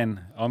all time.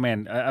 Oh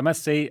man! I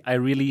must say I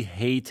really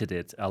hated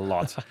it a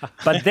lot.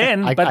 But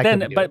then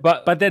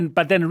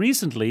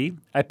recently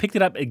I picked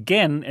it up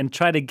again and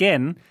tried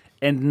again,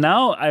 and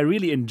now I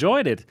really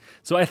enjoyed it.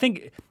 So I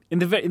think in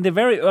the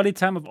very early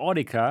time of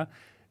Odica,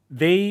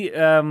 they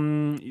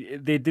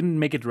didn't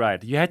make it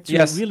right. You had to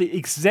really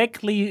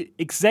exactly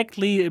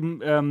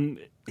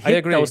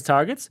hit those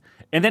targets,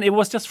 and then it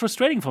was just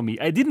frustrating for me.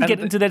 I didn't get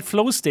into that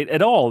flow state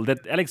at all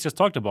that Alex just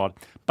talked about.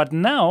 But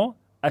now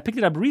I picked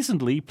it up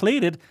recently,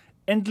 played it,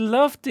 and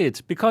loved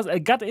it because I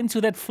got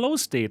into that flow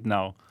state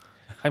now.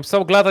 I'm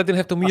so glad I didn't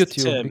have to mute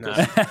you.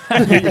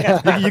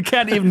 Because you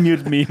can't even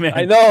mute me, man.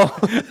 I know.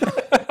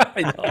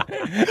 I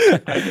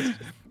know.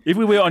 If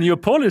we were on your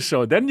Polish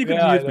show, then you could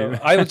mute me.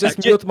 I would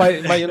just mute my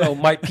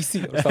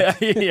PC or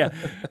something. Yeah.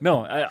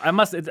 No, I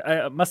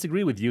must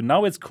agree with you.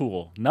 Now it's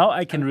cool. Now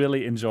I can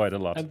really enjoy it a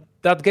lot. And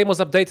that game was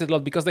updated a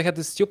lot because they had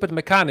this stupid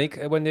mechanic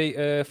when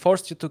they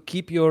forced you to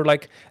keep your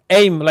like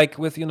aim like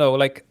with I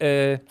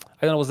don't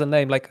know what's the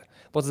name, like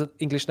what's the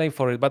English name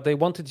for it, but they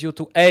wanted you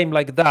to aim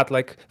like that,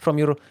 like from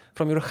your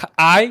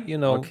eye,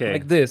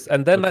 like this,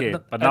 and then.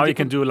 But now you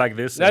can do like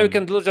this. Now you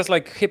can do just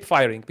like hip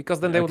firing, because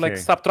then they would like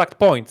subtract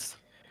points.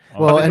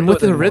 Well, and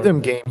with the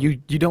rhythm game, you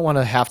don't want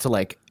to have to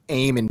like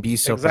aim and be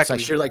so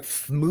precise. You're like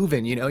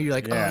moving, you're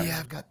like, oh yeah,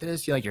 I've got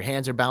this. You're like your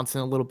hands are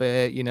bouncing a little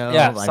bit,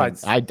 Yeah,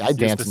 I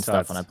dance and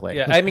stuff when I play.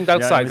 Yeah, aiming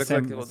outside.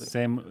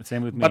 Same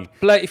with me.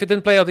 But if you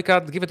didn't play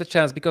Odica, give it a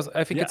chance, because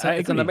I think it's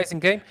an amazing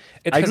game.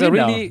 It has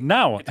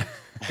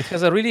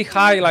a really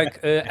high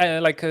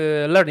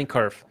learning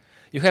curve.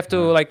 You have to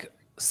like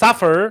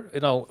suffer,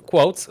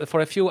 quotes,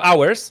 for a few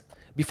hours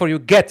before you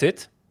get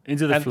it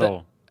into the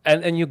flow.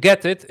 And you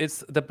get it.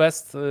 It's the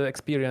best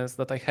experience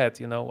that I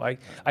had.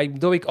 I'm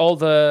doing all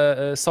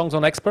the songs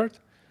on expert,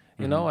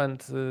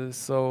 and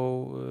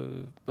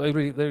so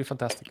really, very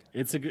fantastic.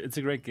 It's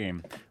a great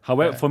game.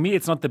 However, for me,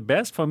 it's not the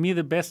best. For me,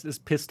 the best is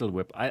Pistol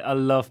Whip. I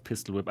love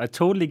Pistol Whip. I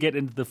totally get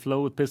into the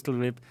flow with Pistol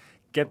Whip.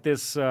 Get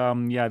this,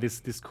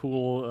 this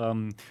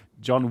cool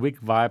John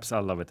Wick vibes. I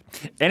love it.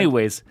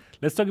 Anyways,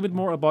 let's talk a bit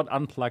more about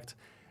Unplugged.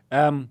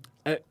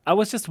 I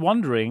was just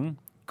wondering,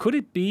 could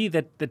it be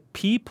that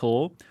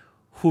people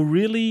who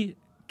really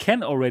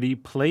can already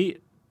play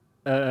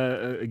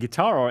a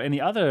guitar or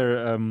any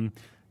other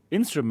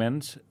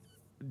instrument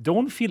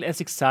don't feel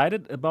as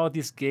excited about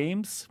these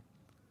games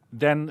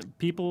than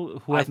people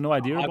who have no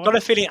idea about I've got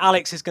a feeling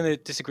Alex is going to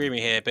disagree with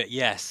me here, but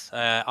yes,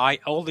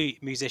 all the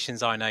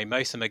musicians I know,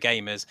 most of them are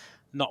gamers.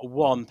 Not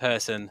one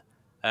person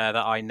that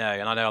I know,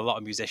 and I know a lot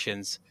of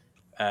musicians,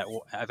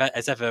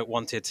 has ever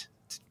wanted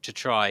to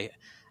try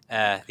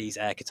these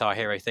Air Guitar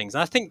Hero things.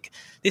 And I think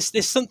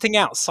there's something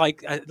outside,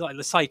 like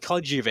the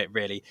psychology of it,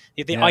 really.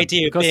 The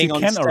idea of being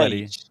on stage.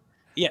 Already.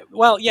 Yeah,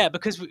 well, yeah,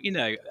 because,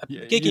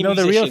 gigging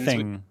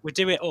musicians, we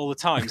do it all the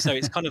time. So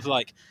it's kind of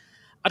like,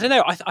 I don't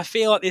know. I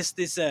feel like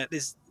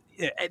there's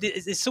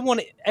someone.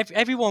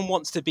 Everyone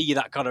wants to be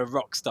that kind of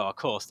rock star. Of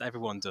course,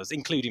 everyone does,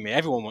 including me.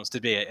 Everyone wants to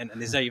be it, and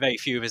there's very, very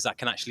few of us that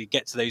can actually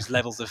get to those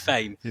levels of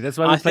fame. Yeah, that's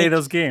why we play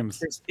those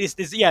games.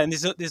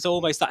 There's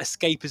almost that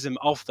escapism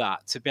of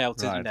that to be able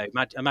to,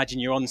 imagine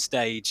you're on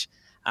stage,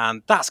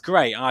 and that's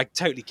great. And I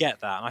totally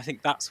get that, and I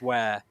think that's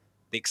where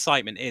the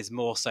excitement is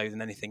more so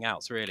than anything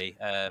else, really.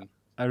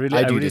 I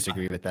do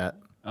disagree with that.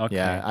 Okay.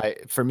 Yeah,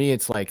 for me,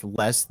 it's like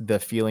less the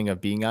feeling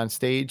of being on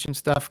stage and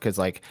stuff, because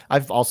like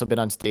I've also been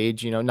on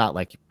stage, not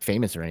like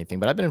famous or anything,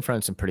 but I've been in front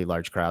of some pretty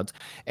large crowds,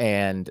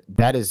 and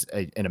that is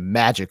a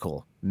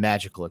magical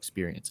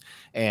experience.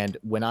 And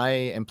when I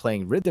am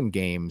playing rhythm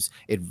games,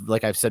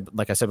 like I said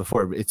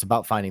before, it's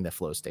about finding the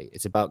flow state.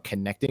 It's about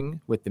connecting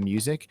with the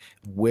music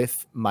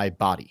with my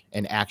body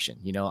and action.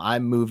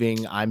 I'm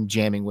moving, I'm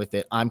jamming with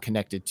it, I'm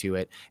connected to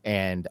it,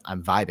 and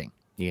I'm vibing.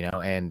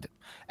 And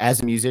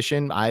as a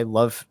musician, I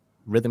love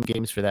rhythm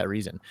games for that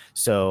reason.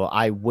 So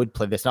I would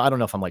play this. Now, I don't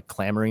know if I'm like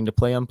clamoring to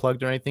play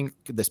Unplugged or anything,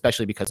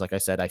 especially because, like I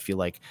said, I feel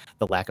like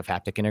the lack of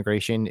haptic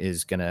integration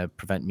is going to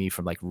prevent me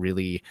from like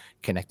really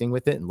connecting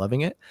with it and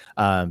loving it.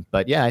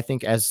 But yeah, I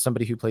think as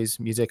somebody who plays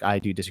music, I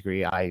do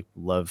disagree. I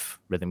love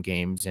rhythm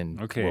games and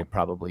will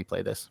probably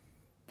play this.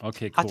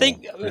 Okay, cool. I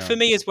think for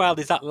me as well,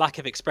 there's that lack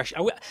of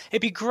expression.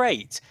 It'd be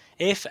great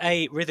if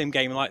a rhythm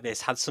game like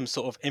this had some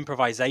sort of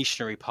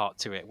improvisationary part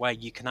to it, where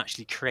you can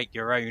actually create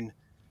your own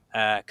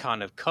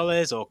kind of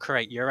colors or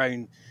create your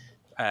own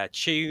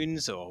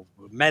tunes or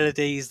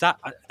melodies. That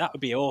would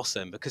be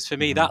awesome, because for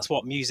me, that's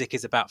what music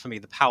is about. For me,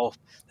 the power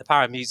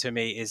of music for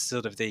me is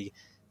sort of the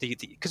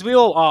because we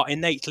all are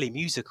innately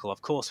musical,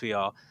 of course we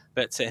are.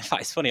 But in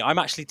fact, it's funny. I'm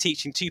actually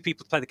teaching 2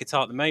 people to play the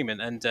guitar at the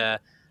moment, and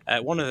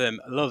one of them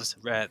loves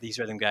these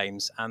rhythm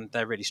games, and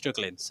they're really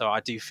struggling. So I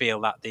do feel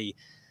that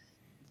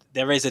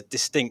there is a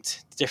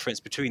distinct difference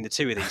between the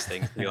two of these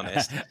things, to be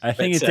honest. I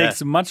think it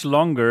takes much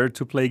longer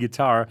to play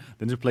guitar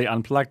than to play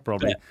Unplugged,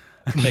 probably.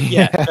 But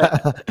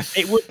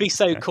it would be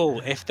so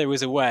cool if there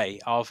was a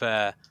way of...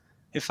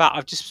 in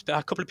fact,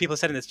 a couple of people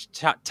said in the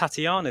chat,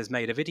 Tatiana's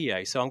made a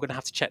video, so I'm going to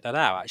have to check that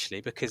out, actually,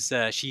 because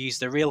she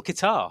used a real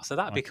guitar, so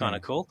that'd be kind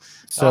of cool.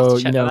 So,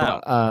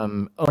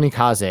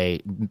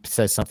 Onikaze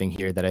says something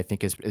here that I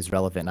think is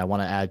relevant, and I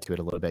want to add to it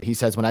a little bit. He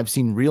says, when I've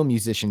seen real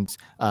musicians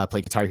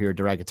play Guitar Hero,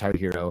 direct Guitar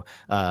Hero,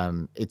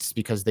 it's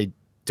because they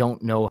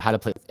don't know how to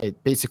play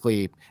it.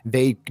 Basically,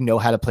 they know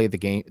how to play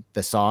the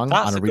song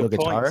on a real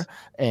guitar,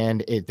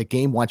 and the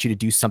game wants you to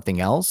do something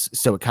else,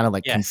 so it kind of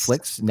like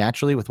conflicts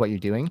naturally with what you're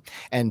doing.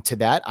 And to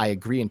that, I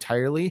agree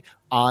entirely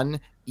on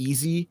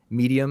easy,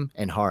 medium,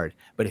 and hard.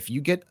 But if you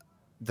get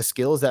the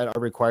skills that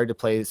are required to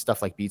play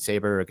stuff like Beat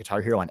Saber or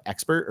Guitar Hero on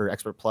Expert or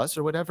Expert Plus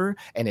or whatever,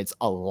 and it's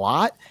a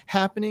lot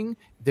happening,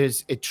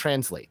 it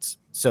translates.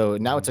 So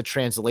now it's a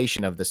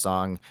translation of the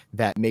song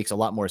that makes a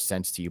lot more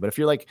sense to you. But if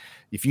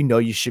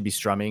you should be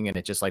strumming and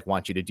it just like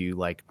wants you to do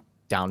like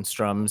down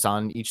strums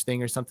on each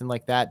thing or something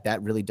like that,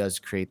 that really does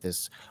create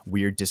this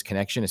weird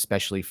disconnection,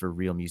 especially for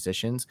real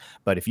musicians.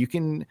 But if you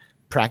can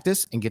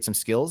practice and get some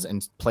skills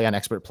and play on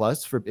Expert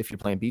Plus if you're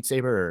playing Beat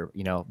Saber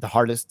or the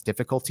hardest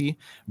difficulty,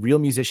 real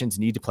musicians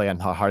need to play on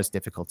the hardest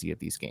difficulty of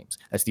these games.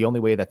 That's the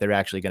only way that they're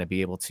actually going to be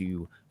able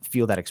to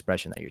feel that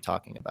expression that you're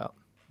talking about.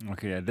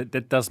 Okay,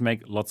 that does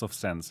make lots of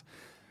sense.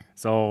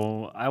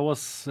 So I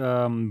was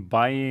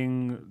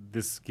buying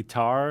this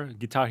Guitar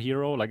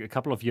Hero like a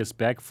couple of years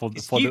back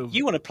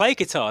you want to play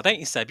guitar, don't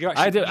you, Seb? You're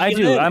actually I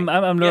do.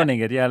 I'm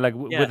learning it. Yeah, like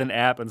with an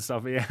app and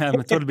stuff. Yeah,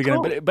 I'm a total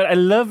beginner, but I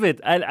love it.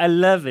 I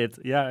love it.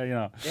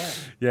 Yeah,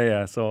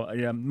 Yeah. So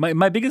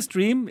my biggest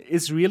dream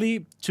is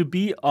really to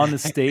be on a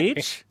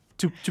stage.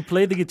 To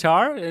play the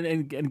guitar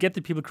and get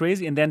the people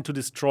crazy, and then to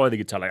destroy the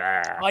guitar.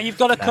 Like, you've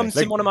got to come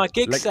to one of my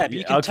gigs, Seb.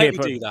 You can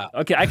totally do that.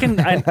 Okay,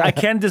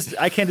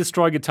 I can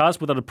destroy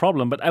guitars without a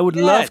problem, but I would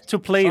love to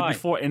play it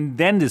before and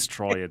then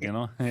destroy it.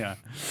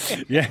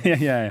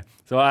 Yeah.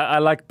 So I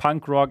like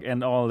punk rock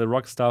and all the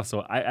rock stuff.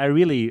 So I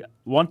really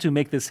want to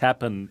make this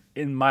happen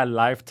in my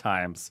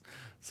lifetimes.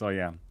 So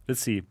yeah, Let's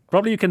see.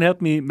 Probably you can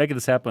help me make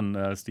this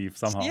happen, Steve,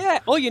 somehow. Yeah,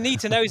 all you need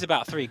to know is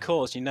about 3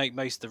 chords. You know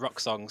most of the rock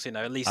songs,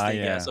 at least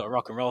the sort of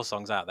rock and roll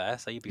songs out there,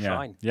 so you'd be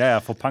fine. Yeah,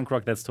 for punk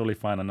rock, that's totally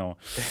fine, I know.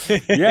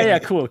 yeah,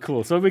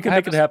 cool. So we can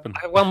make it happen.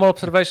 I have one more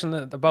observation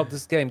about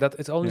this game, that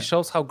it only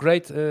shows how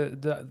great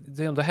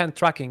the hand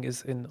tracking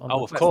is on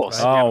of Quest,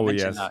 course. Right? Oh,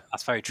 yes.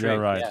 That's very true. You're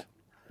right. Yeah.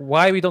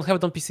 Why we don't have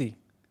it on PC?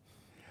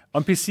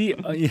 On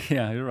PC,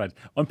 yeah, you're right.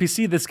 On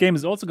PC, this game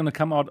is also going to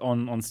come out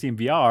on Steam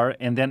VR,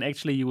 and then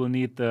actually you will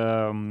need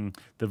the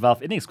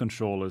Valve Index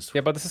controllers. Yeah,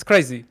 but this is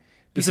crazy.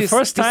 It's the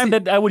first time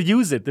that I would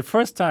use it. The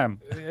first time.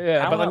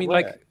 Yeah, but I mean,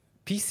 like,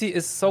 PC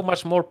is so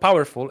much more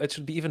powerful. It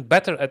should be even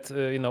better at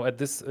at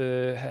this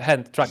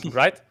hand tracking,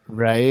 right?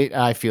 Right.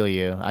 I feel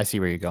you. I see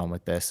where you're going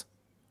with this.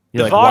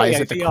 You're like, why is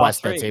it the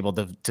Quest that's able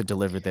to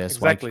deliver this?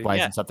 Exactly. Why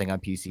isn't something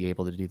on PC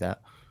able to do that?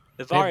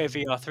 The Vario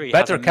VR3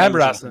 better has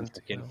cameras.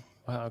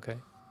 Okay.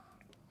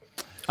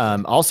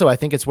 Also, I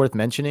think it's worth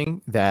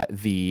mentioning that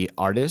the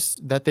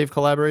artists that they've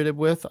collaborated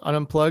with on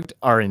Unplugged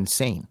are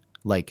insane.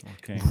 Like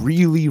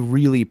really,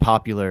 really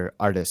popular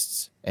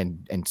artists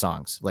and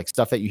songs, like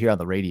stuff that you hear on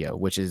the radio,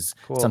 which is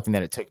something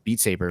that it took Beat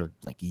Saber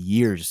like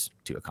years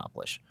to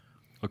accomplish.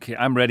 Okay,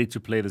 I'm ready to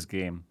play this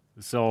game.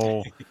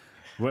 So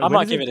I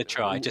might give it a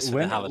try just for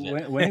the hell of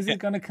it. When is it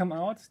going to come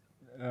out?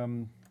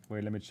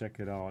 Wait, let me check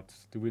it out.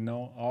 Do we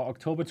know?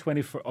 October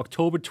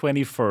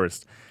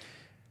 21st.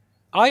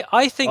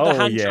 I think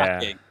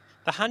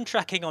the hand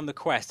tracking on the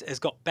Quest has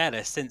got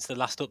better since the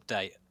last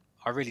update.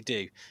 I really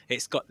do.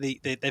 It's got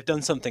they've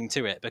done something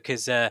to it,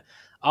 because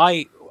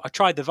I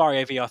tried the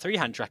Vario VR3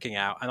 hand tracking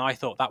out, and I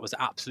thought that was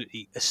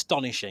absolutely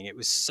astonishing. It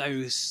was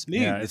so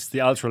smooth. Yeah, it's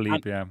the Ultra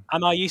Leap.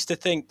 And I used to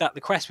think that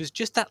the Quest was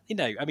just that.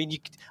 I mean,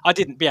 I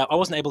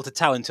wasn't able to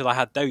tell until I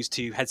had those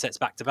 2 headsets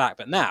back to back.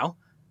 But now,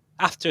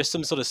 after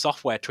some sort of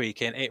software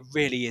tweaking, it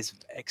really is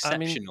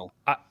exceptional.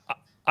 I mean,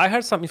 I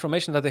heard some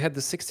information that they had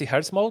the 60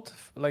 hertz mode,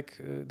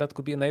 that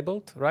could be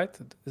enabled, right?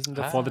 Isn't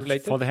that for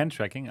the hand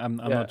tracking? I'm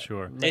not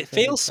sure. It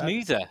feels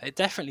smoother. It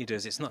definitely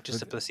does. It's not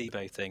just a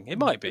placebo thing. It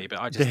might be,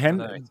 but I just don't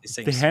know.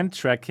 The hand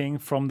tracking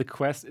from the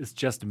Quest is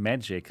just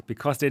magic,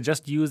 because they're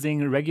just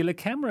using regular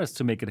cameras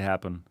to make it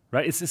happen,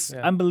 right? It's just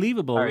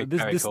unbelievable.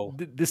 Very cool.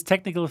 This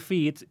technical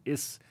feat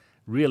is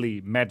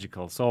really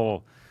magical.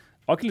 So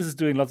Oculus is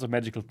doing lots of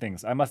magical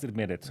things. I must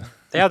admit it.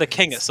 They are the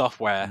king at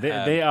software.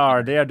 They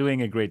are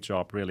doing a great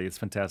job. Really, it's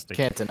fantastic.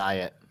 Can't deny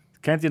it.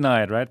 Can't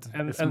deny it, right?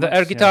 And the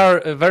air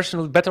guitar version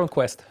is better on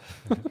Quest.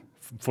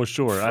 For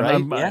sure. Right?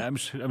 I'm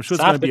sure it's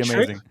going to be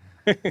amazing.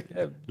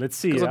 Let's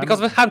see.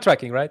 Because of hand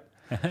tracking, right?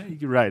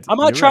 You're right. I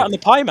might try it on the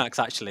Pimax,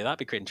 actually. That'd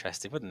be quite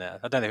interesting, wouldn't it?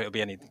 I don't know if it would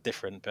be any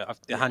different, but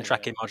the hand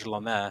tracking module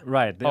on there.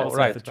 Right.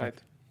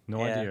 Right.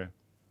 No idea.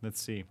 Let's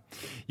see.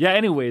 Yeah,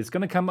 anyway, it's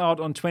going to come out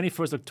on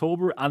 21st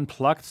October,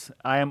 Unplugged.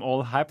 I am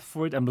all hyped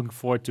for it. I'm looking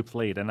forward to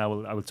play it, and I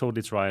will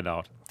totally try it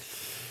out.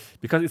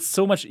 Because it's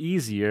so much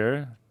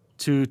easier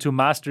to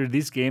master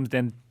these games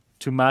than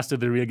to master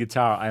the real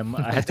guitar. I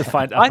had to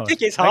find out. I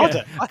think it's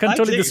harder. I can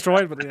totally destroy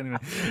it, but anyway,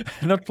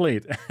 not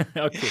played.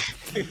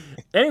 Okay.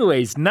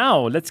 Anyways,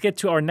 now let's get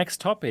to our next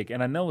topic.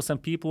 And I know some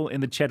people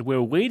in the chat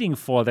were waiting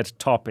for that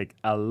topic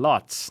a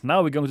lot.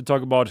 Now we're going to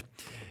talk about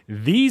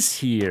these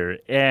here.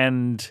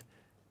 And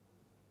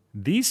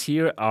these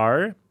here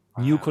are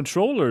new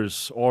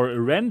controllers or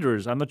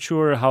renders. I'm not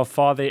sure how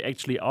far they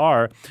actually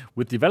are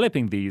with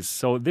developing these.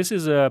 So this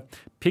is a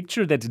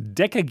picture that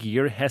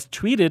Decagear has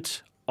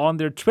tweeted on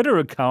their Twitter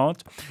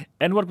account.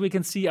 And what we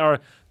can see are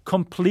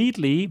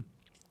completely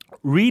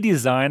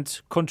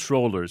redesigned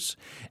controllers.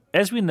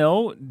 As we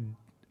know,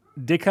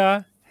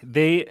 Deca,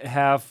 they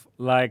have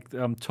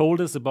told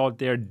us about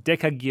their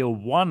Decagear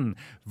 1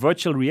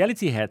 virtual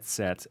reality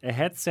headset, a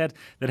headset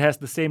that has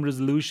the same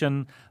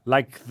resolution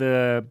like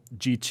the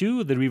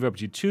G2, the Reverb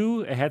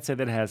G2, a headset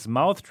that has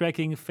mouth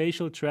tracking,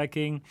 facial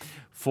tracking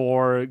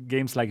for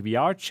games like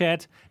VR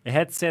Chat, a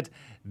headset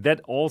that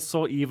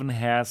also even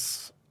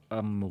has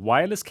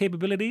wireless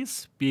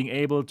capabilities, being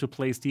able to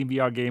play Steam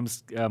VR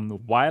games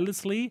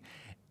wirelessly,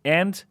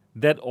 and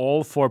that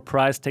all for a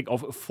price tag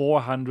of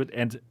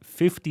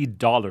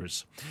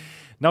 $450.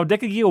 Now,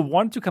 Decagear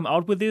want to come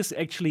out with this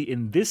actually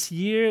in this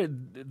year.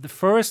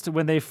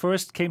 When they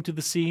first came to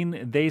the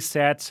scene, they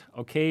said,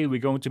 okay, we're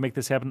going to make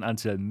this happen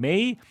until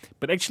May.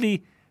 But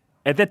actually,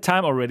 at that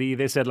time already,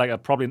 they said,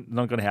 probably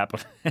not going to happen.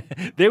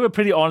 They were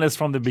pretty honest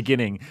from the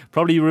beginning.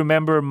 Probably you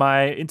remember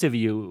my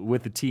interview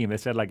with the team. They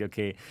said,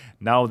 okay,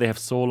 now they have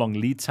so long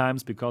lead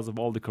times because of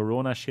all the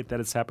corona shit that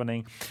is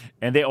happening.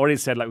 And they already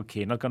said,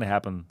 okay, not going to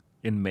happen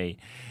in May.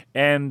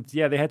 And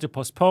yeah, they had to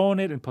postpone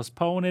it.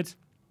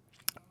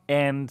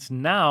 And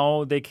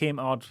now they came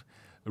out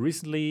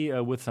recently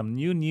with some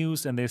new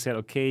news, and they said,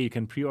 okay, you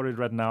can pre-order it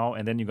right now,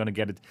 and then you're going to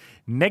get it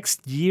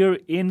next year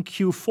in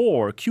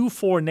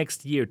Q4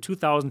 next year,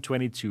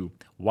 2022.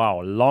 Wow,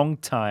 long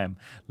time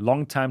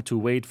to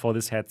wait for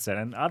this headset.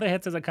 And other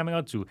headsets are coming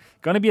out too.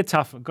 Going to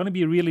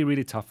be really,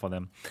 really tough for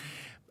them.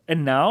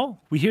 And now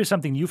we hear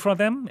something new from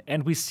them,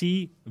 and we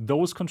see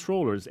those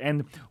controllers.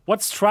 And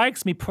what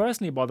strikes me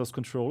personally about those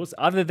controllers,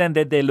 other than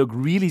that they look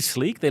really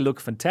sleek, they look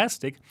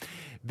fantastic,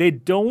 they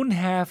don't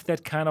have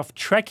that kind of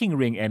tracking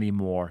ring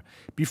anymore.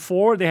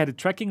 Before, they had a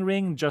tracking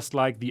ring just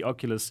like the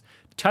Oculus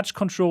Touch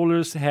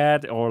controllers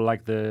had, or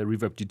like the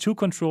Reverb G2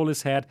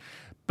 controllers had.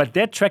 But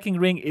that tracking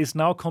ring is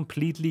now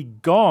completely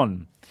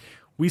gone.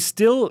 We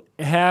still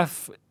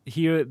have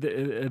here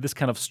this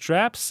kind of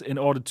straps in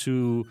order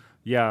to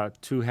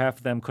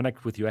have them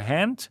connect with your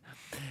hand.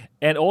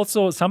 And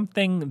also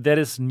something that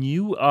is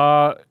new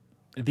are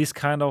these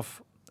kind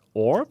of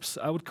orbs,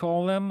 I would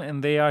call them,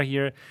 and they are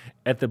here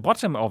at the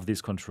bottom of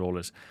these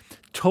controllers.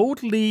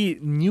 Totally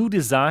new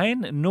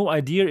design. No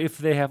idea if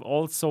they have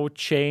also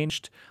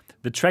changed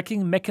the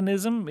tracking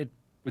mechanism.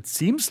 It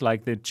seems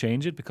like they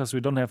changed it because we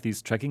don't have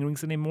these tracking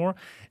rings anymore.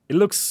 It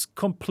looks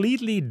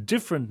completely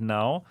different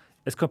now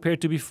as compared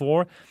to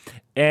before.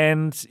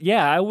 And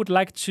yeah, I would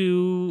like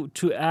to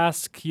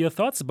ask your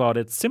thoughts about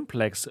it.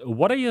 Simplex,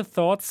 what are your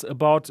thoughts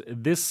about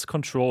this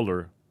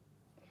controller?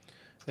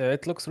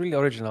 It looks really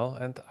original,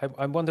 and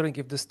I'm wondering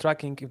if this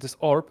tracking, if this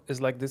orb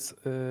is like this,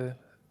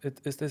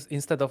 is this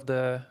instead of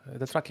the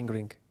tracking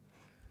ring?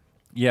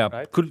 Yeah,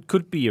 right?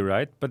 could be,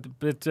 right? But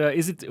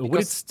is it?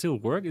 Would it still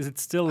work? Is it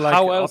still like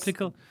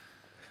optical?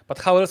 But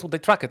how else would they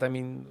track it? I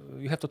mean,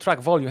 you have to track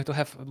volume. You have to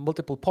have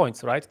multiple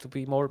points, right, to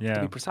be to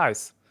be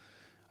precise.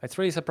 It's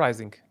really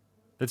surprising.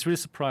 That's really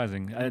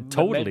surprising.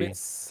 Totally. Maybe it's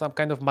some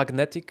kind of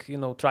magnetic,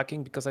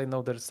 tracking, because I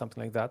know there's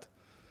something like that.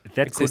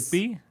 That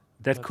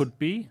could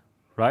be.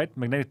 Right,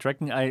 magnetic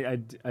tracking.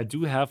 I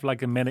do have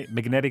like a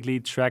magnetically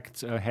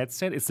tracked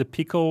headset. It's the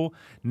Pico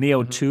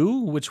Neo 2,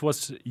 which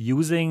was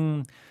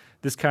using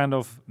this kind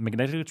of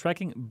magnetic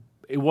tracking.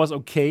 It was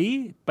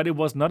okay, but it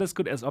was not as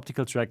good as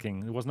optical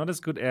tracking. It was not as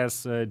good as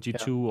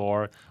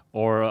G2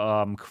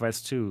 or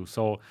Quest 2.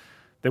 So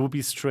that would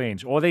be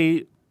strange. Or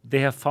they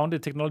have found a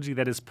technology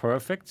that is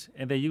perfect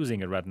and they're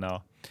using it right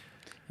now.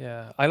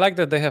 Yeah, I like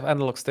that they have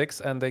analog sticks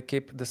and they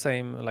keep the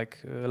same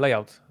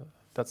layout.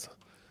 That's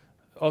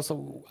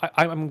also,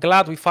 I'm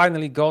glad we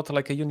finally got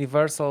like a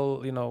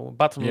universal,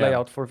 button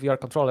layout for VR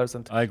controllers.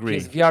 And I agree.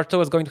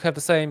 VR2 is going to have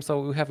the same,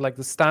 so we have like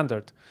the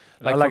standard.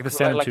 I like the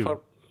standard too.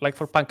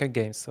 For Pancake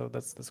games, so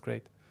that's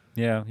great.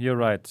 Yeah, you're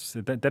right.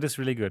 That is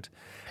really good.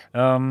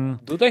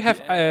 Do they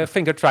have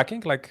finger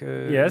tracking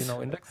yes.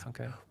 Index?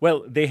 Okay.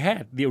 Well, they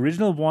had. The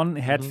original one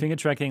had finger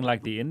tracking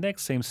like the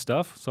Index, same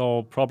stuff.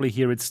 So probably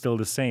here it's still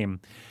the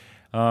same.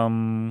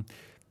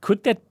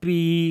 Could that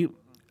be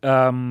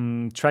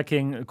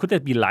tracking? Could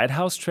that be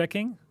lighthouse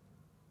tracking?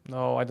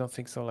 No, I don't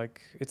think so. I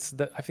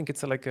think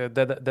it's like a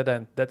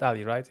dead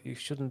alley, right? You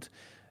shouldn't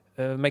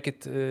make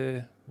it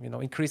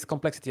increase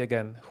complexity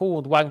again. Who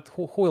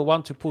will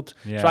want to put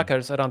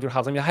trackers around your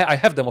house? I mean, I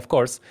have them, of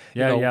course.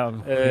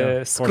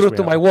 Screwed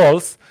to my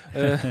walls.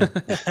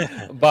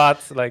 But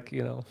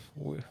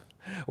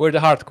we're the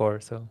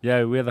hardcore. So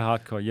yeah, we're the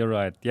hardcore. You're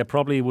right. Yeah,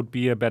 probably would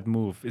be a bad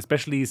move,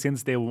 especially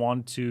since they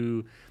want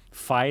to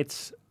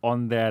fight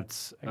on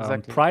that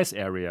price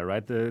area,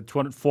 right? The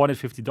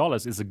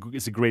 $450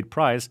 is a great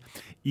price,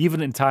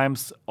 even in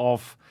times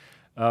of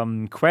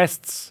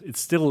quests. It's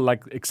still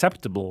like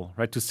acceptable,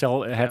 right, to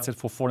sell a headset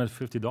for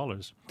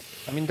 $450.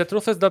 I mean, the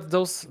truth is that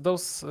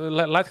those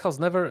Lighthouse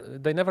never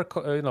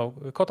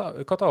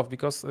cut off,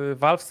 because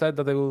Valve said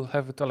that they will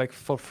have it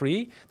for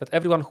free. That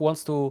everyone who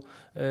wants to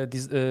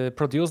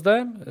produce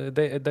them,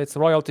 that's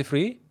royalty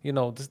free.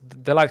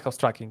 The Lighthouse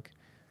tracking.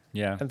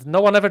 Yeah, and no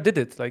one ever did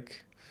it.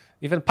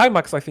 Even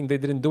Pimax, I think they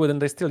didn't do it,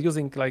 and they're still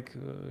using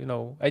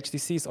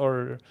HTCs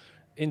or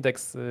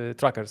Index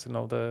trackers,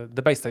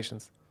 the base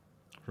stations.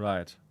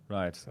 Right,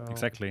 so.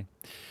 Exactly.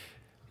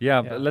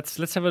 Yeah, but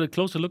let's have a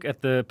closer look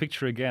at the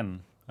picture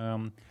again.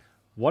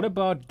 What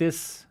about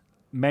this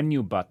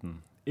menu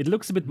button? It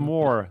looks a bit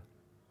more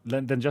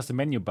than just a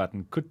menu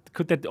button.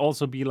 Could that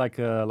also be like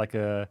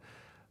a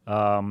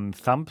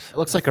thumb? It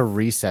looks like a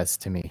recess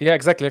to me. Yeah,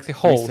 exactly, like a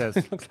hole. It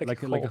looks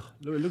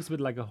a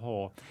bit like a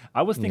hole.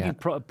 I was thinking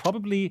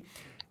probably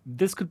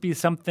this could be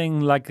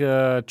something like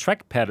a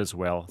trackpad as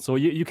well. So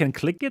you can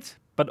click it,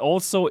 but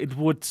also it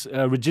would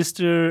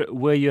register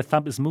where your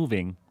thumb is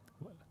moving.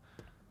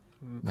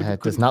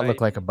 It does not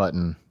look like a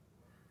button.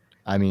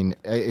 I mean,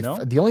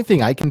 the only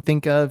thing I can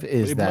think of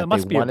is that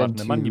must they be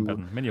wanted a menu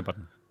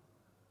button.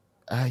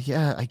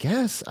 Yeah, I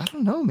guess. I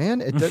don't know, man.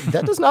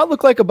 That does not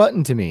look like a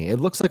button to me. It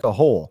looks like a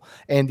hole.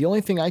 And the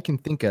only thing I can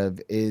think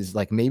of is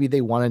maybe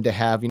they wanted to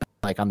have,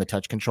 on the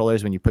touch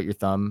controllers, when you put your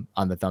thumb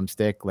on the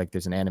thumbstick,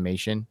 there's an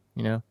animation,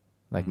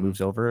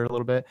 moves over a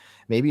little bit.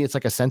 Maybe it's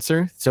like a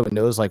sensor, so it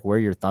knows where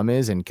your thumb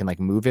is and can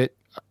move it.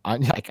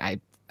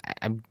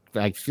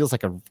 It feels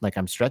like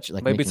I'm stretching.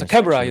 Maybe it's a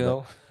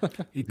camera,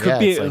 It could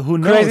be. Who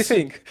knows?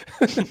 Crazy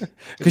thing.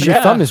 Because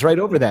your thumb is right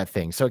over that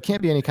thing, so it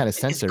can't be any kind of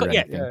sensor or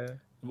anything. Yeah.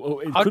 Well,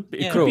 it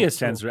could be a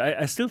sensor.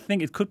 I still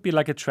think it could be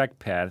like a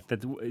trackpad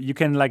that you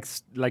can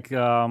just like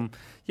a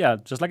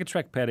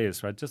trackpad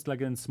is, right? Just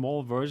like a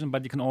small version,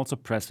 but you can also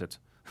press it.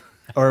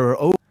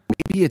 Or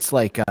maybe it's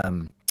like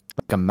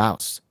a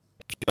mouse.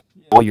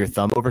 roll your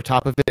thumb over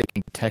top of it, it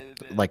can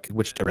detect like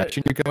which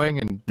direction you're going,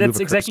 and that's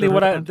exactly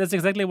what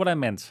I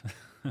meant.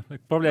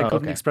 Probably I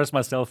couldn't express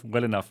myself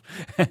well enough.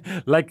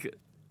 like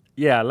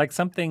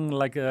something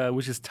like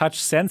which is touch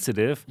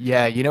sensitive.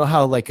 Yeah, you know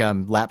how like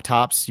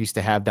laptops used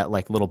to have that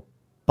like little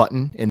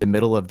button in the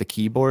middle of the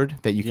keyboard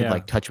that you could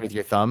like touch with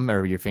your thumb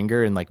or your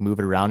finger and like move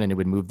it around, and it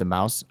would move the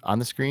mouse on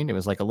the screen. It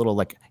was like a little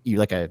like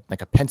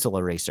a pencil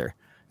eraser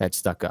that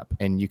stuck up,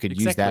 and you could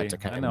use that to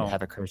kind of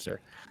have a cursor.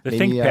 The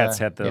ThinkPads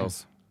had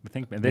those. The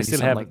ThinkPad. They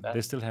still have it.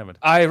 They still have it.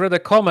 I read a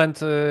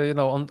comment,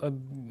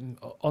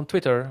 on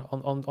Twitter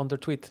on their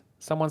tweet.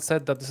 Someone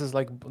said that this is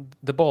like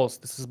the balls.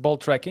 This is ball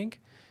tracking,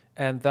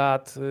 and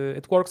that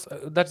it works.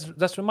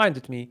 That's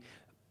reminded me.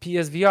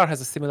 PSVR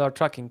has a similar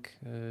tracking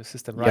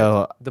system, right?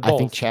 Yo,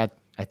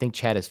 I think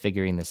Chad is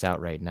figuring this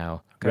out right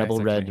now. Okay, Rebel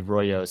Red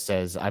Royo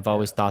says, I've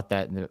always thought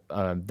that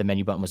the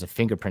menu button was a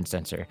fingerprint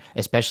sensor,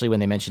 especially when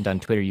they mentioned on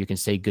Twitter you can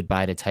say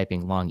goodbye to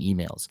typing long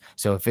emails.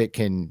 So if it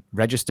can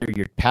register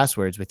your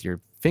passwords with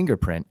your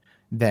fingerprint,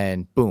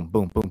 then boom,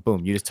 boom, boom,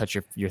 boom. You just touch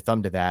your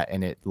thumb to that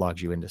and it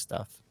logs you into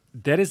stuff.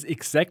 That is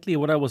exactly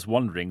what I was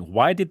wondering.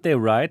 Why did they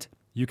write,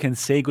 you can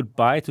say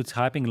goodbye to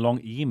typing long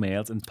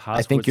emails and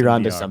passwords? I think you're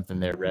onto something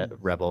there,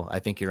 Rebel. I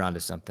think you're onto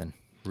something.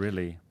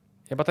 Really?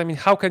 Yeah, but I mean,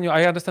 how can you?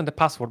 I understand the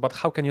password, but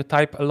how can you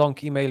type a long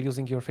email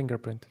using your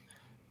fingerprint?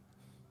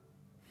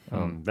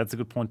 That's a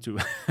good point too.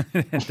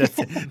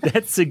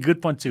 that's a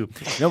good point too.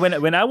 You know,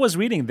 when I was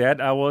reading that,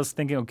 I was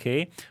thinking,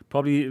 okay,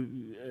 probably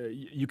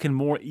you can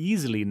more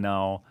easily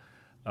now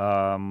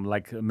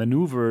like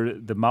maneuver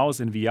the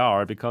mouse in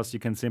VR because you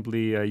can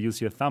simply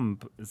use your thumb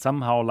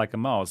somehow like a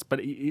mouse.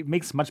 But it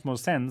makes much more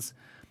sense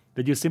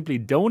that you simply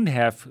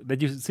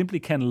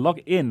can log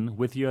in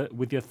with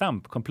your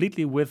thumb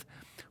completely with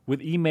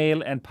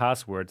email and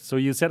password. So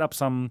you set up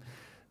some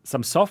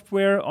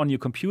software on your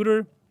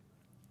computer,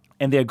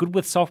 and they're good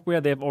with software.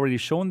 They have already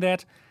shown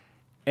that.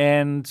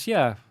 And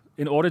yeah,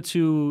 in order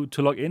to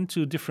log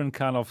into different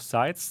kind of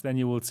sites, then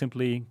you will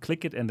simply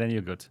click it and then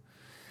you're good.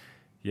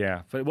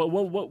 Yeah. But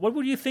what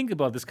would you think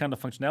about this kind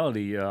of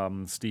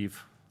functionality,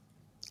 Steve?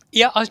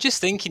 Yeah, I was just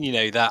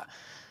thinking, that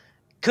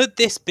could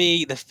this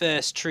be the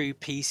first true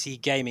PC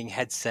gaming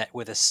headset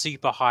with a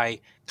super high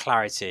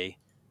clarity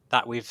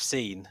that we've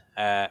seen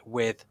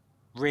with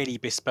really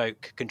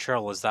bespoke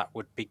controllers that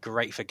would be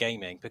great for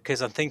gaming?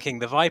 Because I'm thinking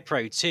the Vive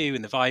Pro 2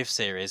 and the Vive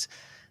series,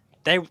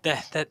 they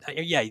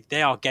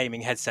are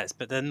gaming headsets,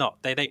 but they're not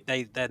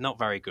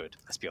very good.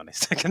 Let's be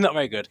honest, they're not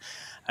very good.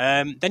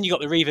 Then you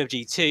got the Reverb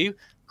G2,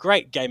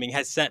 great gaming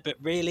headset, but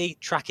really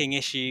tracking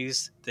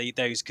issues.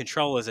 Those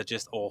controllers are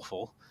just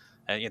awful.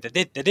 They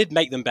did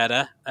make them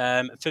better.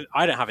 I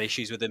don't have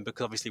issues with them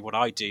because obviously what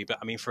I do, but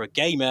I mean for a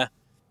gamer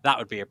that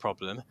would be a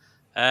problem.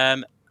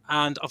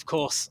 And of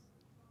course,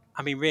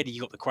 I mean really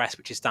you got the Quest,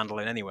 which is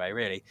standalone anyway.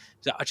 Really,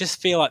 so I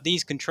just feel like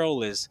these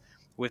controllers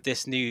with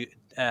this new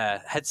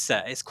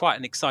headset, it's quite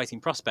an exciting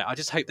prospect. I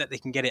just hope that they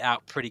can get it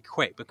out pretty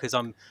quick because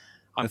I'm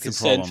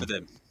concerned for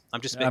them.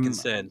 I'm just a bit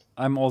concerned.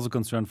 I'm also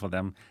concerned for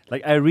them.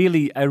 Like I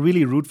really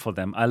root for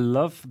them. I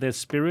love their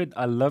spirit.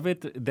 I love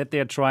it that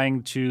they're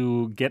trying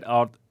to get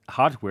out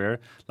hardware,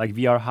 like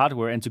VR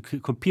hardware, and to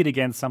compete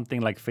against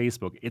something like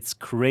Facebook. It's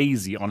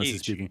crazy, honestly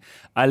speaking.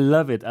 I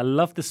love it. I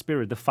love the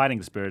spirit, the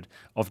fighting spirit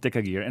of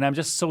Deca Gear. And I'm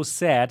just so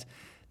sad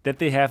that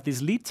they have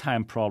these lead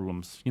time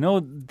problems.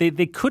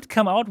 They could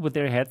come out with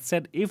their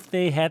headset if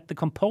they had the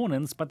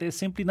components, but they're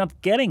simply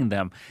not getting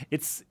them.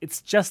 It's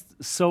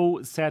just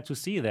so sad to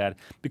see that,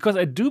 because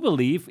I do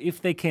believe if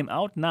they came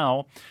out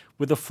now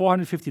with a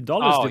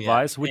 $450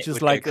 device, which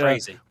is like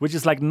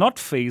not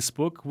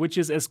Facebook, which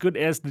is as good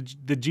as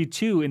the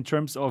G2 in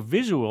terms of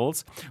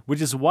visuals,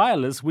 which is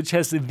wireless, which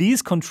has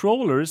these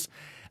controllers.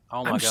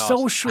 Oh my I'm gosh.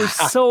 so sure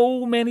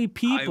so many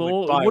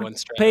people would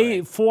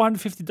pay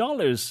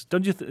 $450.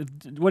 Don't you?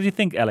 What do you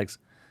think, Alex?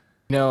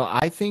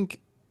 I think,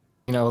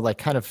 like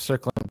kind of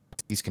circling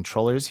these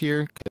controllers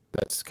here, 'cause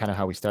that's kind of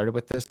how we started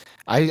with this.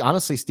 I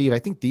honestly, Steve, I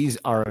think these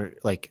are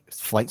like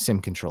flight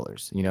sim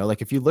controllers.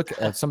 Like if you look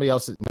at, somebody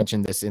else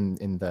mentioned this in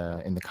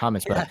the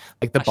comments, but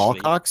like the ball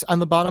cocks on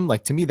the bottom,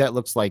 like to me that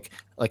looks like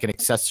an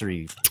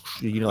accessory.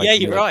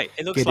 You're right.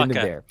 It looks like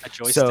a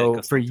joystick.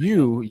 So for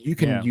you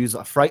can use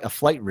a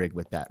flight rig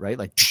with that, right?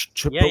 Like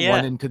put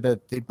one into the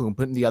boom,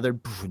 put in the other,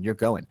 boom, and you're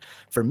going.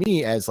 For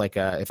me, as like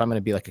if I'm going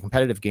to be like a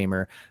competitive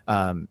gamer,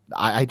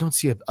 I don't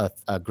see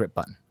a grip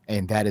button.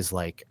 And that is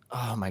like,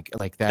 oh my,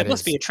 like that. There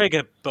must be a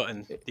trigger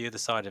button the other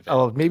side of it.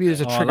 Oh, maybe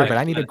there's a trigger, but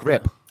I need a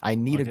grip. I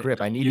need a grip.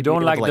 I need. You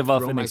don't like the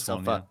Valve Index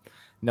myself up.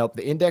 Nope,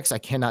 the Index I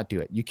cannot do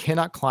it. You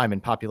cannot climb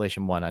in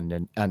Population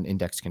 1 on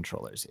Index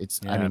controllers.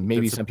 I mean,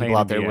 maybe some people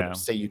out there would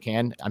say you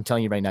can. I'm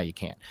telling you right now, you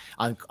can't.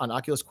 On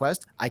Oculus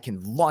Quest, I can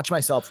launch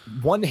myself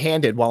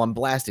one-handed while I'm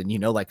blasted.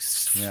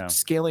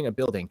 Scaling a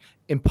building,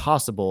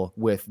 impossible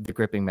with the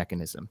gripping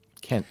mechanism.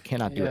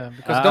 Cannot do it.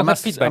 Because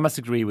I must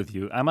agree with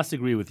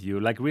you.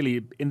 Like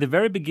really, in the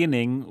very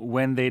beginning,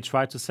 when they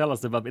tried to sell us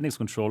the Valve Index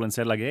controller and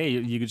said like, hey,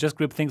 you could just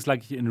grip things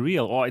like in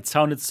real, it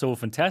sounded so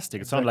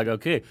fantastic. It sounded like,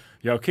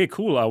 okay,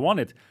 cool, I want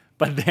it.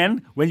 But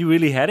then when you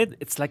really had it,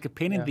 it's like a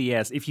pain in the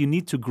ass. If you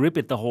need to grip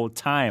it the whole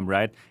time,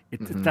 right?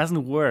 It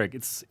doesn't work.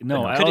 It's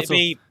Could it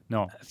be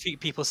a few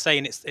people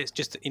saying it's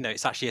just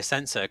it's actually a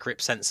sensor, a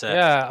grip sensor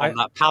on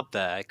that pad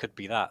there? It could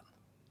be that.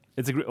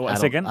 It's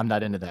a I'm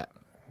not into that.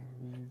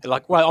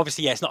 Like, well,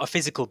 obviously, it's not a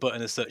physical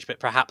button as such, but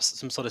perhaps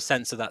some sort of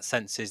sensor that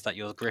senses that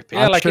you're gripping.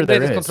 Yeah, like in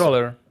Davis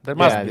controller. There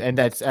must be.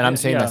 And I'm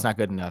saying that's not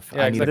good enough.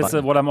 Yeah, exactly. That's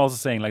what I'm also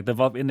saying. Like the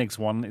Valve Index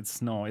one,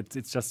 it's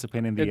just a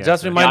pain in the ass. It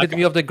just reminded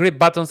me of the grip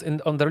buttons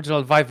on the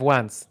original Vive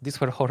ones.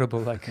 These were horrible.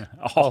 Like,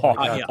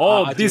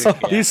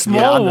 these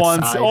small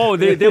ones. Oh,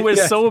 they were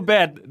so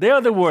bad. They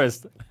are the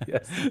worst.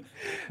 Yes,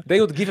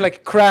 they would give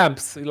like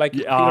cramps. Like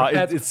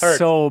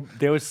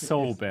they were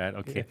so bad.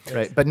 Okay,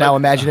 right. But now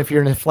imagine if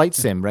you're in a flight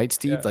sim, right,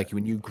 Steve? Yeah. Like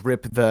when you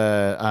grip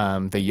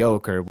the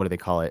yoke, or what do they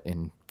call it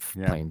in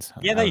planes?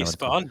 Yeah, they use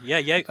spot on. Yeah,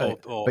 yoke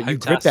or but you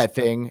grip that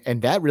thing,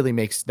 and that really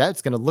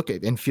that's going to look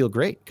and feel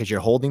great because you're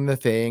holding the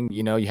thing.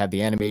 You have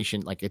the animation.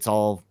 Like it's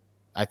all.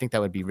 I think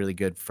that would be really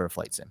good for a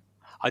flight sim.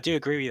 I do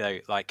agree with you though.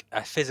 Like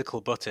a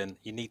physical button,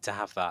 you need to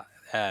have that.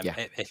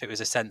 If it was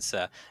a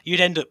sensor,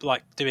 you'd end up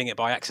like doing it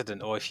by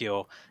accident, or if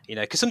you're,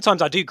 because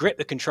sometimes I do grip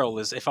the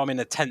controllers if I'm in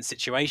a tense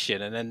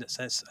situation, and then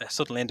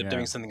suddenly end up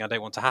doing something I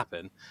don't want to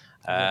happen.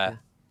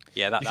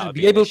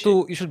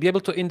 You should be able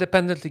to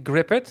independently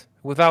grip it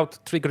without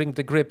triggering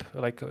the grip,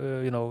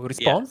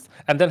 response,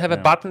 and then have a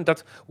button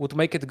that would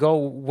make it go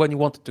when you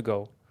want it to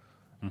go.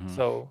 Mm-hmm.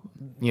 So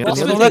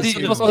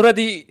it was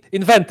already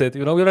invented.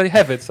 We already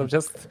have it. So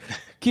just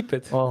keep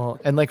it. Well,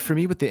 and like for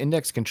me with the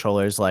index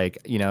controllers, like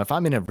if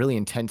I'm in a really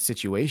intense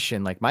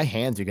situation, like my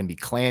hands are going to be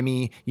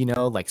clammy,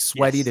 like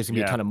sweaty. Yes. There's going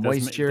to be a ton of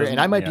moisture, and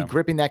I might be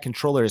gripping that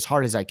controller as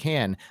hard as I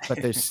can,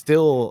 but there's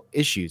still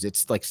issues.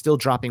 It's like still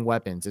dropping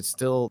weapons. It's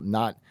still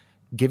not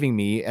giving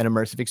me an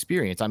immersive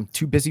experience. I'm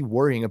too busy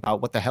worrying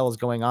about what the hell is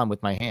going on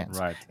with my hands,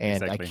 right?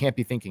 And I can't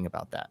be thinking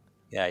about that.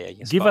 Yeah.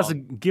 Give us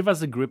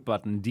a grip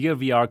button, dear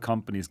VR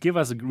companies. Give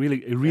us a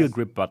real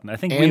grip button. I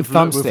think we've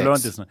learned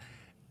this now.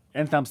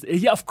 And thumbsticks.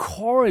 Yeah, of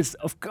course,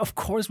 of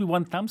course, we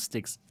want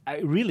thumbsticks.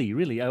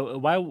 Really.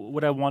 Why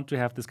would I want to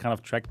have this kind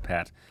of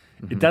trackpad?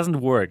 Mm-hmm. It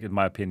doesn't work, in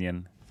my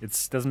opinion. It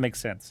doesn't make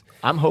sense.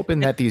 I'm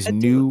hoping that these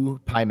new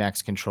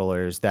Pimax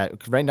controllers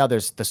that right now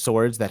there's the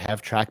swords that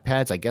have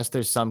trackpads. I guess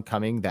there's some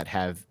coming that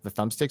have the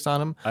thumbsticks on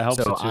them. I hope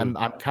so too.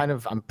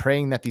 I'm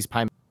praying that these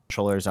Pimax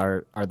controllers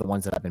are the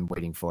ones that I've been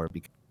waiting for,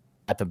 because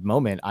at the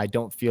moment I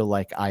don't feel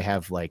like I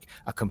have like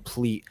a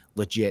complete,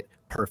 legit,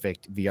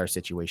 perfect VR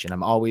situation.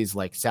 I'm always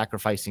like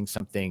sacrificing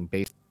something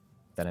based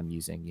that I'm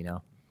using.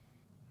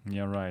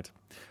 Yeah, right.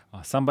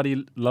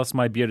 Somebody loves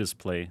my beer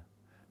display.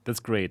 That's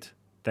great.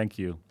 Thank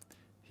you.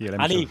 Here,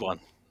 I need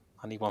one.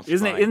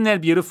 Isn't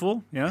that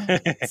beautiful? Yeah,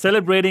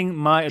 celebrating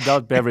my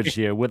adult beverage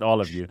here with all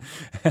of you.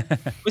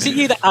 Was it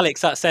you Alex,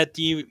 that said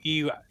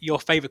your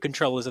favorite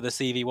controllers are the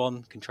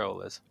CV1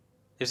 controllers?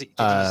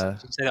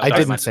 I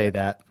didn't say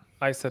that.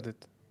 I said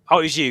it. Oh,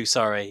 it was you.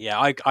 Sorry. Yeah,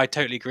 I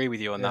totally agree with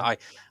you on that.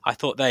 I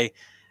thought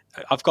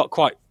I've got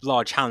quite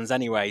large hands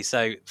anyway,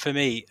 so for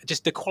me,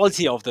 just the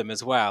quality of them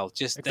as well,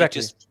 they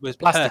just was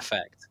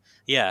perfect.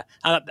 Yeah,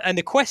 and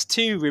the Quest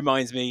 2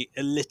 reminds me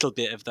a little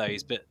bit of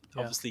those, but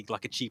obviously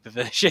like a cheaper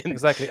version.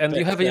 Exactly, and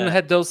you haven't even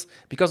had those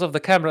because of the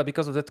camera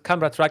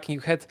tracking. You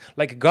had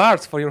like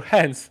guards for your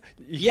hands.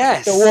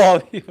 Yes, the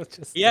wall.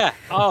 Yeah.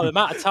 Oh, the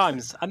amount of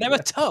times, and they were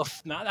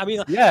tough. I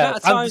mean, the amount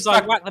of times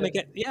I whacked them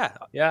again.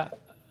 Yeah.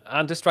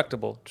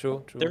 Undestructible.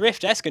 True. The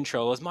Rift S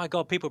controllers, my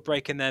God, people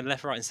breaking them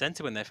left, right, and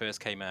center when they first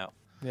came out.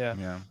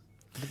 Yeah.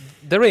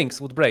 The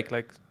rings would break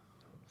like.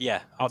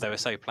 Yeah. Oh, they were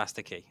so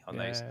plasticky on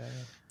those.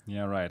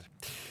 Yeah, right.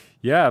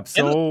 Yeah,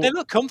 so they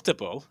look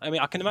comfortable. I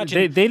mean, I can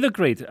imagine they look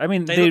great. I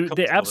mean, they look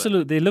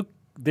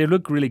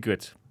really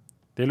good.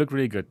 They look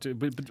really good.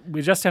 But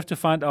we just have to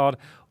find out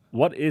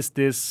what is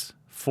this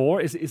for.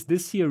 Is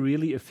this here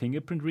really a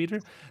fingerprint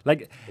reader?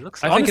 Like,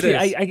 honestly,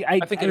 I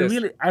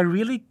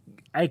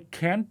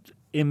can't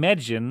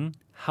imagine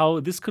how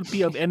this could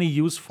be of any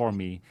use for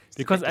me,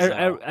 because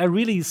I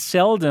really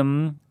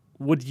seldom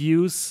would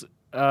use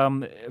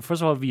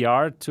first of all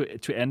VR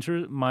to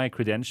enter my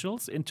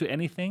credentials into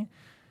anything,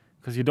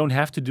 because you don't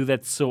have to do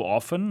that so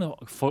often.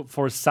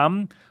 For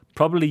some,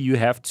 probably you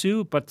have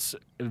to, but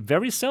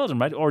very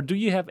seldom, right? Or do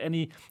you have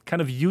any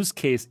kind of use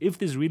case if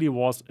this really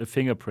was a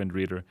fingerprint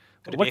reader?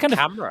 What kind of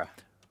camera?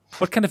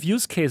 What kind of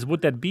use case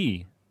would that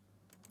be?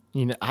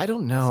 I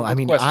don't know. I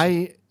mean,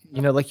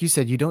 like you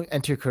said, you don't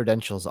enter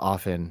credentials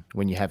often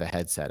when you have a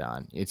headset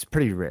on. It's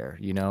pretty rare,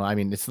 I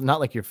mean, it's not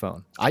like your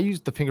phone. I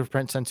use the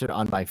fingerprint sensor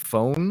on my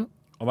phone.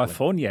 On my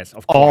phone, yes,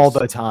 of course. All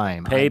the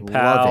time.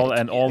 PayPal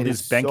and all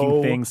these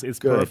banking things is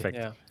perfect.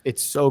 Yeah.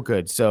 It's so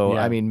good. So,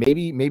 I mean,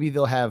 maybe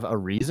they'll have a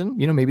reason.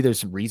 Maybe there's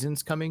some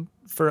reasons coming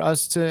for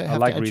us to have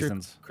to enter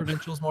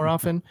credentials more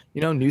often.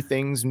 New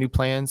things, new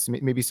plans.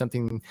 Maybe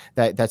something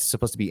that's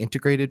supposed to be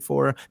integrated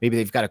for. Maybe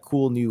they've got a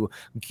cool new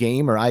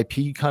game or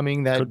IP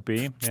coming that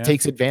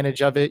takes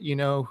advantage of it. We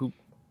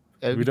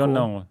don't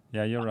know.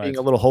 Yeah, you're right. Being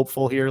a little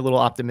hopeful here, a little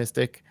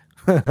optimistic.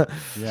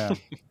 Yeah.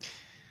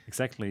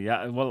 Exactly.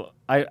 Yeah. Well,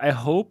 I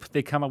hope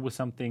they come up with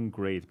something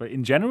great. But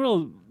in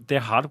general,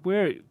 their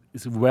hardware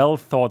is well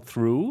thought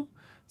through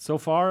so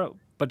far.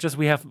 But just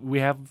we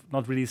have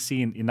not really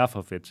seen enough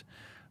of it,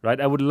 right?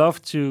 I would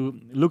love to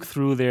look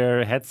through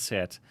their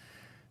headset,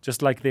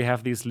 just like they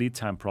have these lead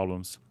time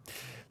problems.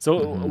 So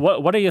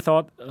what are your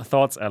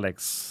thoughts,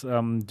 Alex?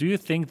 Do you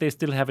think they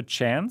still have a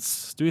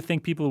chance? Do you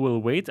think people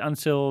will wait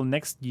until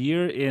next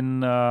year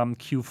in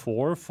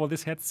Q4 for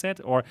this headset?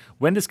 Or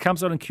when this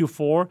comes out in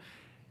Q4,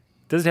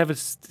 does it have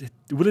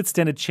will it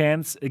stand a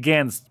chance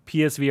against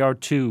PSVR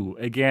 2,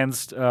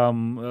 against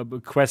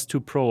Quest 2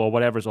 Pro or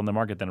whatever's on the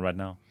market then right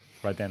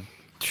then?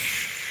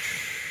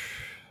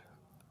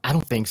 I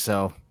don't think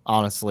so.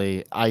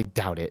 Honestly, I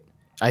doubt it.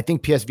 I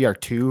think PSVR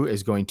 2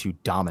 is going to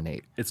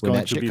dominate. When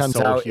that shit comes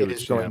out, it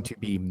is going to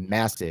be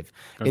massive.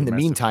 In the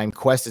meantime,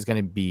 Quest is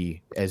going to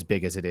be as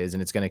big as it is,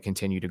 and it's going to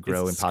continue to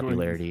grow in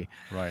popularity.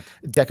 Right.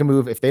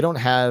 Decamove, if they don't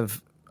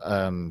have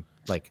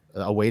like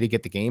a way to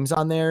get the games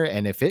on there,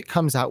 and if it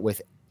comes out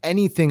with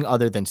anything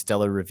other than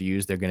stellar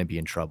reviews, they're going to be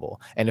in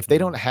trouble. And if they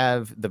don't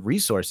have the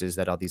resources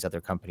that all these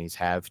other companies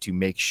have to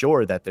make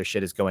sure that their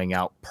shit is going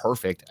out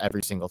perfect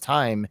every single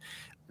time,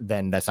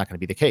 then that's not going to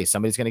be the case.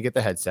 Somebody's going to get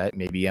the headset,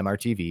 maybe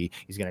MRTV.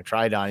 He's going to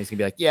try it on. He's going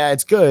to be like, yeah,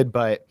 it's good,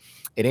 but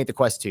it ain't the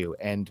Quest 2.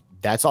 And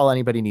that's all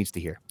anybody needs to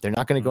hear. They're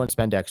not going to go and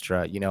spend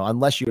extra,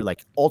 unless you're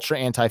like ultra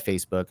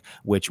anti-Facebook,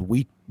 which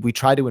we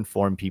try to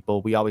inform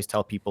people. We always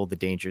tell people the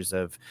dangers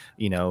of,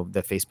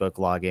 the Facebook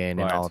login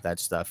and all of that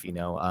stuff,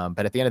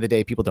 but at the end of the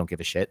day, people don't give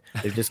a shit.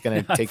 They're just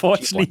going to take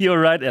Unfortunately, you're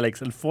right,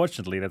 Alex.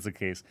 Unfortunately, that's the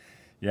case.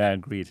 Yeah,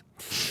 agreed.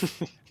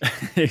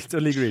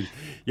 Totally agreed.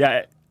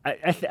 Yeah.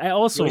 I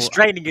also... You're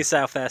restraining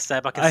yourself there,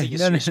 Seb. I can see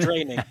you're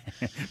restraining.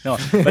 No,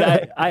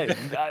 but I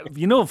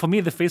for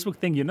me, the Facebook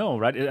thing,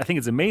 right? I think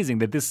it's amazing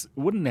that this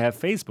wouldn't have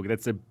Facebook.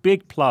 That's a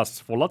big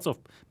plus for lots of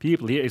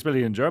people here,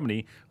 especially in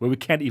Germany, where we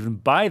can't even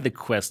buy the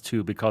Quest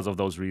 2 because of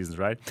those reasons,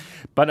 right?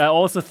 But I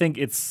also think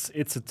it's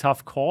a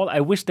tough call.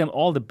 I wish them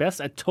all the best.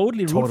 I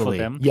totally root for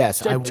them.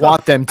 Yes, I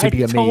want them to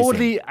be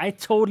amazing. I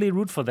totally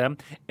root for them.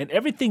 And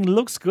everything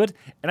looks good.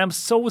 And I'm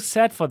so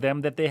sad for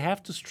them that they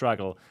have to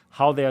struggle.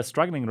 How they are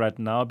struggling right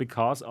now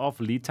because of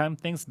lead time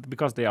things,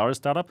 because they are a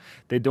startup.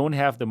 They don't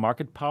have the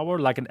market power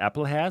like an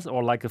Apple has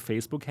or like a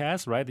Facebook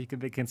has, right?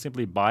 They can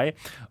simply buy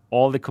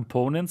all the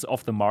components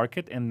of the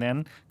market, and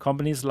then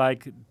companies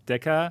like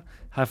Deca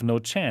have no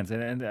chance.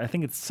 And I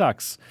think it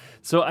sucks.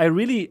 So I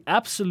really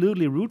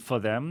absolutely root for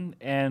them,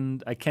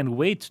 and I can't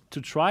wait to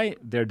try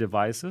their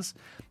devices.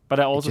 But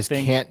I also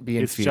think can't be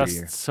inferior. It's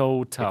just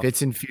so tough. If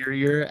it's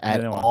inferior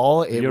at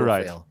all, it will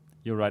fail.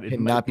 You're right. It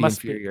cannot be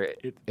inferior.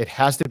 It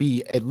has to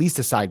be at least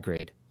a side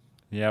grade.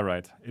 Yeah,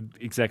 right.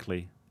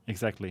 Exactly.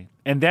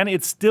 And then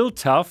it's still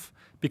tough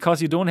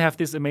because you don't have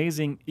this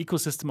amazing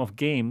ecosystem of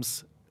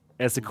games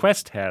as the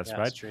Quest has,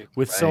 right? True.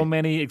 With so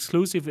many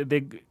exclusive,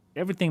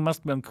 everything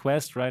must be on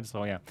Quest, right?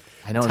 So yeah.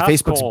 I know. And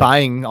Facebook's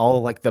buying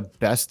all like the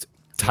best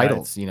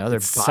titles. Right.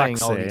 They're buying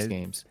all these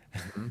games.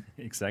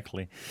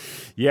 Exactly.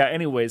 Yeah.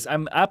 Anyways,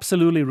 I'm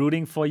absolutely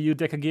rooting for you,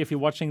 Deca, if you're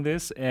watching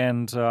this,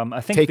 and I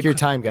think take your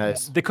time,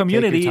 guys. The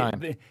community,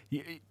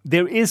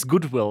 there is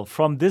goodwill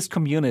from this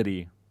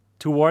community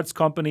towards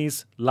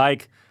companies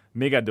like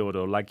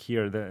Megadodo, like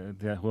here,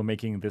 who are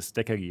making this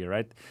Deca gear,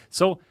 right?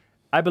 So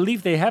I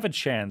believe they have a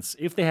chance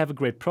if they have a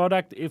great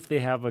product, if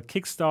they have a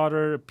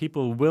Kickstarter,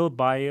 people will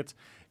buy it,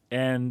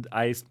 and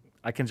I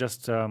can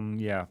just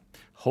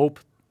hope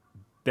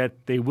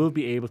that they will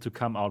be able to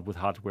come out with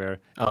hardware.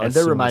 And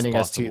they're reminding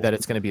us too that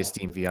it's going to be a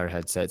Steam VR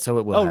headset, so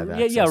it will have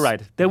access. Yeah,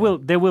 right. There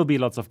will be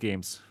lots of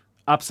games,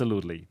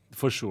 absolutely,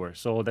 for sure.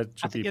 So that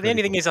should be. The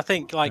only thing is, I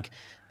think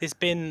there's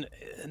been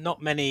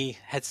not many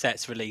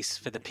headsets released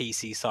for the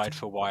PC side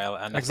for a while,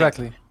 and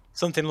exactly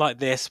something like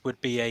this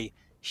would be a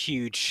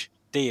huge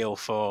deal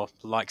for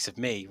the likes of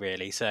me,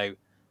 really. So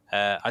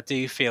I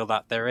do feel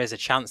that there is a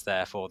chance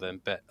there for them,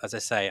 but as I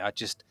say,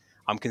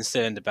 I'm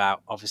concerned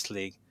about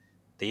obviously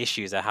the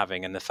issues they're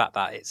having and the fact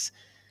that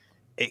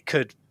it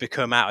could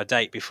become out of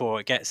date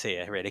before it gets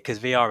here, really, because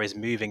VR is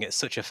moving at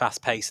such a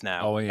fast pace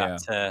now.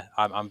 That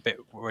I'm a bit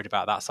worried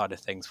about that side of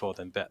things for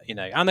them. But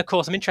and of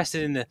course, I'm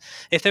interested in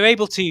if they're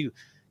able to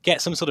get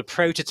some sort of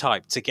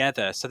prototype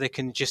together, so they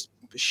can just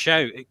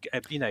show,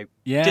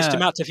 just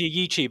amount of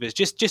your YouTubers,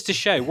 just to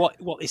show what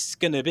it's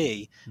going to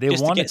be. They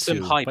just wanted to get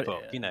some hype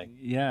up,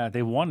 Yeah,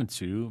 they wanted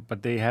to,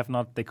 but they have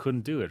not. They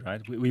couldn't do it,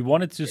 right? We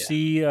wanted to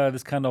see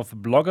this kind of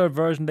blogger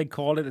version, they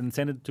call it, and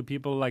send it to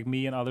people like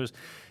me and others.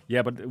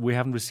 Yeah, but we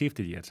haven't received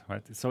it yet,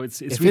 right? So if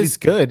it's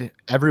good,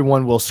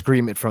 everyone will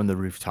scream it from the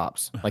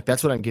rooftops. Like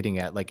that's what I'm getting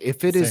at. Like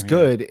if it is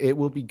good, it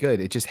will be good.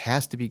 It just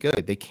has to be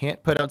good. They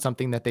can't put out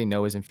something that they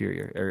know is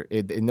inferior,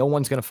 or no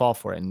one's going to fall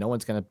for it, and no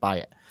one's going to buy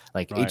it.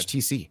 Like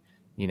HTC,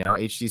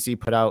 HTC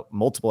put out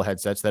multiple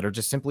headsets that are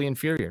just simply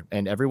inferior,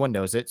 and everyone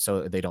knows it,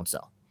 so they don't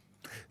sell.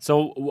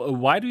 So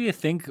why do you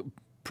think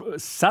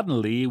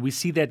suddenly we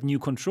see that new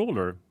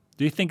controller?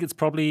 Do you think it's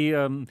probably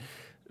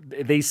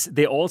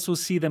they also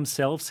see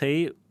themselves,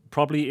 hey,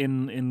 probably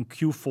in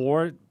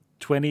Q4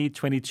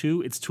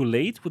 2022, it's too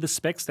late with the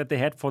specs that they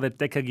had for the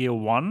Deca Gear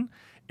 1,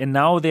 and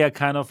now they are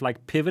kind of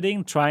like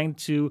pivoting, trying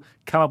to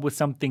come up with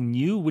something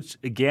new, which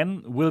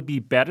again will be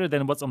better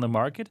than what's on the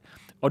market?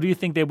 Or do you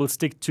think they will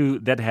stick to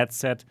that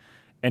headset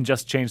and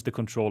just change the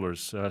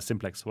controllers?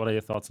 Simplex, what are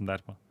your thoughts on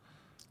that one?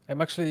 I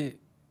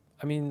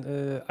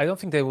don't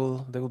think they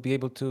will be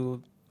able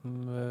to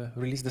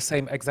release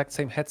the exact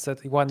same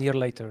headset 1 year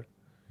later.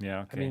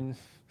 Yeah. Okay. I mean,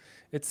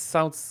 it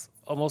sounds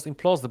almost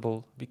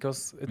implausible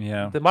because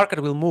the market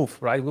will move,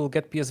 right? We'll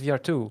get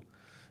PSVR 2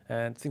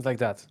 and things like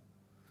that.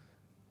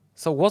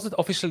 So was it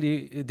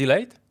officially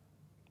delayed?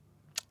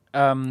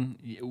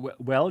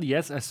 Well,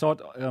 yes, I saw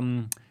it.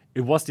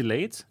 It was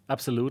delayed,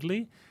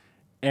 absolutely.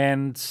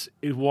 And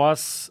it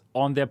was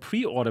on their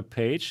pre-order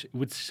page,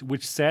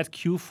 which said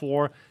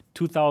Q4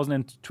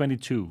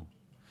 2022.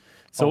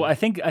 So I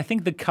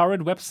think the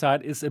current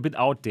website is a bit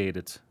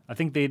outdated. I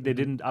think they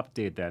didn't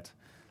update that.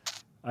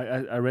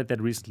 I read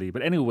that recently.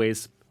 But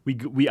anyways,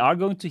 we are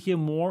going to hear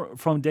more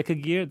from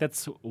Decagear.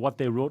 That's what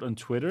they wrote on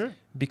Twitter.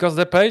 Because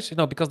the page,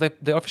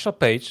 the official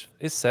page,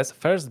 it says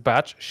first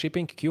batch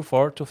shipping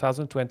Q4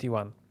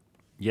 2021.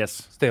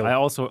 Yes. Still. I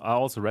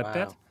also read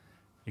that.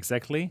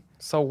 Exactly.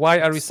 So why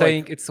are we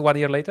saying it's 1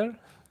 year later?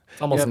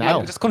 Almost now.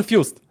 I'm just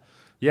confused.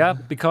 Yeah,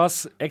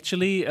 because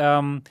actually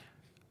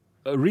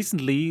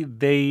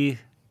recently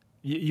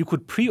you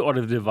could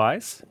pre-order the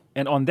device,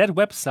 and on that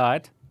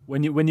website,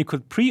 when you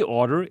could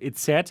pre-order, it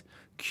said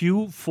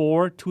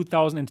Q4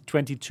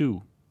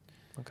 2022.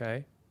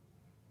 Okay.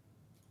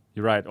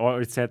 You're right,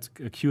 or it said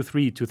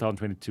Q3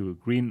 2022.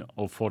 Green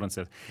 04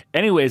 said.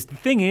 Anyways, the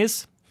thing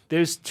is,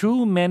 there's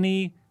too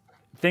many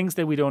things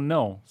that we don't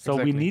know, so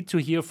we need to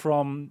hear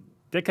from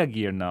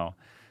Decagear now.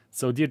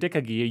 So, dear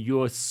Decagear,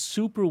 you're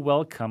super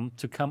welcome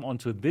to come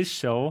onto this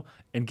show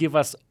and give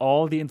us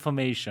all the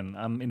information.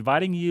 I'm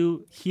inviting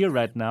you here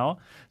right now.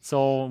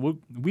 So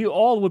we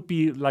all would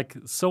be like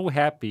so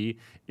happy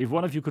if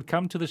one of you could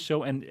come to the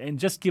show and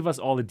just give us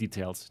all the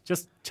details.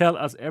 Just tell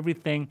us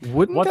everything.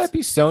 Wouldn't that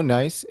be so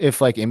nice if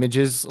like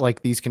images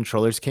like these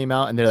controllers came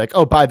out and they're like,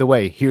 oh, by the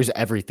way, here's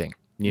everything.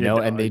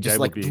 And they just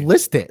like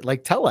list it,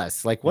 like tell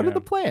us, like what are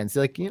the plans?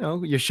 Like,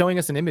 you're showing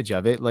us an image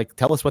of it, like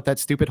tell us what that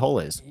stupid hole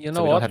is. You know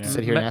so we what? don't have to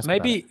sit here and ask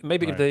maybe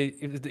right.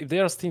 if they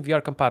are Steam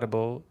VR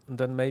compatible,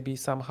 then maybe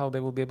somehow they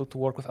will be able to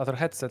work with other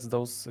headsets,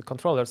 those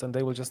controllers, and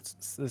they will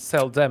just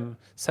sell them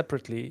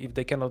separately if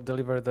they cannot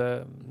deliver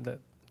the.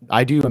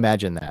 I do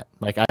imagine that.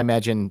 Like I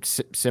imagine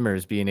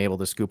Simmers being able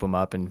to scoop them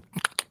up and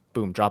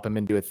boom, drop them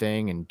into a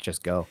thing and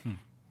just go.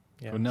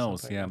 Yeah, who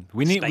knows? Yeah,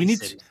 we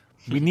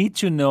need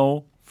to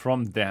know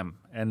from them,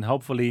 and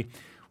hopefully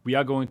we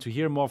are going to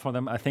hear more from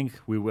them. I think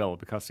we will,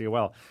 because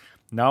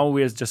now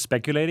we're just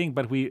speculating,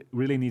 but we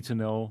really need to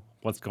know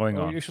what's going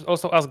on. You should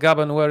also ask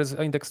Gaben where is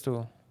Index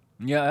 2.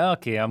 Yeah,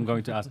 okay, I'm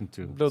going to ask him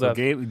too. So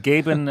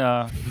Gaben,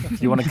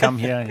 if you want to come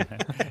here,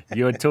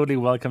 you're totally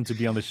welcome to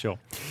be on the show.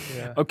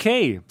 Yeah.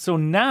 Okay, so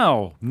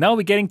now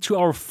we're getting to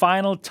our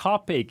final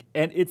topic,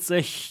 and it's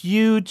a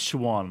huge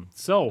one.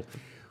 So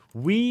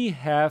we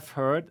have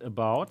heard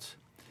about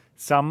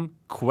some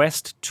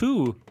Quest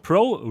 2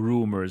 Pro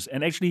rumors,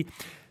 and actually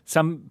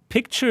some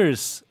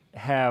pictures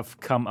have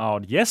come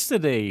out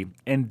yesterday,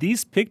 and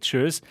these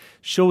pictures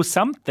show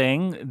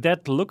something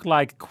that look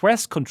like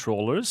Quest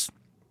controllers,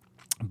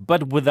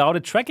 but without a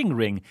tracking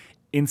ring.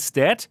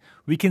 Instead,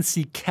 we can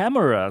see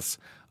cameras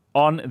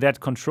on that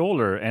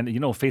controller, and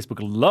Facebook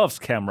loves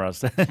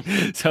cameras.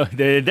 So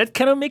that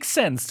kind of makes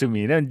sense to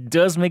me. That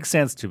does make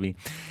sense to me.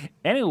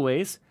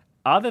 Anyways,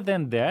 other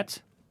than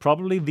that,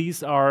 probably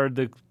these are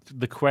the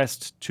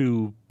Quest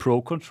 2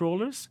 Pro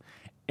controllers.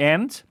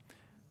 And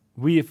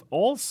we've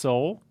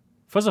also,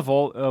 first of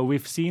all,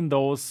 we've seen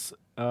those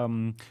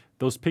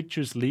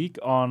pictures leak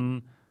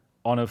on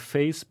a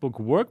Facebook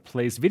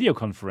Workplace video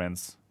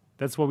conference.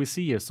 That's what we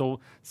see here. So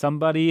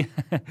somebody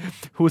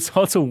who's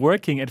also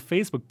working at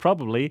Facebook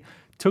probably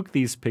took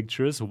these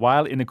pictures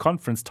while in a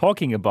conference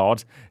talking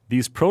about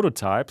these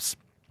prototypes.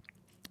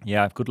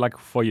 Yeah, good luck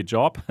for your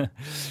job,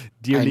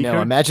 dear leaker. I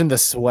know, imagine the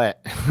sweat.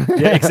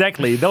 Yeah,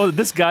 exactly.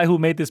 This guy who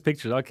made this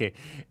picture. Okay.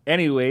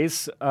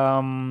 Anyways,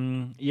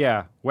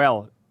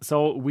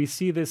 so we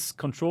see this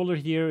controller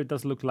here. It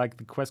does look like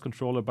the Quest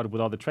controller, but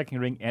without the tracking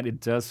ring, and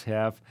it does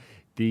have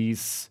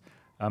these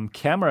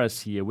cameras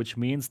here, which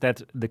means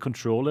that the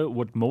controller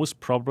would most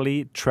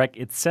probably track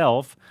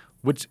itself,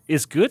 which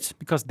is good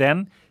because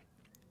then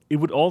it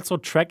would also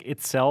track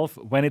itself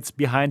when it's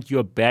behind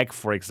your back,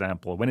 for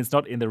example, when it's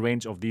not in the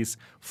range of these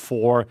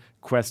 4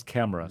 Quest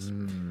cameras.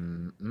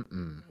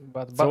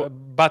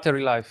 But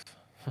battery life.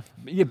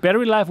 Yeah,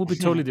 battery life would be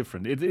totally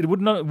different. It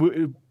would not.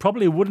 It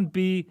probably wouldn't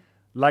be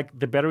like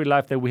the battery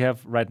life that we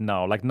have right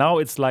now. Like now,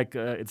 it's like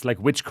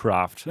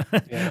witchcraft.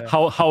 Yeah.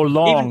 How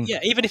long?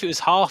 Even if it was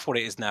half what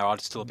it is now, I'd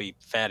still be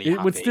fairly happy.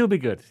 It would still be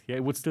good. Yeah,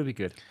 it would still be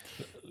good.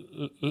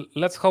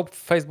 Let's hope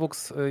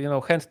Facebook's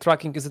hand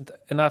tracking isn't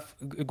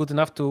good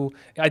enough to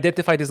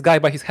identify this guy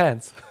by his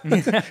hands.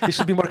 He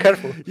should be more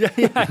careful. Yeah,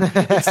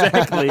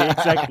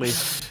 exactly.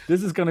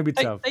 This is going to be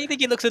tough. I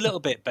think it looks a little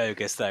bit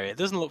bogus though. It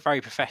doesn't look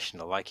very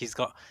professional. Like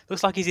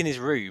looks like he's in his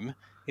room.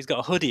 He's got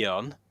a hoodie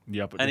on.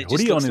 Yeah, but and the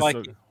hoodie on is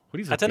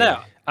Hoodie's I don't know.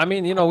 I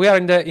mean, we are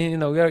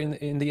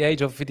in the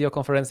age of video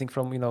conferencing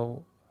from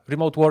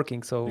remote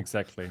working. So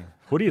exactly,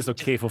 hoodie is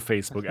okay for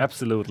Facebook.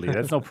 Absolutely,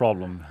 that's no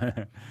problem.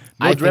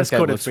 I dress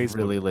think that looks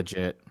really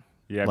legit.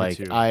 Yeah, like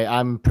me too.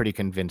 I'm pretty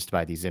convinced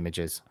by these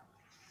images.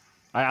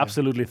 I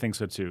absolutely think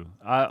so too.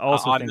 I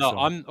also think so.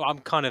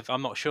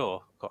 I'm not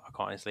sure. Quite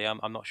honestly,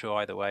 I'm not sure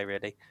either way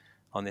really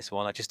on this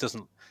one.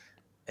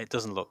 It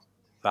doesn't look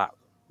that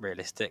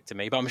realistic to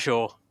me, but I'm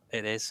sure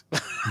it is.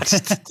 It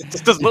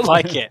just doesn't look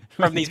like it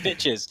from these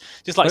pictures.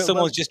 Just like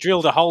someone's just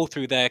drilled a hole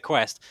through their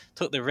Quest,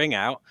 took the ring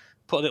out,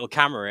 put a little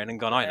camera in, and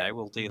gone, I know,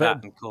 we'll do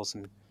that and call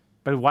some.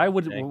 But why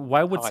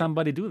would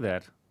somebody do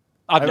that?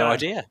 I've no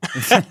idea.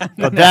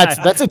 But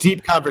that's a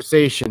deep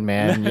conversation,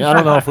 man. I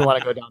don't know if we want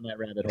to go down that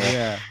rabbit hole.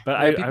 Yeah,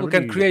 but people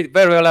can create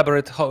very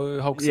elaborate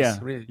hoaxes. Yeah,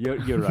 really.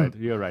 You're right.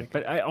 You're right.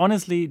 But I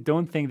honestly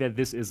don't think that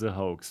this is a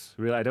hoax.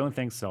 Really, I don't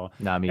think so.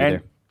 Not me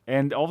either.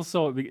 And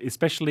also,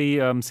 especially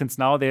since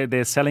now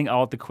they're selling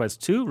out the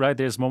Quest 2, right?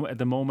 At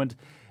the moment,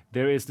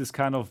 there is this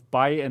kind of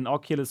buy an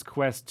Oculus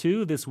Quest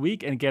 2 this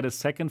week and get a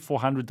second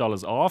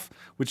 $400 off,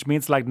 which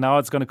means like now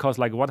it's going to cost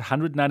like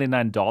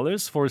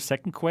 $199 for a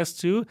second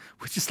Quest 2,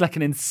 which is like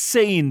an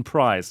insane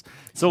price.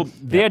 So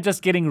they're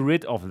just getting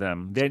rid of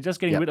them. They're just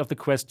getting rid of the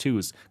Quest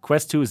 2s.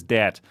 Quest 2 is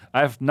dead.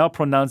 I've now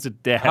pronounced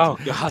it dead. Oh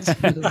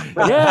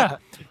God.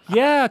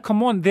 Yeah.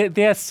 Come on,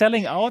 they're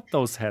selling out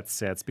those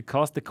headsets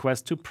because the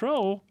Quest 2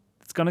 Pro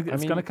it's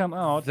gonna come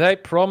out. They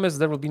promised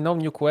there will be no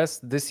new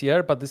Quest this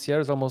year, but this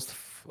year is almost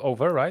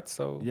over, right?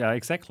 So yeah,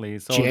 exactly.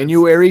 So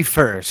January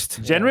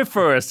 1st. January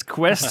 1st,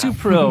 Quest 2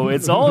 Pro.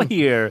 It's all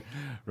here.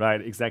 Right,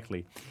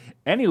 exactly.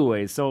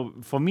 Anyway, so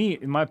for me,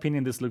 in my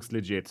opinion, this looks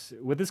legit.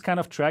 With this kind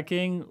of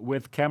tracking,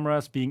 with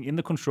cameras being in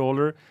the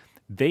controller,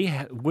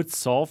 they would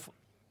solve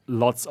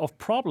lots of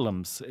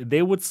problems.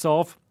 They would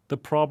solve the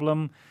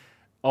problem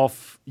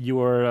of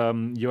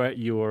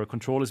your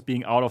controllers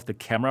being out of the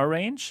camera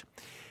range.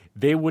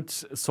 They would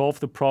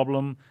solve the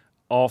problem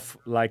of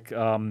like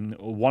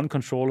one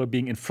controller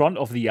being in front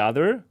of the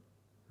other,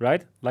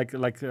 right? Like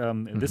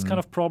this kind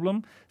of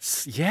problem.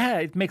 Yeah,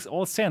 it makes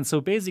all sense. So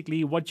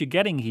basically what you're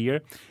getting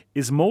here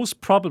is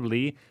most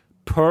probably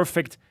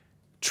perfect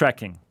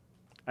tracking.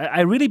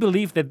 I really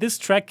believe that this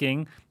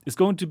tracking is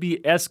going to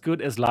be as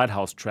good as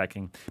Lighthouse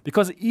tracking,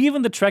 because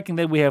even the tracking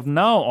that we have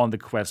now on the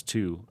Quest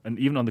 2 and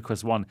even on the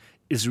Quest 1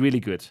 is really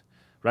good,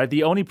 right?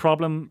 The only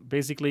problem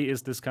basically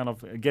is this kind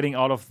of getting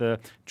out of the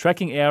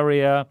tracking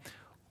area,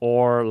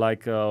 or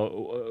like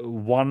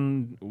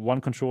one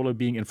controller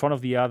being in front of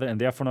the other and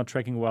therefore not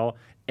tracking well.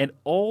 And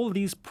all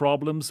these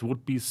problems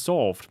would be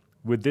solved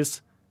with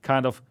this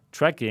kind of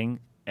tracking.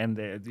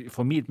 And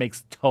for me, it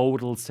makes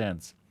total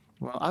sense.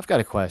 Well, I've got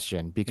a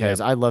question,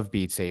 because I love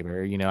Beat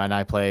Saber, and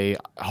I play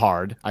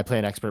hard. I play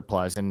an Expert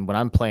Plus, and when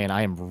I'm playing,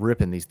 I am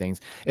ripping these things.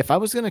 If I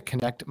was going to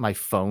connect my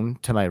phone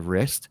to my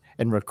wrist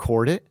and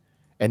record it,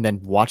 and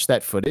then watch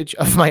that footage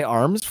of my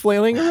arms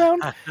flailing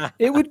around,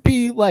 it would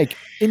be like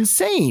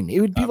insane. It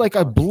would be like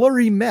a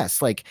blurry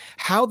mess. Like,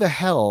 how the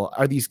hell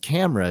are these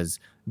cameras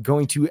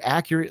going to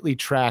accurately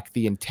track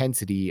the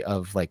intensity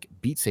of like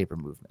Beat Saber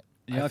movement?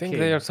 I think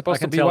they are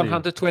supposed to be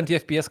 120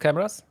 FPS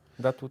cameras.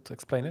 That would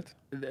explain it.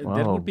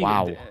 That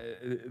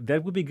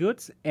would be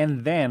good.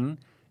 And then,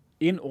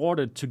 in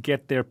order to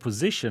get their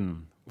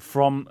position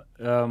from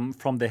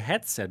the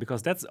headset,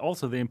 because that's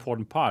also the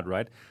important part,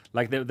 right?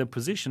 Like the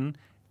position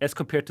as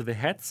compared to the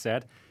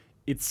headset,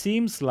 it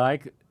seems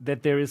like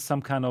that there is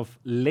some kind of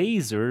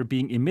laser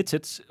being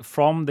emitted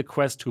from the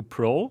Quest 2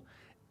 Pro,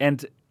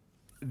 and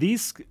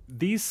these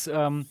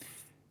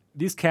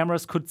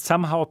cameras could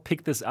somehow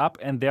pick this up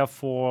and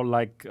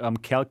therefore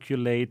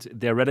calculate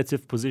their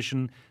relative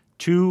position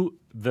to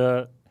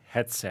the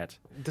headset.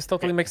 This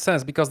totally makes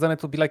sense, because then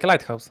it would be like a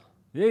lighthouse.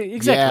 Yeah,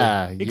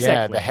 exactly.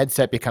 Yeah, the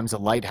headset becomes a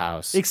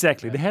lighthouse.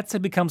 Exactly, the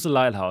headset becomes a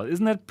lighthouse.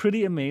 Isn't that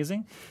pretty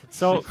amazing?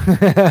 So,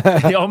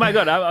 oh my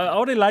God, I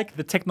already like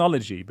the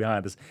technology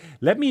behind this.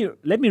 Let me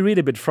read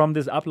a bit from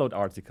this Upload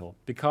article,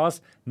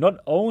 because not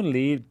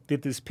only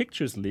did these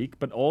pictures leak,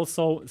 but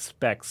also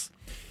specs.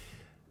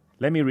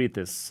 Let me read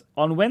this.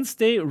 On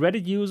Wednesday,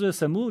 Reddit user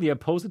Samulia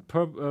posted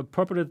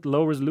purported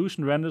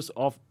low-resolution renders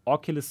of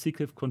Oculus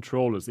Secret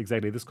controllers.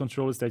 Exactly, these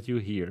controllers that you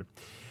hear.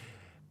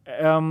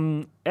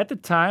 At the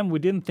time, we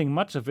didn't think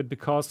much of it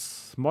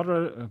because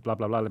moderate blah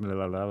blah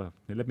blah.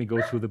 Let me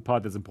go through the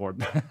part that's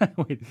important.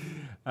 Wait,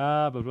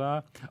 blah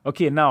blah.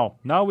 Okay, now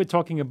we're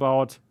talking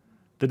about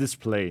the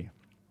display.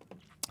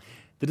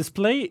 The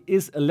display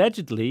is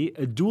allegedly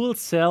a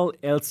dual-cell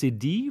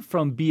LCD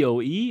from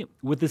BOE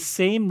with the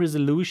same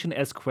resolution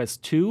as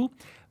Quest 2,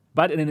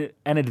 but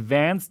an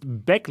advanced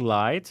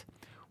backlight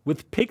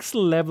with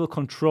pixel-level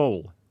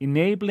control,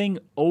 enabling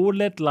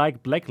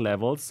OLED-like black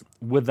levels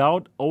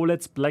without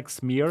OLED's black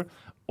smear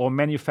or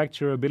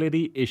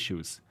manufacturability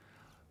issues.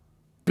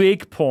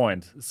 Big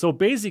point. So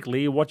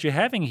basically, what you're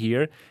having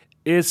here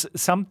is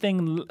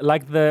something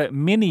like the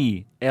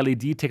mini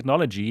LED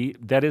technology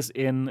that is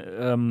in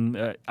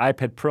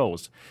iPad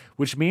Pros,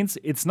 which means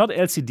it's not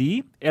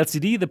LCD.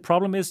 LCD, the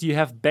problem is you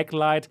have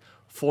backlight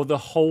for the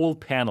whole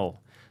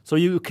panel. So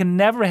you can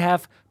never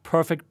have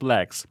perfect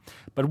blacks.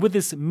 But with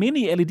this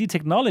mini LED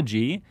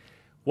technology,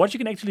 what you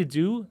can actually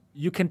do,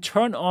 you can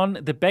turn on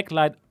the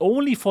backlight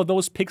only for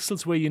those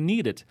pixels where you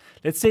need it.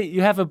 Let's say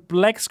you have a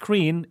black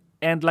screen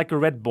and like a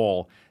red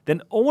ball.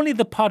 Then only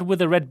the part with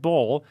the red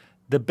ball,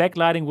 the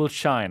backlighting will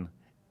shine.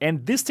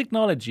 And this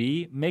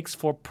technology makes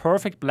for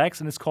perfect blacks,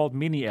 and it's called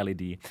mini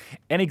LED.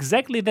 And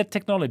exactly that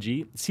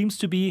technology seems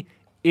to be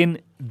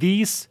in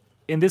this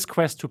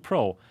Quest 2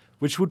 Pro,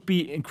 which would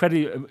be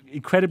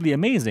incredibly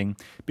amazing,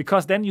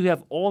 because then you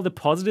have all the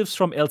positives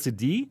from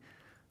LCD,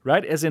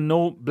 right, as in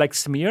no black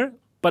smear,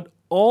 but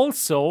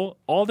also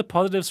all the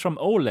positives from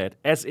OLED,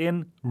 as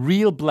in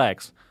real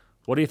blacks.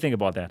 What do you think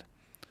about that?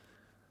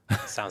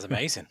 Sounds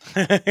amazing.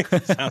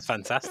 Sounds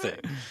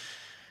fantastic.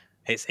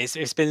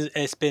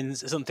 It's been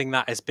something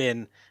that has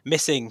been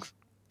missing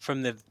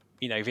from the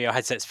VR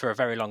headsets for a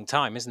very long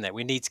time, isn't it?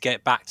 We need to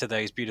get back to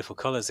those beautiful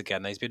colors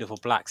again, those beautiful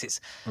blacks.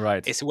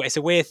 It's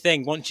a weird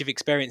thing. Once you've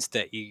experienced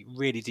it, you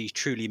really do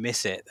truly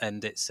miss it,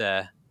 and it's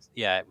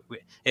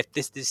if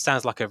this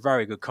sounds like a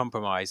very good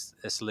compromise,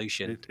 a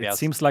solution. It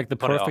seems like the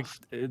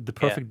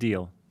perfect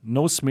deal.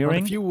 No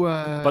smearing,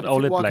 but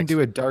OLED walk blacks.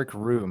 into a dark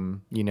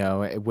room,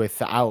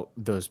 without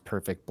those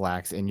perfect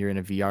blacks, and you're in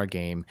a VR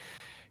game,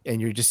 and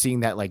you're just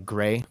seeing that like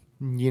gray,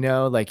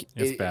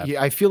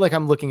 I feel like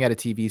I'm looking at a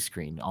TV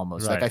screen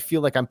almost. Right. Like I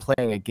feel like I'm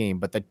playing a game,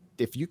 but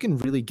if you can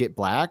really get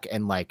black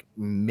and like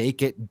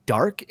make it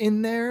dark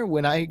in there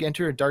when I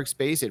enter a dark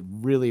space, it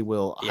really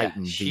will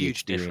heighten the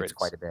experience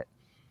quite a bit.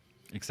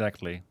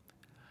 Exactly.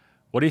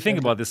 What do you think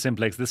about this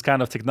Simplex, this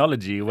kind of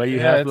technology where you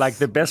have like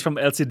the best from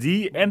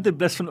LCD and the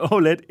best from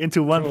OLED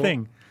into one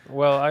thing?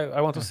 Well, I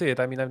want to see it.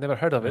 I mean, I've never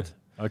heard of it.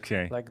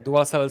 Okay. Like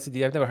dual cell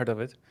LCD, I've never heard of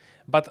it.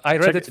 But I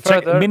read it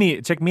further.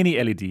 Check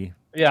mini LED.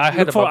 Yeah, I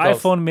heard Look for about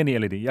iPhone mini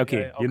LED.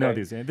 Okay, you know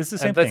this. Yeah? This is the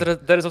same thing.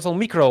 There is also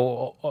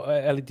micro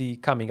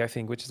LED coming, I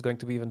think, which is going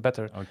to be even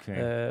better.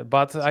 Okay.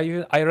 But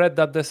I read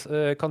that this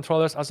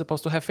controllers are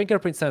supposed to have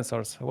fingerprint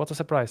sensors. What a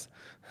surprise.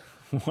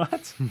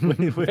 What?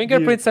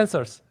 Fingerprint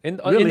sensors in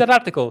that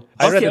article.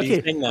 I read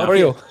it for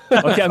you.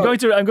 Okay, I'm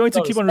going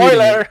to keep on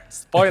reading.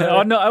 Spoiler!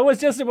 Oh no, I was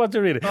just about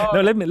to read it.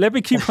 No, let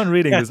me keep on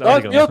reading this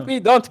article.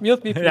 Don't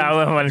mute me. Please.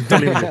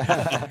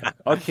 Yeah,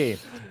 okay.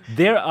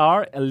 There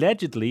are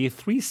allegedly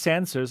 3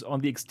 sensors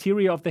on the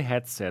exterior of the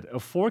headset: a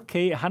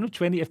 4K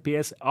 120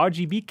 FPS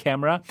RGB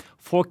camera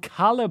for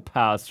color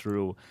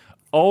pass-through.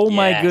 Oh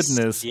my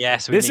goodness!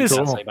 Yes, we need that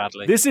so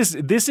badly.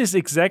 This is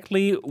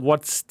exactly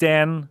what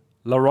Stan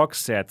LaRocque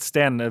said.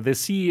 Stan, the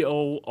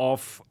CEO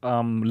of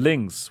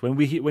Lynx, when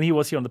he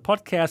was here on the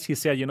podcast, he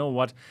said, you know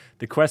what,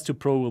 the Quest 2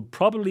 Pro will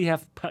probably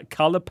have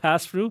color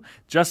pass-through,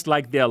 just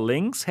like their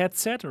Lynx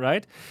headset,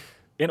 right?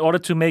 In order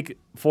to make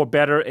for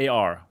better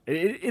AR.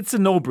 It's a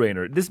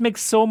no-brainer. This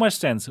makes so much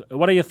sense.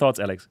 What are your thoughts,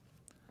 Alex?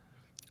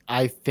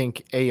 I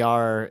think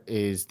AR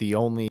is the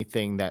only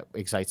thing that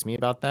excites me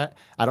about that.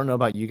 I don't know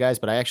about you guys,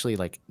 but I actually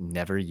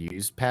never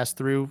use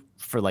pass-through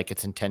for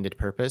its intended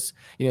purpose.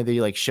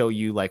 They show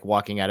you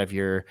walking out of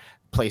your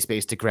play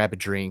space to grab a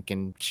drink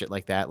and shit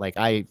like that.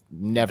 I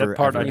never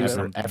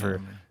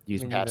ever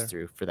use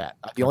pass-through for that.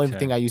 The only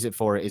thing I use it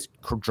for is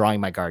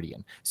drawing my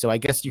Guardian. So I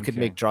guess you could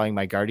make drawing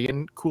my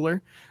Guardian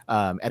cooler.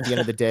 At the end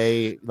of the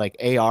day,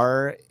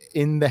 AR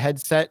in the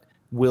headset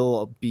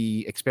will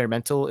be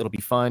experimental. It'll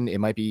be fun. It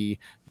might be,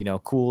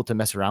 cool to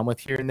mess around with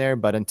here and there,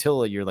 but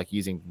until you're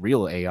using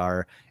real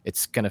AR,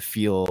 it's going to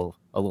feel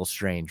a little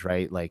strange,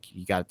 right?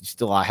 You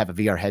still have a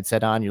VR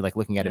headset on. You're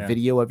looking at a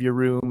video of your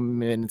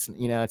room, and it's,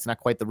 it's not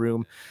quite the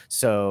room.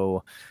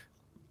 So,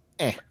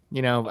 it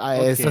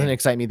doesn't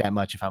excite me that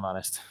much, if I'm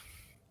honest.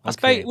 I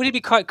suppose, would it be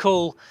quite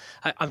cool?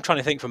 I'm trying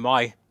to think from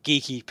my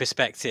geeky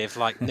perspective,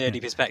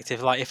 nerdy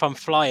perspective, if I'm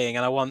flying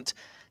and I want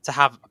to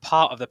have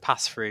part of the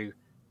pass through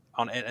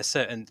on a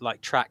certain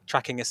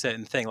tracking a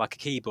certain thing, like a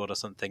keyboard or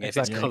something.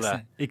 Exactly. If it's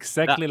color,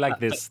 exactly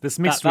like this. This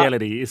mixed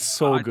reality is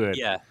so good.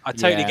 Yeah, I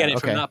totally get it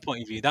from that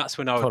point of view. That's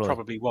when I would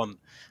probably want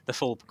the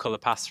full color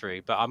pass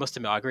through. But I must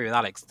admit, I agree with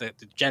Alex that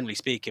generally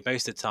speaking,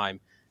 most of the time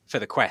for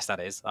the Quest, that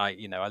is, I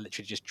literally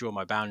just draw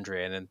my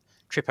boundary and then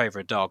trip over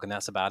a dog, and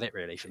that's about it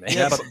really for me.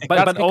 Yeah,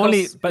 but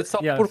only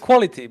poor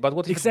quality. But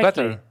what is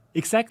better?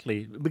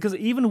 Exactly, because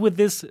even with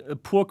this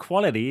poor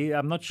quality,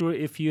 I'm not sure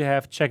if you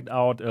have checked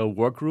out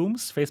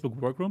Workrooms, Facebook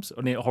Workrooms,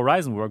 or the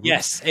Horizon Workrooms.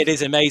 Yes, it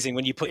is amazing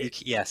when you put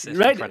it's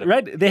incredible.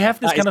 Right. They have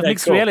this kind of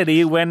mixed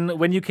reality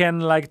when you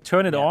can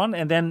turn it on,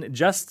 and then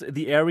just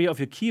the area of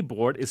your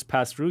keyboard is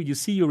passed through. You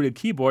see your real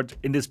keyboard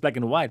in this black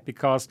and white,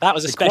 because that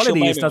was a the special quality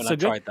moment is not when so I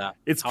good. tried that.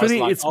 It's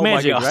pretty. It's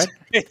magic, right?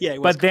 Yeah, it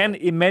was but then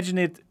imagine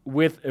it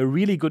with a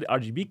really good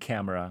RGB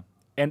camera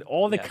and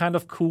all the kind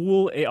of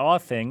cool AR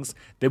things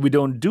that we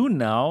don't do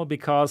now,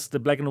 because the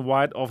black and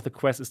white of the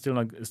Quest is still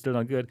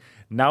not good.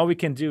 Now we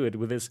can do it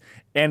with this.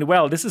 And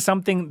well, this is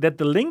something that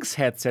the Lynx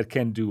headset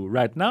can do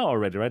right now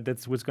already, right?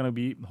 That's what's going to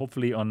be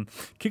hopefully on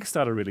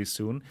Kickstarter really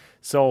soon.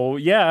 So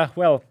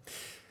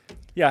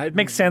it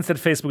makes sense that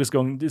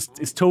Facebook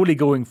is totally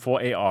going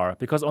for AR,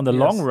 because on the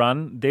long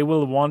run they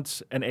will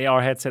want an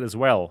AR headset as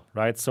well,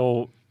 right?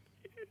 So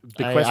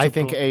I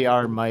think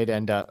AR might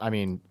end up. I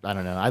mean, I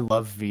don't know. I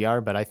love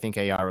VR, but I think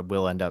AR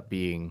will end up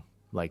being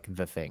like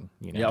the thing.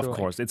 Yeah, of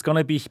course. It's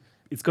gonna be.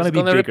 It's gonna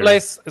bigger.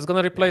 replace. It's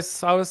gonna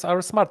replace our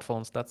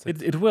smartphones. That's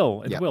it. It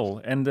will. It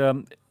will.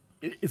 And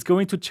it's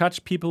going to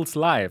touch people's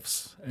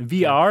lives.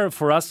 VR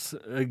for us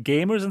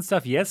gamers and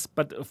stuff, yes,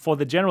 but for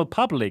the general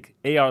public,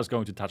 AR is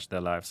going to touch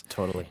their lives.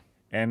 Totally.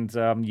 And so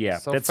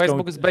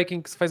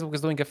Facebook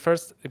is doing a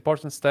first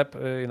important step,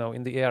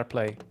 in the AR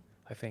play,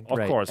 I think. Of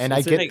course, and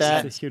I get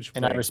that,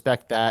 and I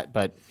respect that,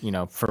 but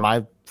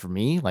for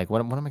me, like,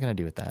 what am I going to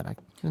do with that?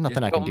 There's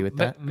nothing I can do with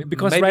that.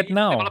 Because right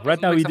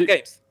now we do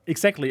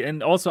exactly,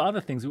 and also other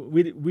things.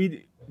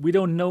 We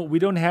don't know. We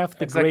don't have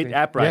the great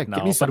app right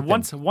now. But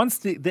once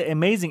the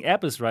amazing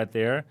app is right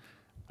there,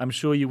 I'm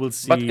sure you will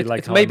see. But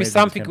it may be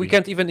something we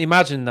can't even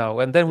imagine now,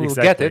 and then we'll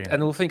get it,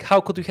 and we'll think,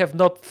 how could we have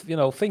not,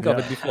 think of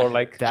it before?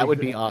 Like that would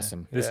be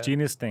awesome. This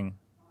genius thing,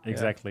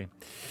 exactly.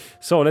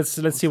 So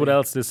let's see what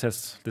else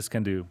this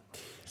can do.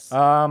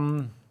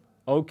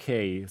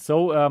 Okay,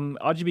 so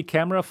RGB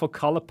camera for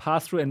color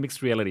pass-through and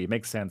mixed reality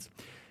makes sense,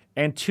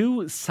 and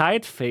 2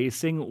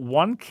 side-facing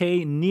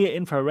 1K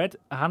near-infrared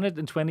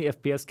 120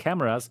 FPS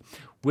cameras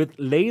with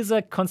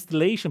laser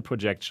constellation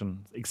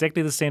projection.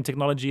 Exactly the same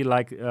technology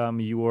like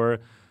your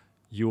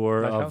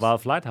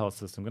Valve Lighthouse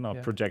system,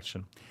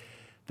 projection.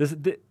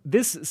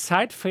 This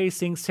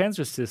side-facing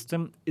sensor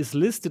system is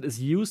listed as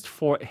used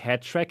for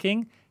head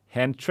tracking,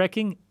 hand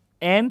tracking,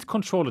 and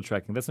controller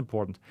tracking. That's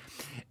important.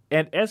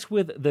 And as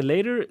with the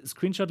later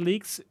screenshot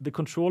leaks, the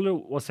controller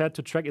was had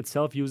to track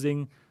itself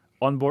using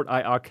onboard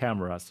IR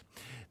cameras.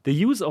 The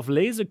use of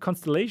laser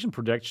constellation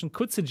projection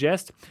could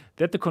suggest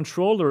that the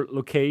controller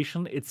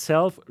location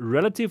itself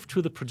relative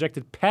to the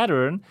projected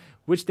pattern,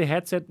 which the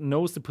headset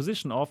knows the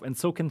position of, and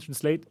so can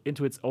translate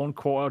into its own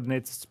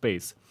coordinated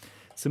space.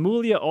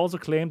 Simulia also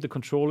claimed the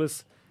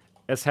controllers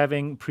as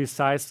having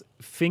precise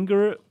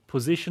finger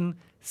position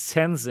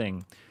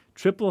sensing,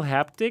 triple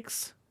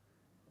haptics,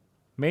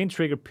 main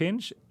trigger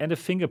pinch, and a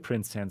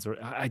fingerprint sensor.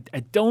 I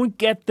don't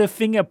get the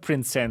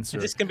fingerprint sensor.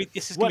 This is going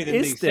to be the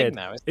new thing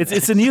now, isn't it?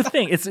 It's a new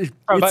thing. It's a new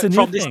thing.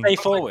 From this day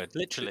forward,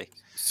 literally.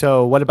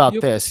 So what about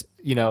this?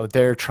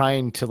 They're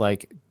trying to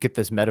like get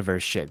this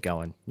metaverse shit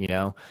going.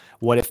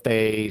 What if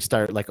they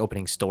start like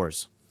opening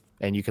stores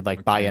and you could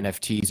like buy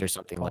NFTs or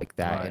something like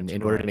that, and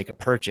in order to make a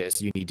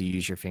purchase, you need to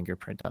use your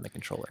fingerprint on the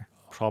controller.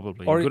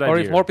 Probably. Or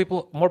if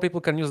more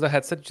people can use the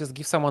headset, just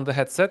give someone the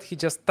headset. He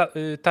just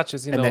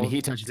touches, and then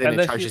he touches it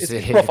and charges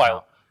his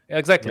profile.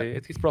 Exactly,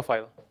 it's his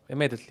profile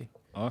immediately.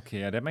 Okay,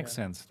 yeah, that makes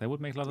sense. That would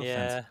make a lot of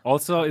sense.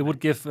 Also, it would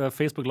give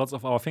Facebook lots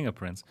of our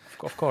fingerprints.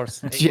 Of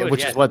course.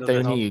 Which is what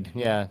they need.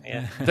 Yeah.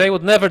 They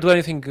would never do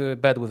anything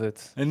bad with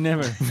it.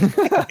 Never.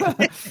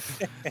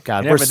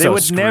 God, we're so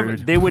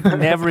screwed. They would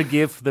never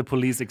give the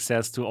police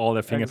access to all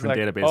their fingerprint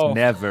database.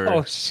 Never.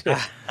 Oh shit.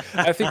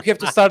 I think you have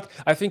to start.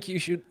 I think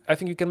you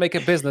can make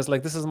a business.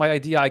 Like, this is my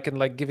idea. I can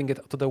like giving it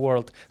to the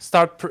world.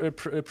 Start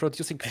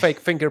producing fake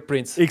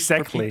fingerprints.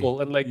 Exactly. For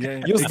people and like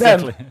use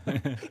them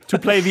to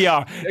play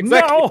VR. Exactly.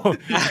 No.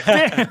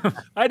 Damn,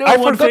 I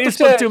don't want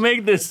Facebook to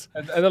make this.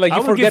 And like, you I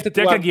will forget give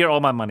Deca Gear all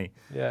my money.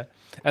 Yeah,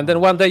 and then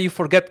one day you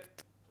forget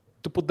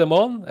to put them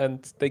on,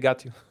 and they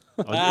got you.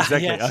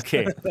 Exactly. Yes.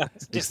 Okay.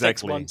 Just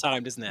takes one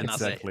time, doesn't it?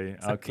 Exactly.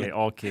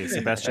 Okay.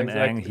 Sebastian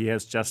Ang, he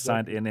has just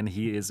signed in, and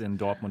he is in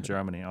Dortmund,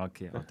 Germany.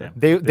 Okay. Oh, damn.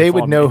 They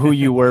would know who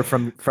you were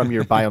from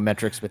your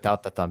biometrics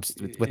without the thumbs,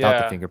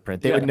 without the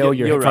fingerprint. They would know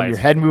from your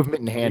head movement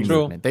and hand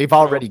movement. They've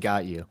already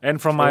got you.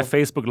 And from my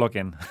Facebook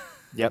login.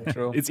 Yep.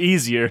 True. It's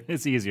easier.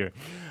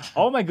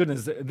 Oh my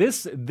goodness.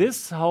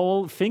 This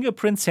whole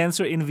fingerprint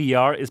sensor in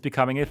VR is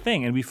becoming a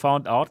thing, and we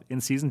found out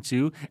in season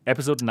 2,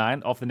 episode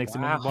 9 of the Next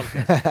Dimension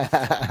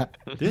podcast.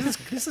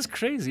 This is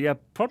crazy. Yeah,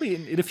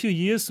 probably in a few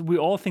years we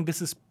all think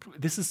this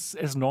is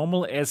as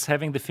normal as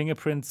having the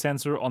fingerprint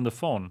sensor on the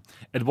phone.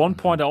 At one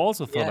point I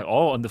also thought,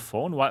 on the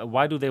phone,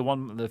 why do they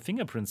want the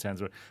fingerprint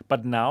sensor?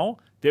 But now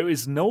there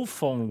is no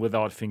phone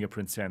without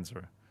fingerprint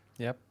sensor.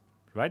 Yep.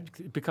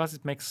 Right? Because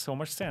it makes so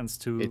much sense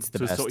to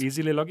best. so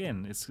easily log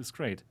in. It's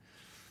great.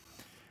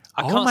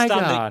 I can't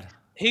stand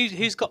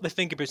who's got the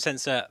fingerprint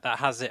sensor that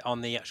has it on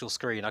the actual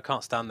screen? I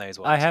can't stand those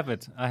ones. I have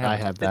it. I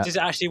have that. Does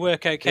it actually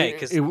work okay?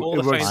 Because all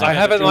the works. phones I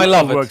have it and I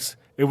love it.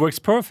 It works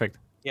perfect.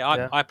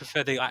 Yeah, I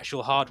prefer the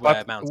actual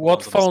hardware mounted.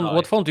 What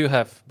phone do you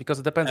have? Because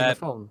it depends on the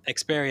phone.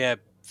 Xperia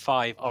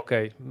 5.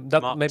 Okay,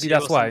 maybe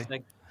that's why.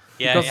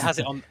 Yeah, it has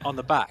it on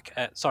the back.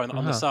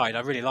 On the side. I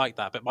really like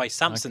that. But my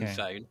Samsung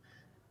phone,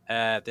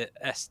 the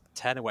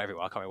S10 or whatever,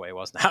 I can't remember what it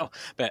was now,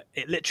 but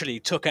it literally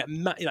took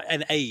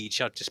an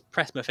age. I'd just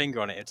press my finger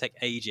on it. It'd take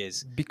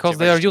ages. Because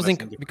they're using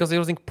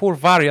poor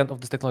variant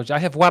of this technology. I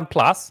have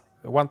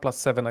OnePlus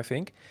 7, I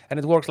think, and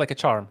it works like a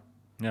charm.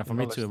 Yeah, for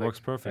me too. It works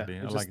perfectly.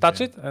 You just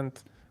touch it and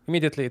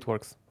immediately it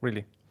works,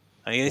 really.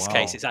 And in this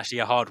case, it's actually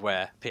a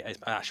hardware,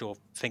 actual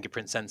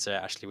fingerprint sensor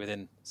actually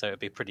within, so it'd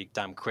be pretty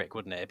damn quick,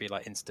 wouldn't it? It'd be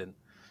like instant.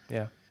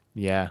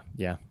 Yeah.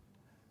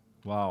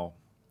 Wow.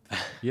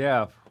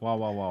 Yeah.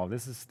 Wow.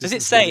 This Does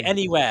it say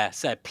anywhere,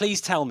 Seb,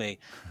 please tell me,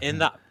 in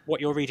that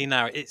what you're reading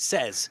now, it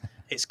says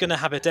it's going to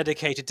have a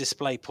dedicated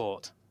display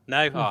port.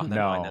 No? Oh,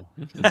 no.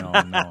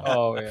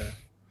 Oh, yeah.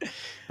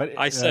 But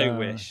I so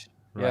wish.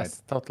 Right.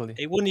 Yes, totally.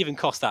 It wouldn't even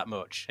cost that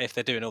much if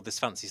they're doing all this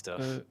fancy stuff.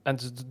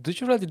 And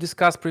did you already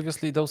discuss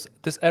previously this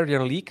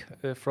earlier leak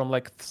from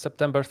like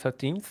September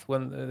 13th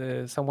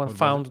when someone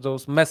found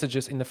those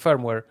messages in the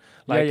firmware?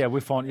 Like, yeah,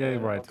 we found. Yeah,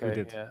 right. Okay, we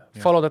did. Yeah.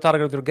 Follow the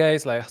target of your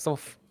gaze, like some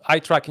eye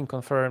tracking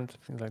confirmed,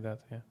 things like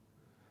that. Yeah.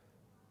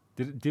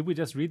 Did we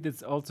just read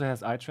this also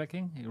has eye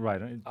tracking? Right.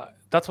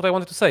 That's what I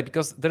wanted to say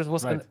because there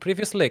was a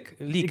previous leak.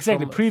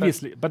 Exactly,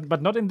 previously,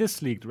 but not in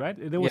this leak, right?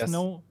 There was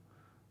no.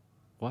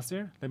 Was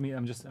there?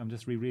 I'm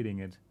just rereading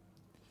it.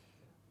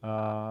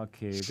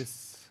 Okay,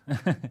 this.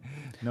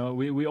 No,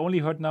 we only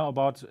heard now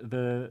about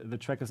the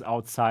trackers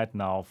outside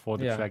now for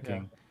the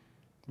tracking. Yeah.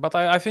 But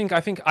I think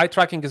eye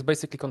tracking is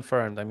basically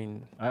confirmed. I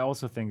mean, I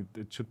also think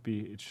it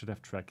should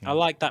have tracking. I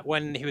like that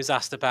when he was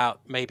asked about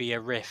maybe a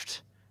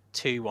Rift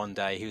 2 one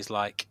day, he was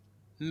like,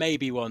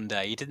 maybe one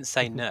day. He didn't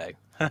say no.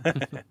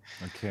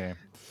 Okay.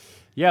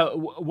 Yeah,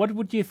 what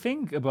would you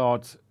think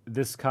about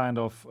this kind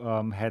of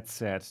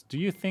headset? Do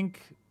you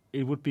think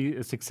it would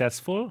be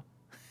successful?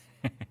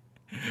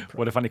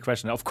 What a funny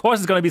question. Of course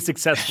it's going to be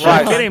successful.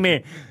 Are you kidding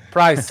me?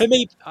 Price. For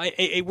me,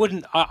 it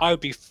wouldn't. I would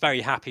be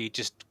very happy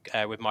just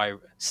with my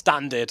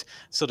standard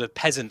sort of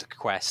peasant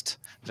Quest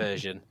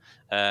version.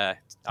 I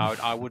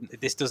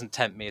wouldn't. This doesn't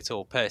tempt me at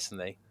all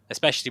personally,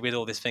 especially with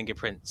all this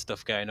fingerprint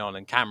stuff going on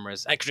and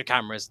cameras, extra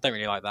cameras. Don't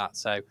really like that.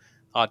 So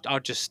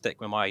I'd just stick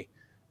with my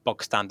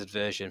bog standard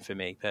version for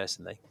me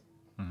personally.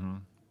 Mm-hmm.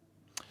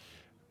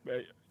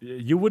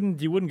 You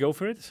wouldn't go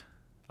for it?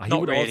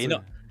 Not really.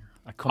 Not.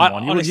 Come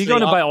on, you're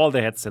going to buy all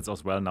the headsets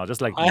as well now, just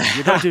like me.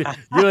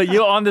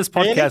 You're on this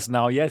podcast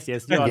now. Yes, you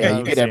are. Yeah,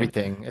 you get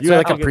everything. It's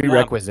like a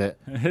prerequisite.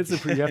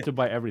 You have to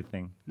buy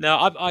everything. No,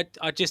 I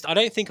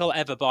don't think I'll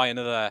ever buy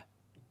another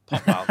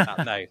pop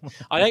out. No,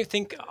 I don't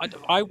think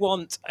I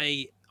want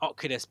a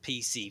Oculus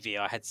PC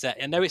VR headset.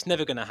 I know it's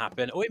never going to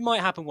happen, or it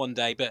might happen one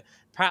day, but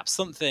perhaps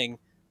something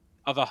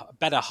of a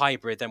better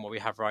hybrid than what we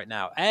have right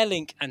now.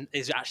 Airlink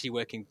is actually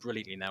working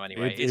brilliantly now.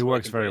 Anyway, it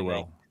works very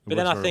well. But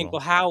then I think,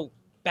 well, how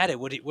better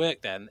would it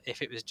work then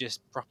if it was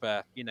just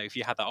proper? If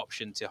you had that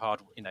option to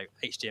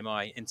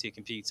HDMI into your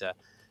computer.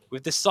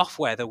 With the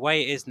software, the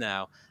way it is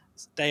now,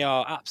 they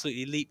are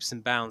absolutely leaps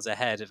and bounds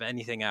ahead of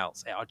anything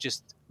else. I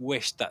just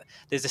wish that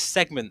there's a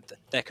segment that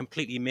they're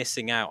completely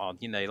missing out on.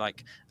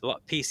 Like a lot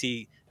of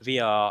PC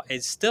VR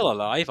is still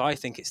alive. I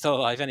think it's still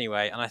alive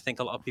anyway, and I think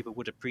a lot of people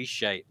would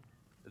appreciate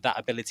that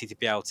ability to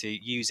be able to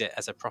use it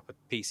as a proper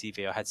PC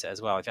VR headset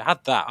as well. If it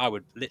had that,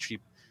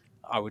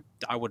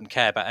 I wouldn't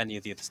care about any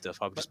of the other stuff.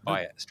 I would just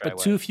buy it straight away.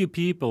 But too few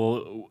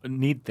people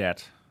need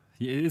that.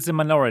 It's a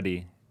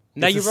minority.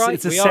 No, you're right.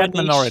 It's a sad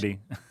minority.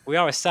 We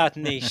are a sad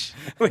niche.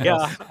 We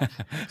are.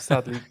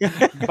 Sadly.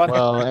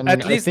 But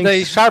at least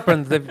they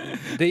sharpened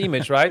the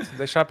image, right?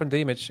 They sharpened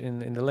the image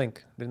in the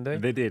link, didn't they?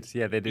 They did.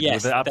 Yeah, they did.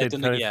 Yes, with the update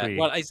done it, yeah.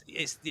 Well,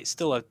 it's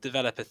still a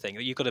developer thing.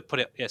 You've got to put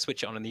it,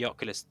 switch it on in the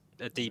Oculus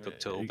debug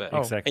tool, but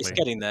it's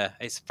getting there.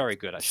 It's very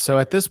good, actually. So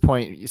at this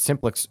point,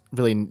 Simplex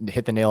really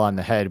hit the nail on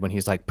the head when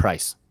he's like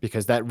price,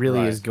 because that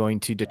really is going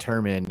to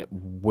determine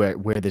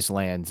where this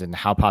lands and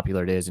how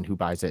popular it is and who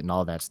buys it and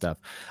all that stuff.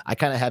 I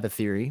kind of have a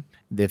theory,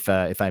 if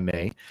I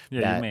may.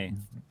 Yeah, you may.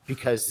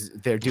 Because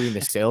they're doing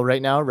the sale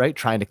right now, right?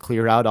 Trying to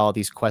clear out all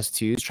these Quest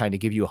 2s, trying to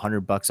give you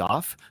 $100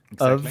 off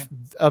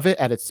of it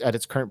at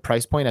its current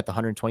price point at the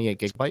 128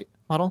 gigabyte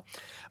model.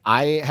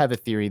 I have a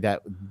theory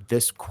that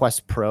this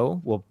Quest Pro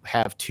will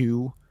have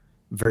 2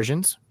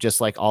 versions,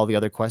 just like all the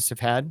other Quests have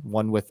had,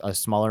 one with a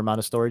smaller amount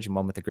of storage and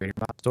one with a greater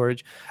amount of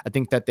storage. I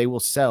think that they will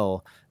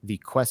sell the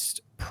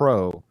Quest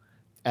Pro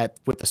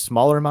with a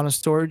smaller amount of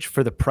storage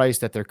for the price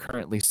that they're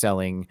currently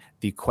selling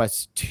the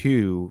Quest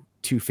 2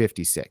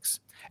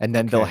 256. And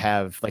then they'll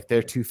have like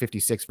their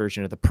 256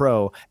 version of the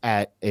Pro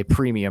at a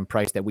premium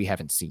price that we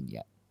haven't seen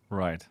yet.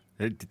 Right.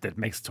 That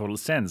makes total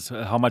sense.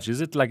 How much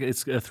is it? Like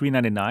it's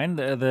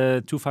 $399,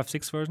 the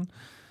 256 version?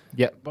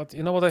 Yeah. But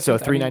you know what I think?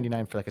 So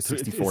 $399 for like a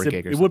 64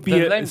 gig or something. It would be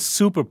a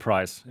super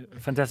price,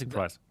 fantastic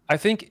price. I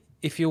think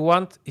if you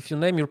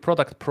name your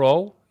product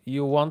Pro,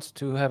 you want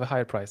to have a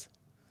higher price.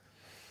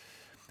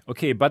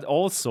 Okay, but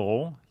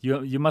also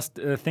you must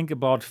think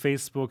about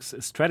Facebook's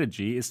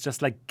strategy. It's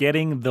just like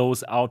getting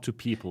those out to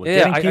people,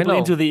 getting people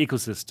into the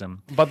ecosystem.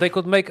 But they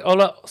could make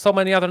so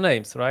many other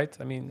names, right?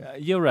 I mean,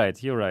 you're right.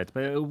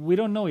 But we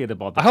don't know yet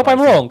about that. I hope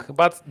I'm wrong,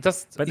 but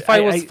if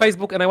I was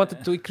Facebook and I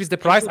wanted to increase the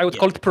price, I would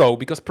call it Pro,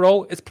 because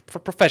Pro is for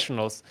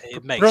professionals.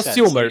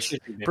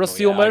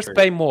 Prosumers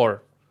pay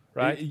more,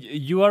 right?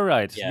 You are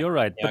right. Yeah. You're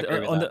right.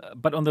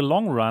 But on the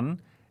long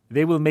run,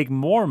 they will make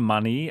more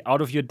money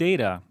out of your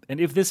data. And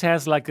if this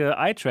has like an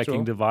eye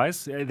tracking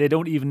device, they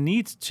don't even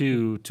need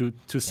to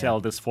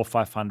sell this for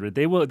 $500.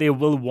 They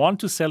will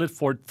want to sell it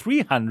for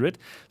 $300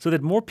 so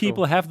that more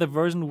people have the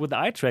version with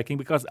eye tracking,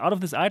 because out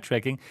of this eye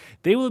tracking,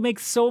 they will make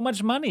so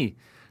much money.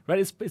 Right,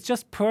 it's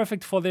just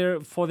perfect for their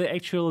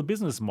actual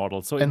business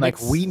model. So and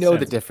like we know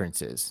the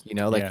differences,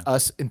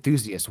 us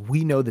enthusiasts,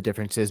 we know the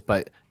differences,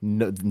 but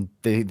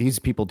these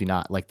people do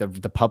not. Like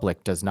the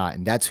public does not,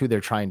 and that's who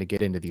they're trying to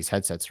get into these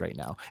headsets right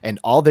now. And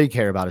all they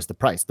care about is the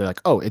price. They're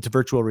like, oh, it's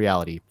virtual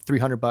reality,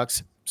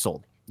 $300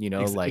 sold.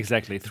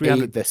 Exactly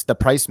 300. The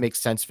price makes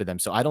sense for them.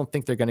 So I don't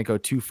think they're going to go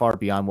too far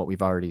beyond what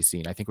we've already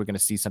seen. I think we're going to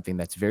see something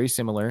that's very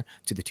similar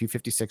to the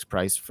 $256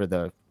 price for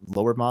the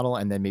lower model,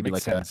 and then maybe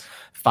makes like sense.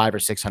 a $500 or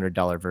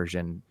 $600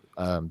 version.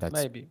 That's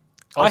maybe.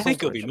 I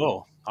think it'll be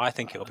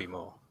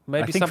more.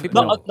 Maybe some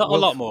people not a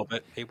lot more,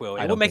 but it will.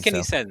 It won't make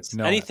any sense.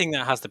 No. Anything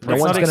that has the no price.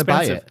 one's going to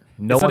buy it.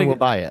 No one will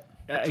buy it.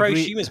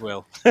 Prosumers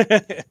will.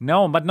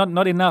 No, but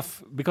not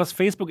enough, because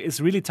Facebook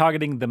is really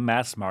targeting the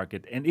mass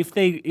market. And if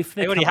they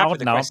already come have out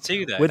the now Quest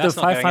 2, though. with That's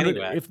the not going 500,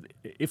 anywhere.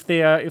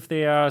 if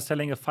they are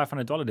selling a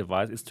 $500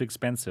 device, it's too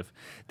expensive.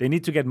 They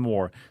need to get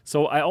more.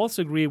 So I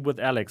also agree with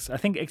Alex. I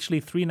think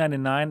actually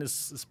 $399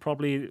 is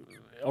probably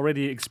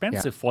already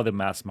expensive for the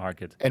mass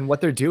market. And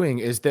what they're doing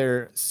is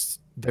there's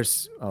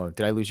oh,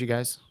 did I lose you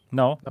guys?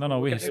 No,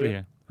 we're still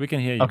here. We can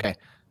hear you. Okay.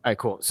 All right,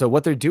 cool. So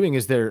what they're doing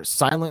is they're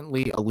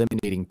silently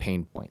eliminating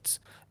pain points.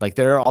 Like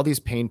there are all these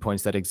pain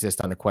points that exist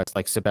on the Quest,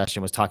 like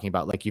Sebastian was talking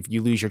about. Like if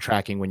you lose your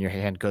tracking when your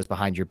hand goes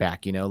behind your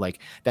back, like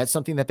that's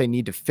something that they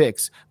need to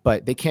fix,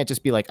 but they can't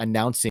just be like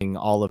announcing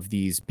all of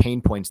these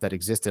pain points that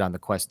existed on the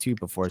Quest 2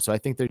 before. So I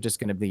think they're just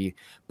going to be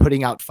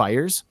putting out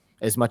fires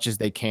as much as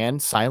they can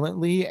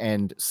silently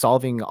and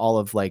solving all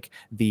of like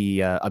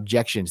the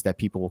objections that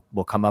people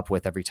will come up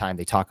with every time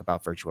they talk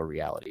about virtual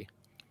reality.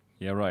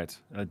 Yeah, right.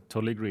 I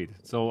totally agreed.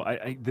 So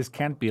this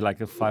can't be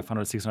like a $500,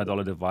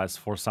 $600 device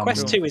for some.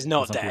 Quest 2 is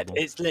not dead.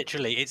 People. It's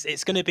literally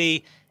it's going to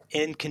be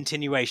in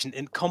continuation,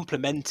 in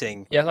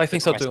complementing. Yeah, I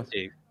think so too.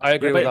 I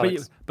agree with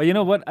Alex. But you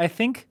know what? I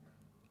think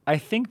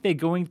they're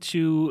going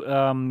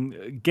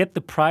to get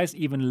the price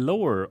even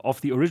lower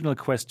of the original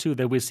Quest 2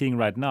 that we're seeing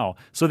right now.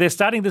 So they're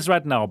starting this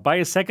right now. Buy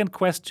a second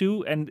Quest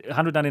 2 and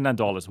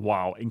 $199.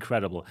 Wow,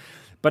 incredible.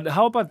 But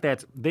how about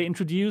that? They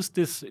introduced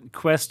this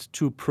Quest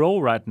 2 Pro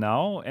right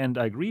now, and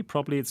I agree,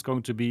 probably it's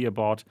going to be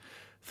about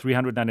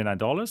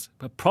 $399,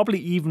 but probably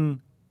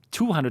even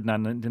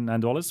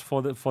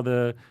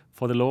 $299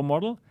 for the low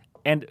model,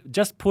 and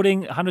just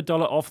putting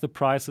 $100 off the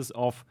prices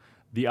of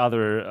the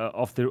other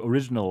of the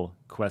original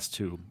Quest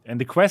 2.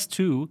 And the Quest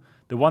 2,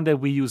 the one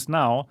that we use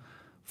now,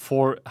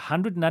 for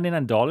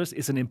 $199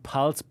 is an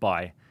impulse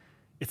buy.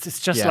 It's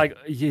just like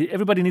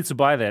everybody needs to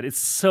buy that. It's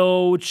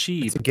so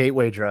cheap. It's a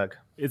gateway drug.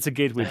 It's a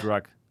gateway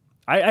drug.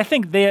 I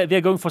think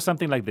they're going for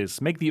something like this.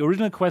 Make the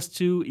original Quest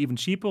 2 even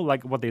cheaper,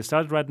 like what they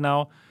started right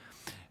now.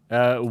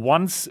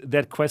 Once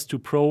that Quest 2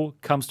 Pro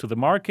comes to the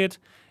market,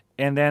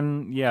 and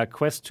then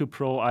Quest 2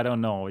 Pro, I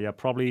don't know,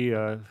 probably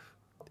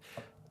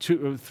 $350,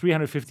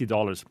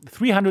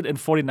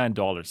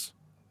 $349.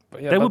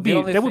 That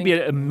would be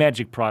a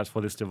magic price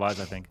for this device,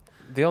 I think.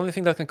 The only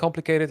thing that can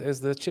complicate it is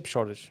the chip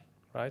shortage,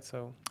 right?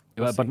 So.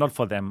 But not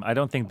for them. I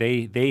don't think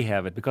they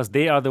have it, because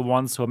they are the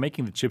ones who are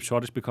making the chip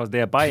shortage, because they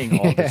are buying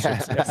all the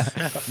chips.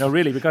 No,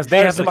 really, because they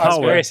have the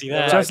power.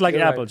 Just like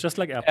Apple.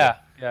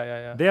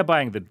 Yeah. They are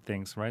buying the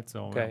things, right?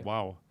 So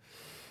wow.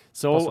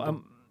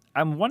 So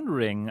I'm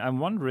wondering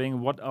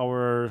what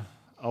our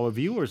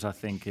viewers are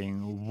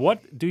thinking.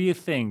 What do you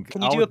think?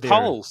 Can you do a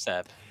poll,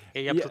 Seb?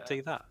 Are you able to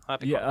do that?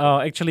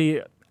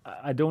 Actually,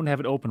 I don't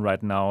have it open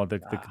right now, the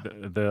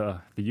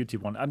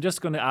YouTube one. I'm just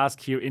going to ask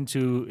here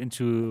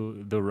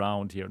into the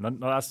round here,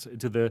 not us,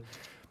 to the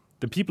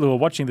people who are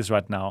watching this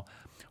right now.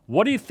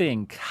 What do you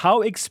think?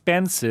 How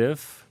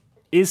expensive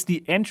is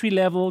the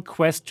entry-level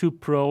Quest 2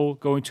 Pro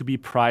going to be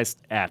priced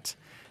at?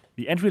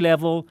 The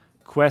entry-level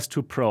Quest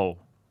 2 Pro,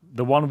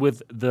 the one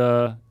with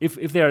the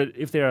if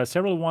there are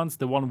several ones,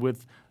 the one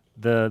with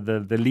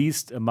the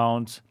least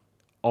amount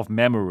of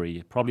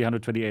memory, probably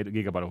 128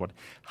 gigabyte or what.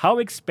 How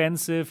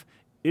expensive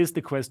is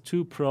the Quest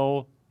 2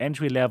 Pro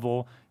entry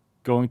level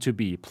going to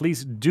be?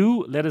 Please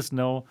do let us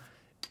know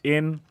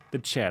in the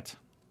chat.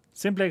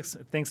 Simplex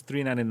thinks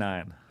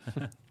 $399.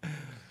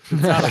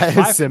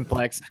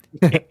 Simplex.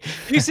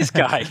 Who's this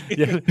guy?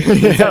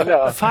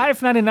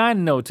 $599,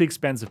 no, too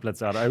expensive,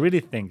 Platzado. I really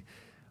think.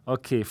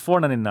 Okay,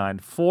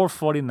 $499,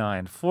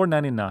 $449,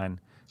 $499,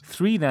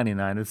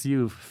 $399. It's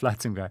you,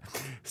 Flight Sim guy.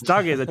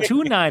 Stargazer,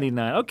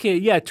 $299. Okay,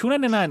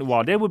 $299.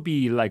 Wow, that would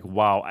be like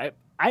wow.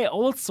 I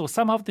also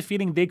somehow have the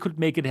feeling they could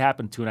make it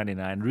happen,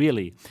 $299,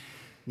 really.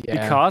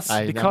 Yeah,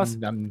 because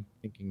I'm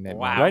thinking that.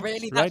 Wow,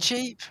 really that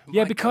cheap?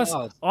 Because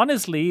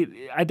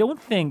honestly, I don't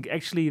think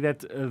actually that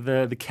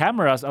the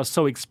cameras are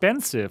so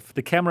expensive.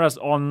 The cameras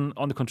on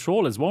the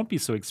controllers won't be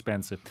so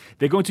expensive.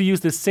 They're going to use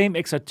the same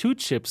XR2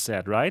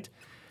 chipset, right?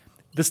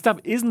 The stuff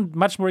isn't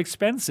much more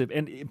expensive,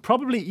 and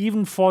probably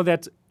even for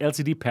that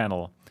LCD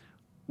panel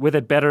with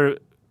a better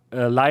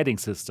lighting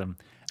system.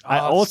 I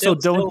also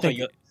don't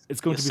think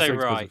it's going to be so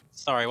expensive. Right.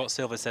 Sorry, what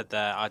Silver said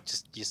there.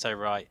 You're so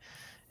right.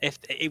 If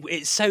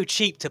it's so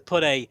cheap to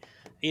put a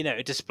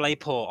display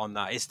port on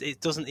that, it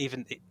doesn't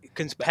even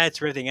compared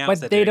to everything else.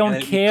 But they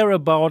don't care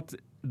about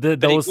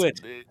those.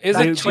 Is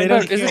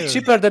it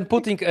cheaper than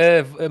putting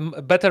a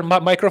better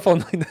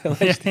microphone in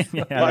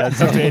the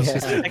that's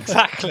interesting.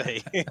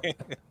 Exactly.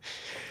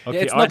 Okay,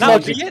 it's not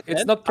logic.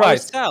 It's not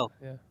price. I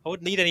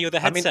wouldn't need any other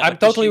headset. I mean, I'm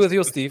totally with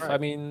you, Steve. I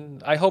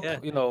mean, I hope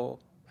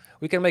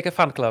we can make a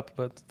fan club,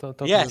 but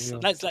yes,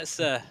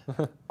 let's.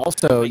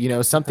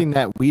 Also, something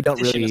that we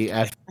don't really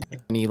have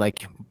any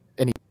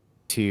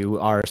to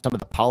are some of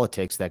the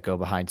politics that go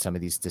behind some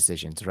of these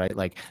decisions, right?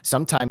 Like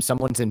sometimes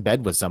someone's in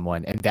bed with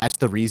someone, and that's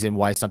the reason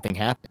why something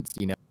happens.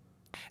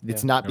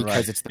 It's not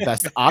because it's the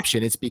best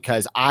option. It's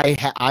because I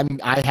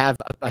have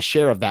a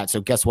share of that. So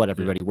guess what,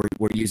 everybody?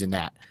 We're using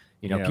that.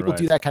 People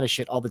do that kind of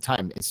shit all the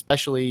time,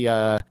 especially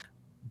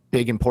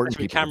big important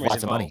people with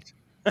lots of money.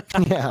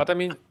 Yeah. But I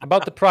mean,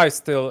 about the price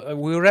still,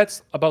 we read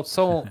about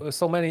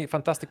so many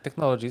fantastic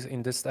technologies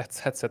in this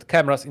headset,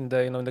 cameras in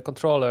the in the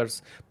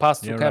controllers,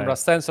 pass-through cameras,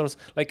 sensors.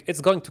 Like it's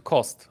going to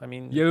cost. I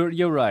mean,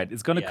 you're right.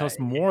 It's going to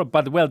cost more.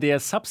 But they are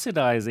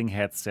subsidizing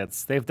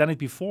headsets. They've done it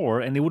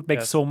before, and it would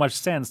make so much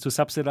sense to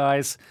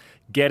subsidize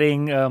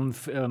getting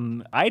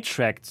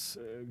eye-tracked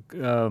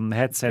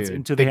headsets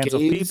into the hands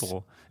of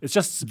people. It's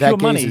just pure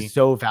money. That is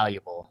so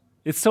valuable.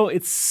 It's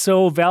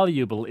so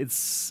valuable.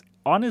 It's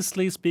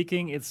honestly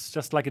speaking, it's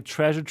just like a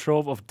treasure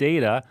trove of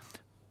data.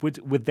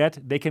 With that,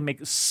 they can make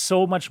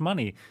so much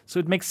money. So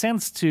it makes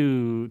sense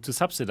to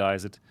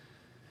subsidize it.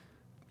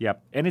 Yeah,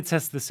 and it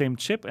has the same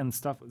chip and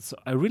stuff. So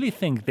I really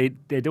think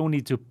they don't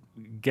need to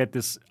get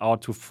this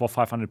out for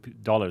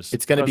 $500.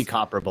 It's going to be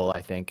comparable,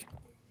 I think.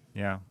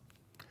 Yeah.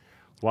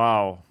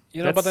 Wow.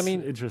 That's but I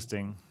mean,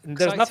 interesting.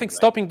 There's nothing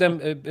stopping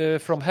them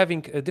from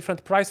having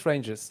different price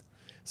ranges.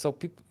 So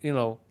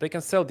people, they can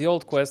sell the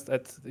old Quest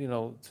at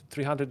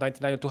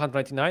 $399 or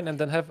 $299, and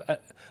then have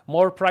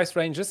more price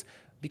ranges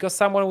because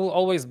someone will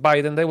always buy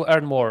it and they will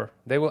earn more.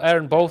 They will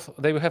earn both.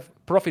 They will have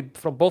profit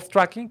from both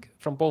tracking,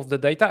 from both the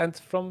data and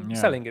from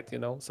selling it.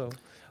 So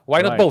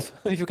why not both?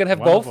 If you can have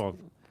both,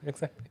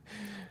 exactly.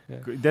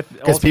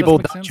 Because people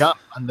don't jump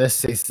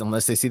unless they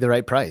see the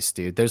right price,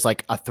 dude. There's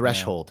like a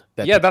threshold.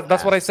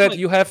 That's what I said.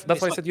 That's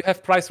why I said you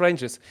have price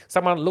ranges.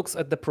 Someone looks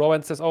at the Pro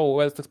and says, "Oh,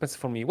 well, it's expensive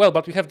for me." Well,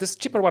 but we have this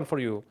cheaper one for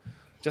you.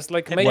 Just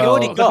like make the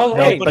whole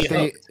range.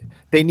 But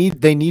they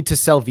need to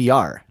sell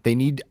VR. They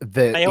need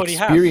the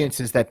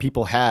experiences that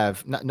people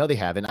have. No, they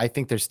haven't. I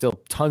think there's still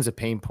tons of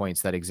pain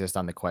points that exist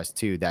on the Quest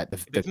 2 that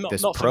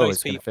this Pro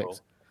is going to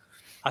fix.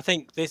 I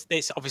think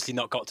this obviously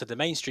not got to the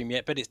mainstream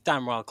yet, but it's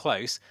damn well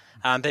close.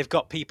 And they've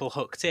got people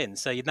hooked in.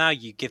 So now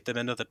you give them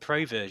another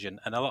Pro version,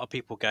 and a lot of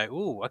people go,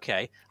 "Oh,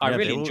 okay, I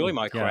really enjoy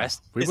my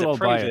Quest. There's a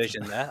Pro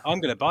version there. I'm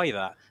going to buy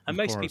that." And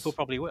most people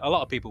probably will. A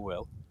lot of people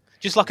will.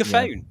 Just like a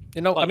phone.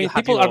 I mean,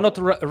 people are not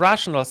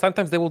rational.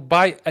 Sometimes they will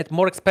buy a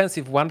more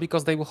expensive one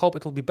because they will hope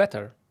it will be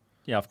better.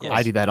 Yeah, of course.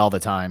 I do that all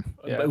the time.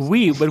 But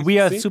we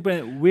are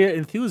we're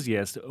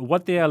enthusiasts.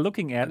 What they are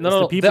looking at is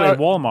the people at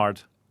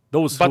Walmart.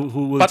 Those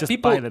who will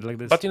just buy it like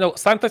this. But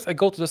sometimes I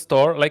go to the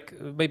store, like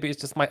maybe it's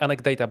just my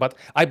anecdata, but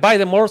I buy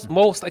the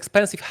most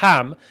expensive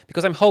ham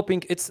because I'm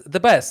hoping it's the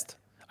best.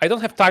 I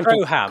don't have time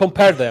to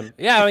compare them.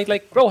 Yeah, I mean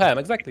like Pro ham,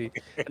 exactly.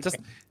 Just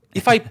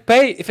if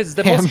it's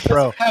the most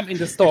expensive ham in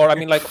the store, I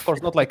mean like of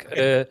course not like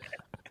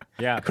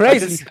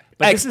crazy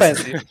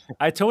expensive.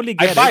 I totally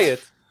get it. I buy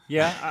it.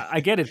 Yeah, I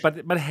get it.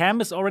 But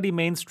ham is already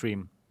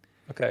mainstream.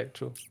 Okay,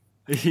 true.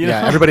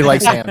 Everybody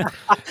likes ham.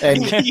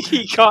 And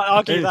you can't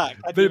argue that.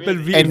 But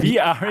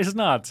VR is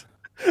not.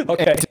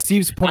 Okay. To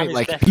Steve's point,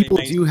 like people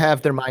do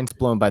have their minds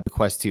blown by the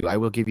Quest 2. I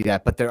will give you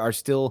that, but there are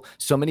still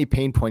so many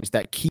pain points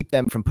that keep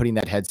them from putting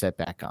that headset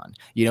back on.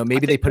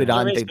 Maybe they put it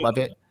on, they love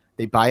it,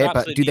 they buy it,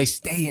 but do they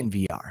stay in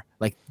VR?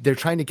 Like they're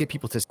trying to get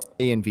people to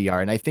stay in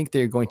VR, and I think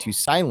they're going to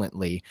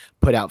silently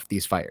put out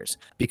these fires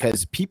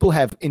because people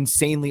have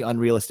insanely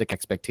unrealistic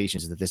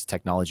expectations of this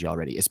technology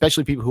already,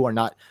 especially people who are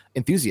not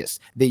enthusiasts.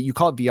 You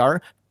call it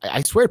VR,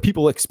 I swear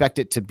people expect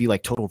it to be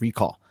like Total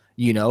Recall,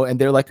 and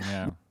they're like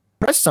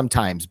impressed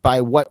sometimes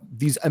by what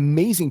these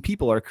amazing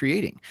people are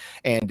creating,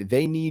 and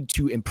they need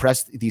to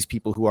impress these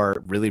people who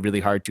are really,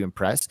 really hard to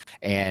impress,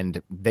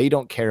 and they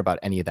don't care about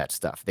any of that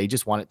stuff. They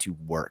just want it to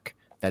work.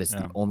 That is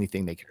the only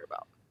thing they care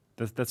about.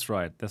 That's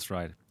right.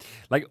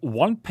 Like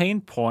one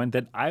pain point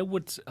that I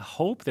would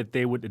hope that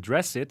they would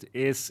address it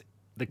is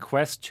the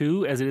Quest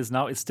 2 as it is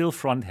now. It's still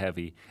front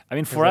heavy. I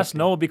mean, for us,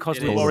 no, because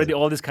we've already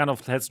all this kind of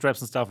head straps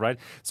and stuff, right?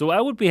 So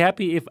I would be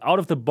happy if out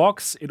of the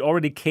box it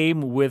already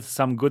came with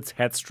some good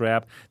head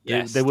strap.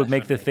 They would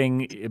make the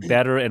thing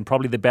better, and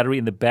probably the battery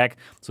in the back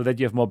so that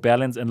you have more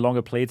balance and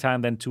longer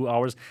playtime than 2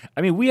 hours.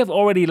 I mean, we have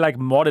already like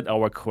modded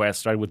our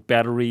Quest, right, with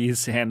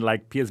batteries and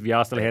like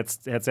PSVR style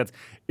headsets.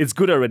 It's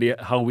good already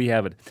how we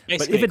have it.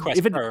 Basically, but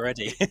if it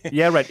already.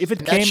 Yeah, right. If it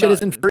that came shit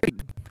isn't free.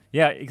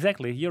 Yeah,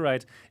 exactly. You're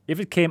right. If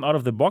it came out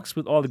of the box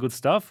with all the good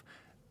stuff,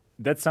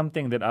 that's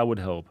something that I would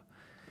hope.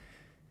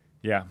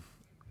 Yeah.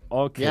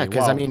 Okay. Yeah,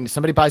 because I mean,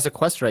 somebody buys a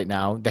Quest right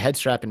now. The head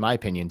strap, in my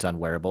opinion, is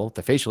unwearable.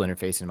 The facial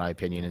interface, in my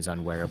opinion, is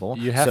unwearable.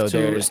 You have to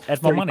there's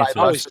add more money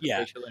to it.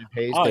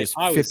 There's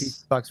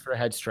 $50 for a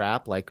head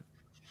strap. Like,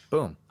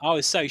 Boom. I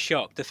was so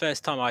shocked the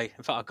first time I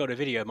got a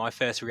video of my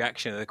first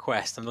reaction to the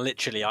Quest, and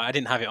literally I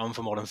didn't have it on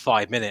for more than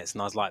 5 minutes,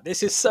 and I was like,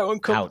 "This is so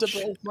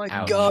uncomfortable!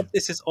 My God,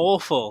 this is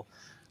awful."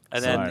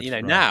 And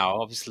then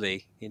now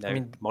obviously I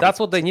mean that's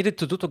what they needed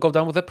to do to go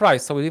down with the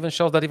price. So it even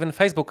shows that even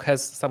Facebook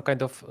has some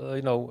kind of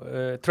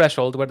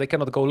threshold where they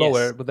cannot go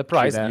lower with the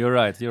price. You're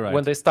right.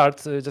 When they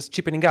start just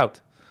cheapening out.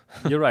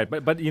 You're right,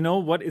 but you know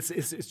what?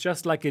 It's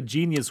just like a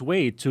genius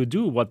way to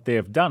do what they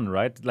have done,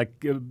 right? Like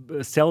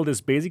sell this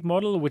basic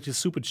model, which is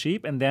super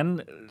cheap, and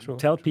then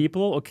tell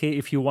people, okay,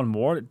 if you want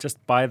more, just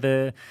buy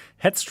the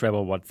head strap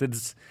or what.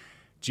 It's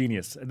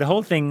genius. The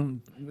whole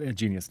thing,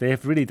 genius. They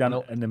have really done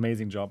an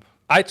amazing job.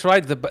 I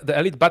tried the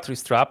Elite battery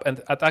strap,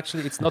 and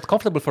actually, it's not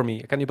comfortable for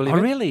me. Can you believe it?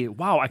 Oh, really?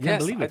 Wow, I can't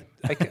believe it.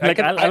 I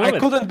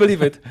couldn't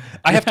believe it.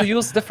 I have to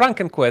use the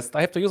FrankenQuest. I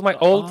have to use my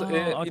old,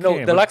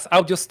 deluxe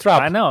audio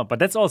strap. I know, but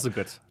that's also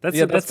good. That's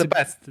the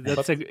best.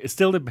 It's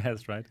still the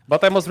best, right?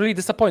 But I was really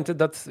disappointed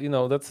that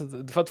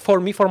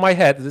for me, for my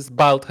head, this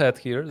bald head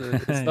here,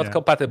 it's not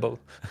compatible.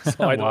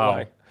 So I don't know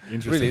why.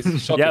 Really,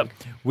 it's shocking. Yeah,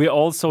 we're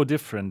all so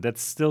different.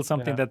 That's still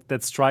something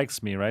that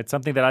strikes me, right?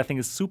 Something that I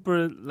think is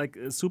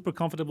super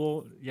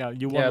comfortable. Yeah,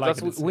 you won't like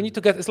it. We need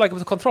to get. It's like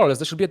with the controllers.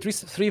 There should be at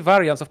least 3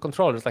 variants of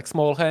controllers, like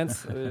small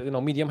hands,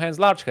 medium hands,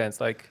 large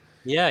hands. Like.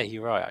 Yeah,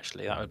 you're right.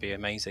 Actually, that would be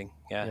amazing.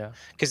 Yeah,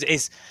 because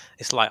it's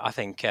like I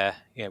think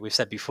we've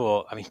said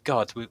before. I mean,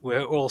 God,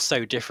 we're all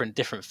so different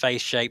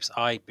face shapes,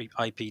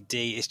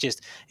 IPD.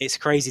 It's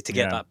crazy to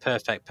get that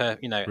perfect,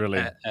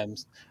 really.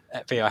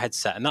 VR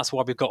headset, and that's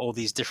why we've got all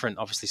these different,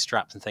 obviously,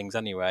 straps and things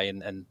anyway,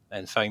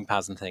 and foam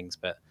pads and things.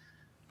 But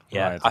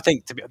I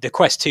think the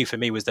Quest 2 for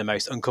me was the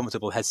most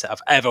uncomfortable headset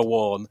I've ever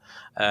worn.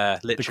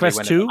 Literally, the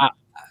Quest 2?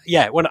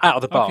 When out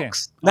of the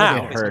box.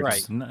 Now it's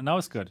great. Now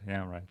it's good.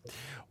 Yeah, right.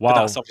 Wow.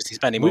 But that's obviously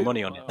spending more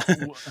money on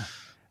it.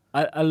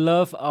 I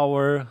love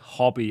our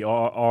hobby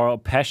or our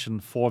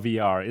passion for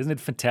VR. Isn't it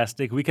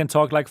fantastic? We can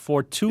talk like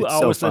for 2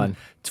 hours so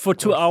for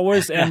 2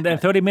 hours and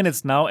 30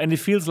 minutes now, and it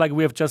feels like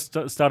we have just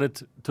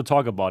started to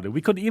talk about it.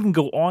 We could even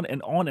go on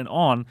and on and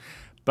on,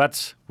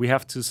 but we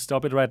have to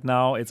stop it right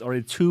now. It's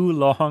already too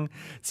long.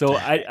 So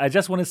I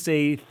just want to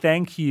say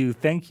thank you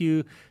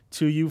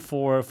to you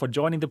for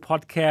joining the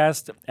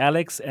podcast,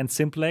 Alex and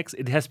Simplex.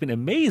 It has been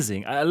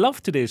amazing. I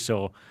love today's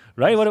show.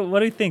 Right? What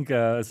do you think,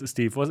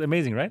 Steve? It was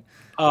amazing, right?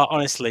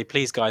 Honestly,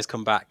 please, guys,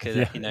 come back.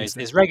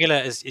 As regular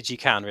as you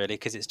can, really,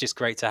 because it's just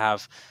great to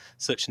have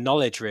such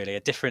knowledge. Really,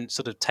 a different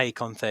sort of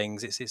take on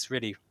things. It's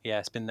really,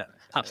 it's been an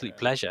absolute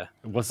pleasure.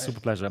 It was a super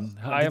pleasure.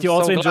 Did you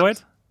also enjoy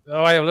it?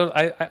 Oh,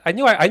 I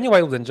knew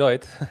I would enjoy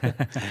it.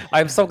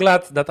 I'm so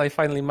glad that I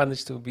finally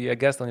managed to be a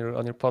guest on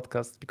your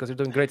podcast, because you're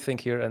doing great thing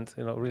here, and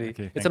really,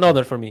 it's an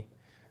honor for me.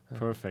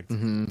 Perfect.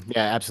 Mm-hmm.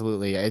 Yeah,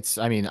 absolutely.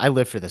 I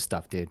live for this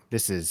stuff, dude.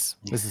 This is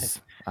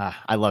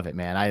I love it,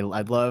 man. I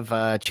love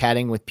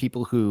chatting with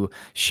people who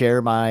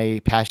share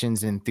my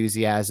passions and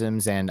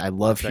enthusiasms, and I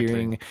love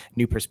hearing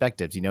new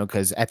perspectives,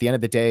 because at the end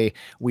of the day,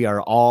 we are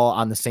all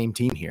on the same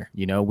team here.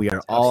 We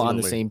are all on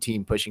the same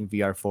team pushing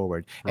VR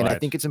forward. And I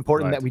think it's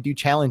important that we do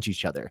challenge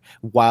each other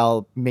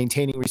while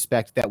maintaining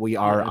respect that we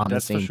are on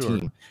the same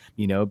team,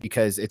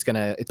 because it's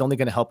only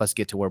going to help us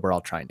get to where we're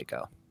all trying to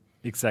go.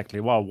 Exactly.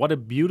 Wow, what a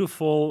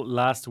beautiful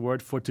last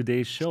word for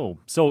today's show.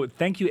 So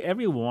thank you,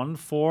 everyone,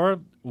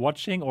 for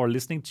watching or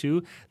listening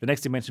to the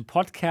Next Dimension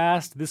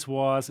podcast. This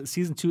was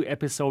season 2,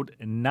 episode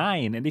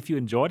 9. And if you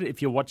enjoyed it,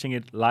 if you're watching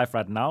it live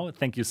right now,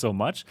 thank you so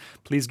much.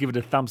 Please give it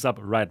a thumbs up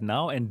right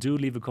now, and do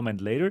leave a comment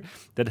later.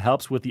 That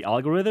helps with the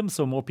algorithm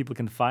so more people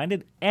can find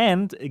it.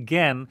 And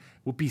again,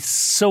 would be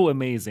so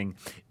amazing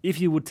if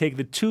you would take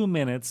the 2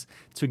 minutes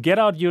to get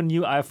out your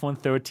new iPhone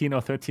 13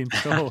 or 13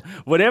 Pro,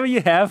 whatever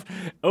you have,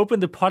 open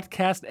the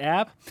podcast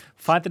app,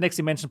 find the Next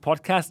Dimension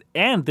podcast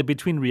and the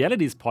Between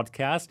Realities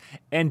podcast,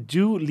 and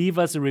do leave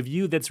us a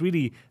review. That's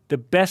really the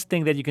best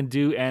thing that you can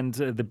do, and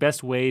the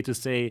best way to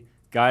say,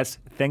 guys,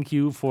 thank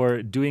you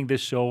for doing this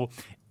show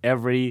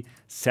every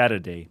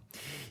Saturday.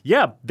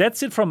 Yeah,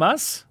 that's it from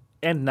us.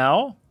 And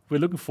now we're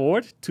looking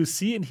forward to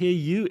see and hear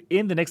you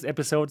in the next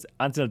episodes.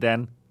 Until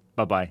then,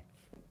 bye-bye.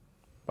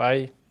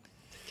 Bye.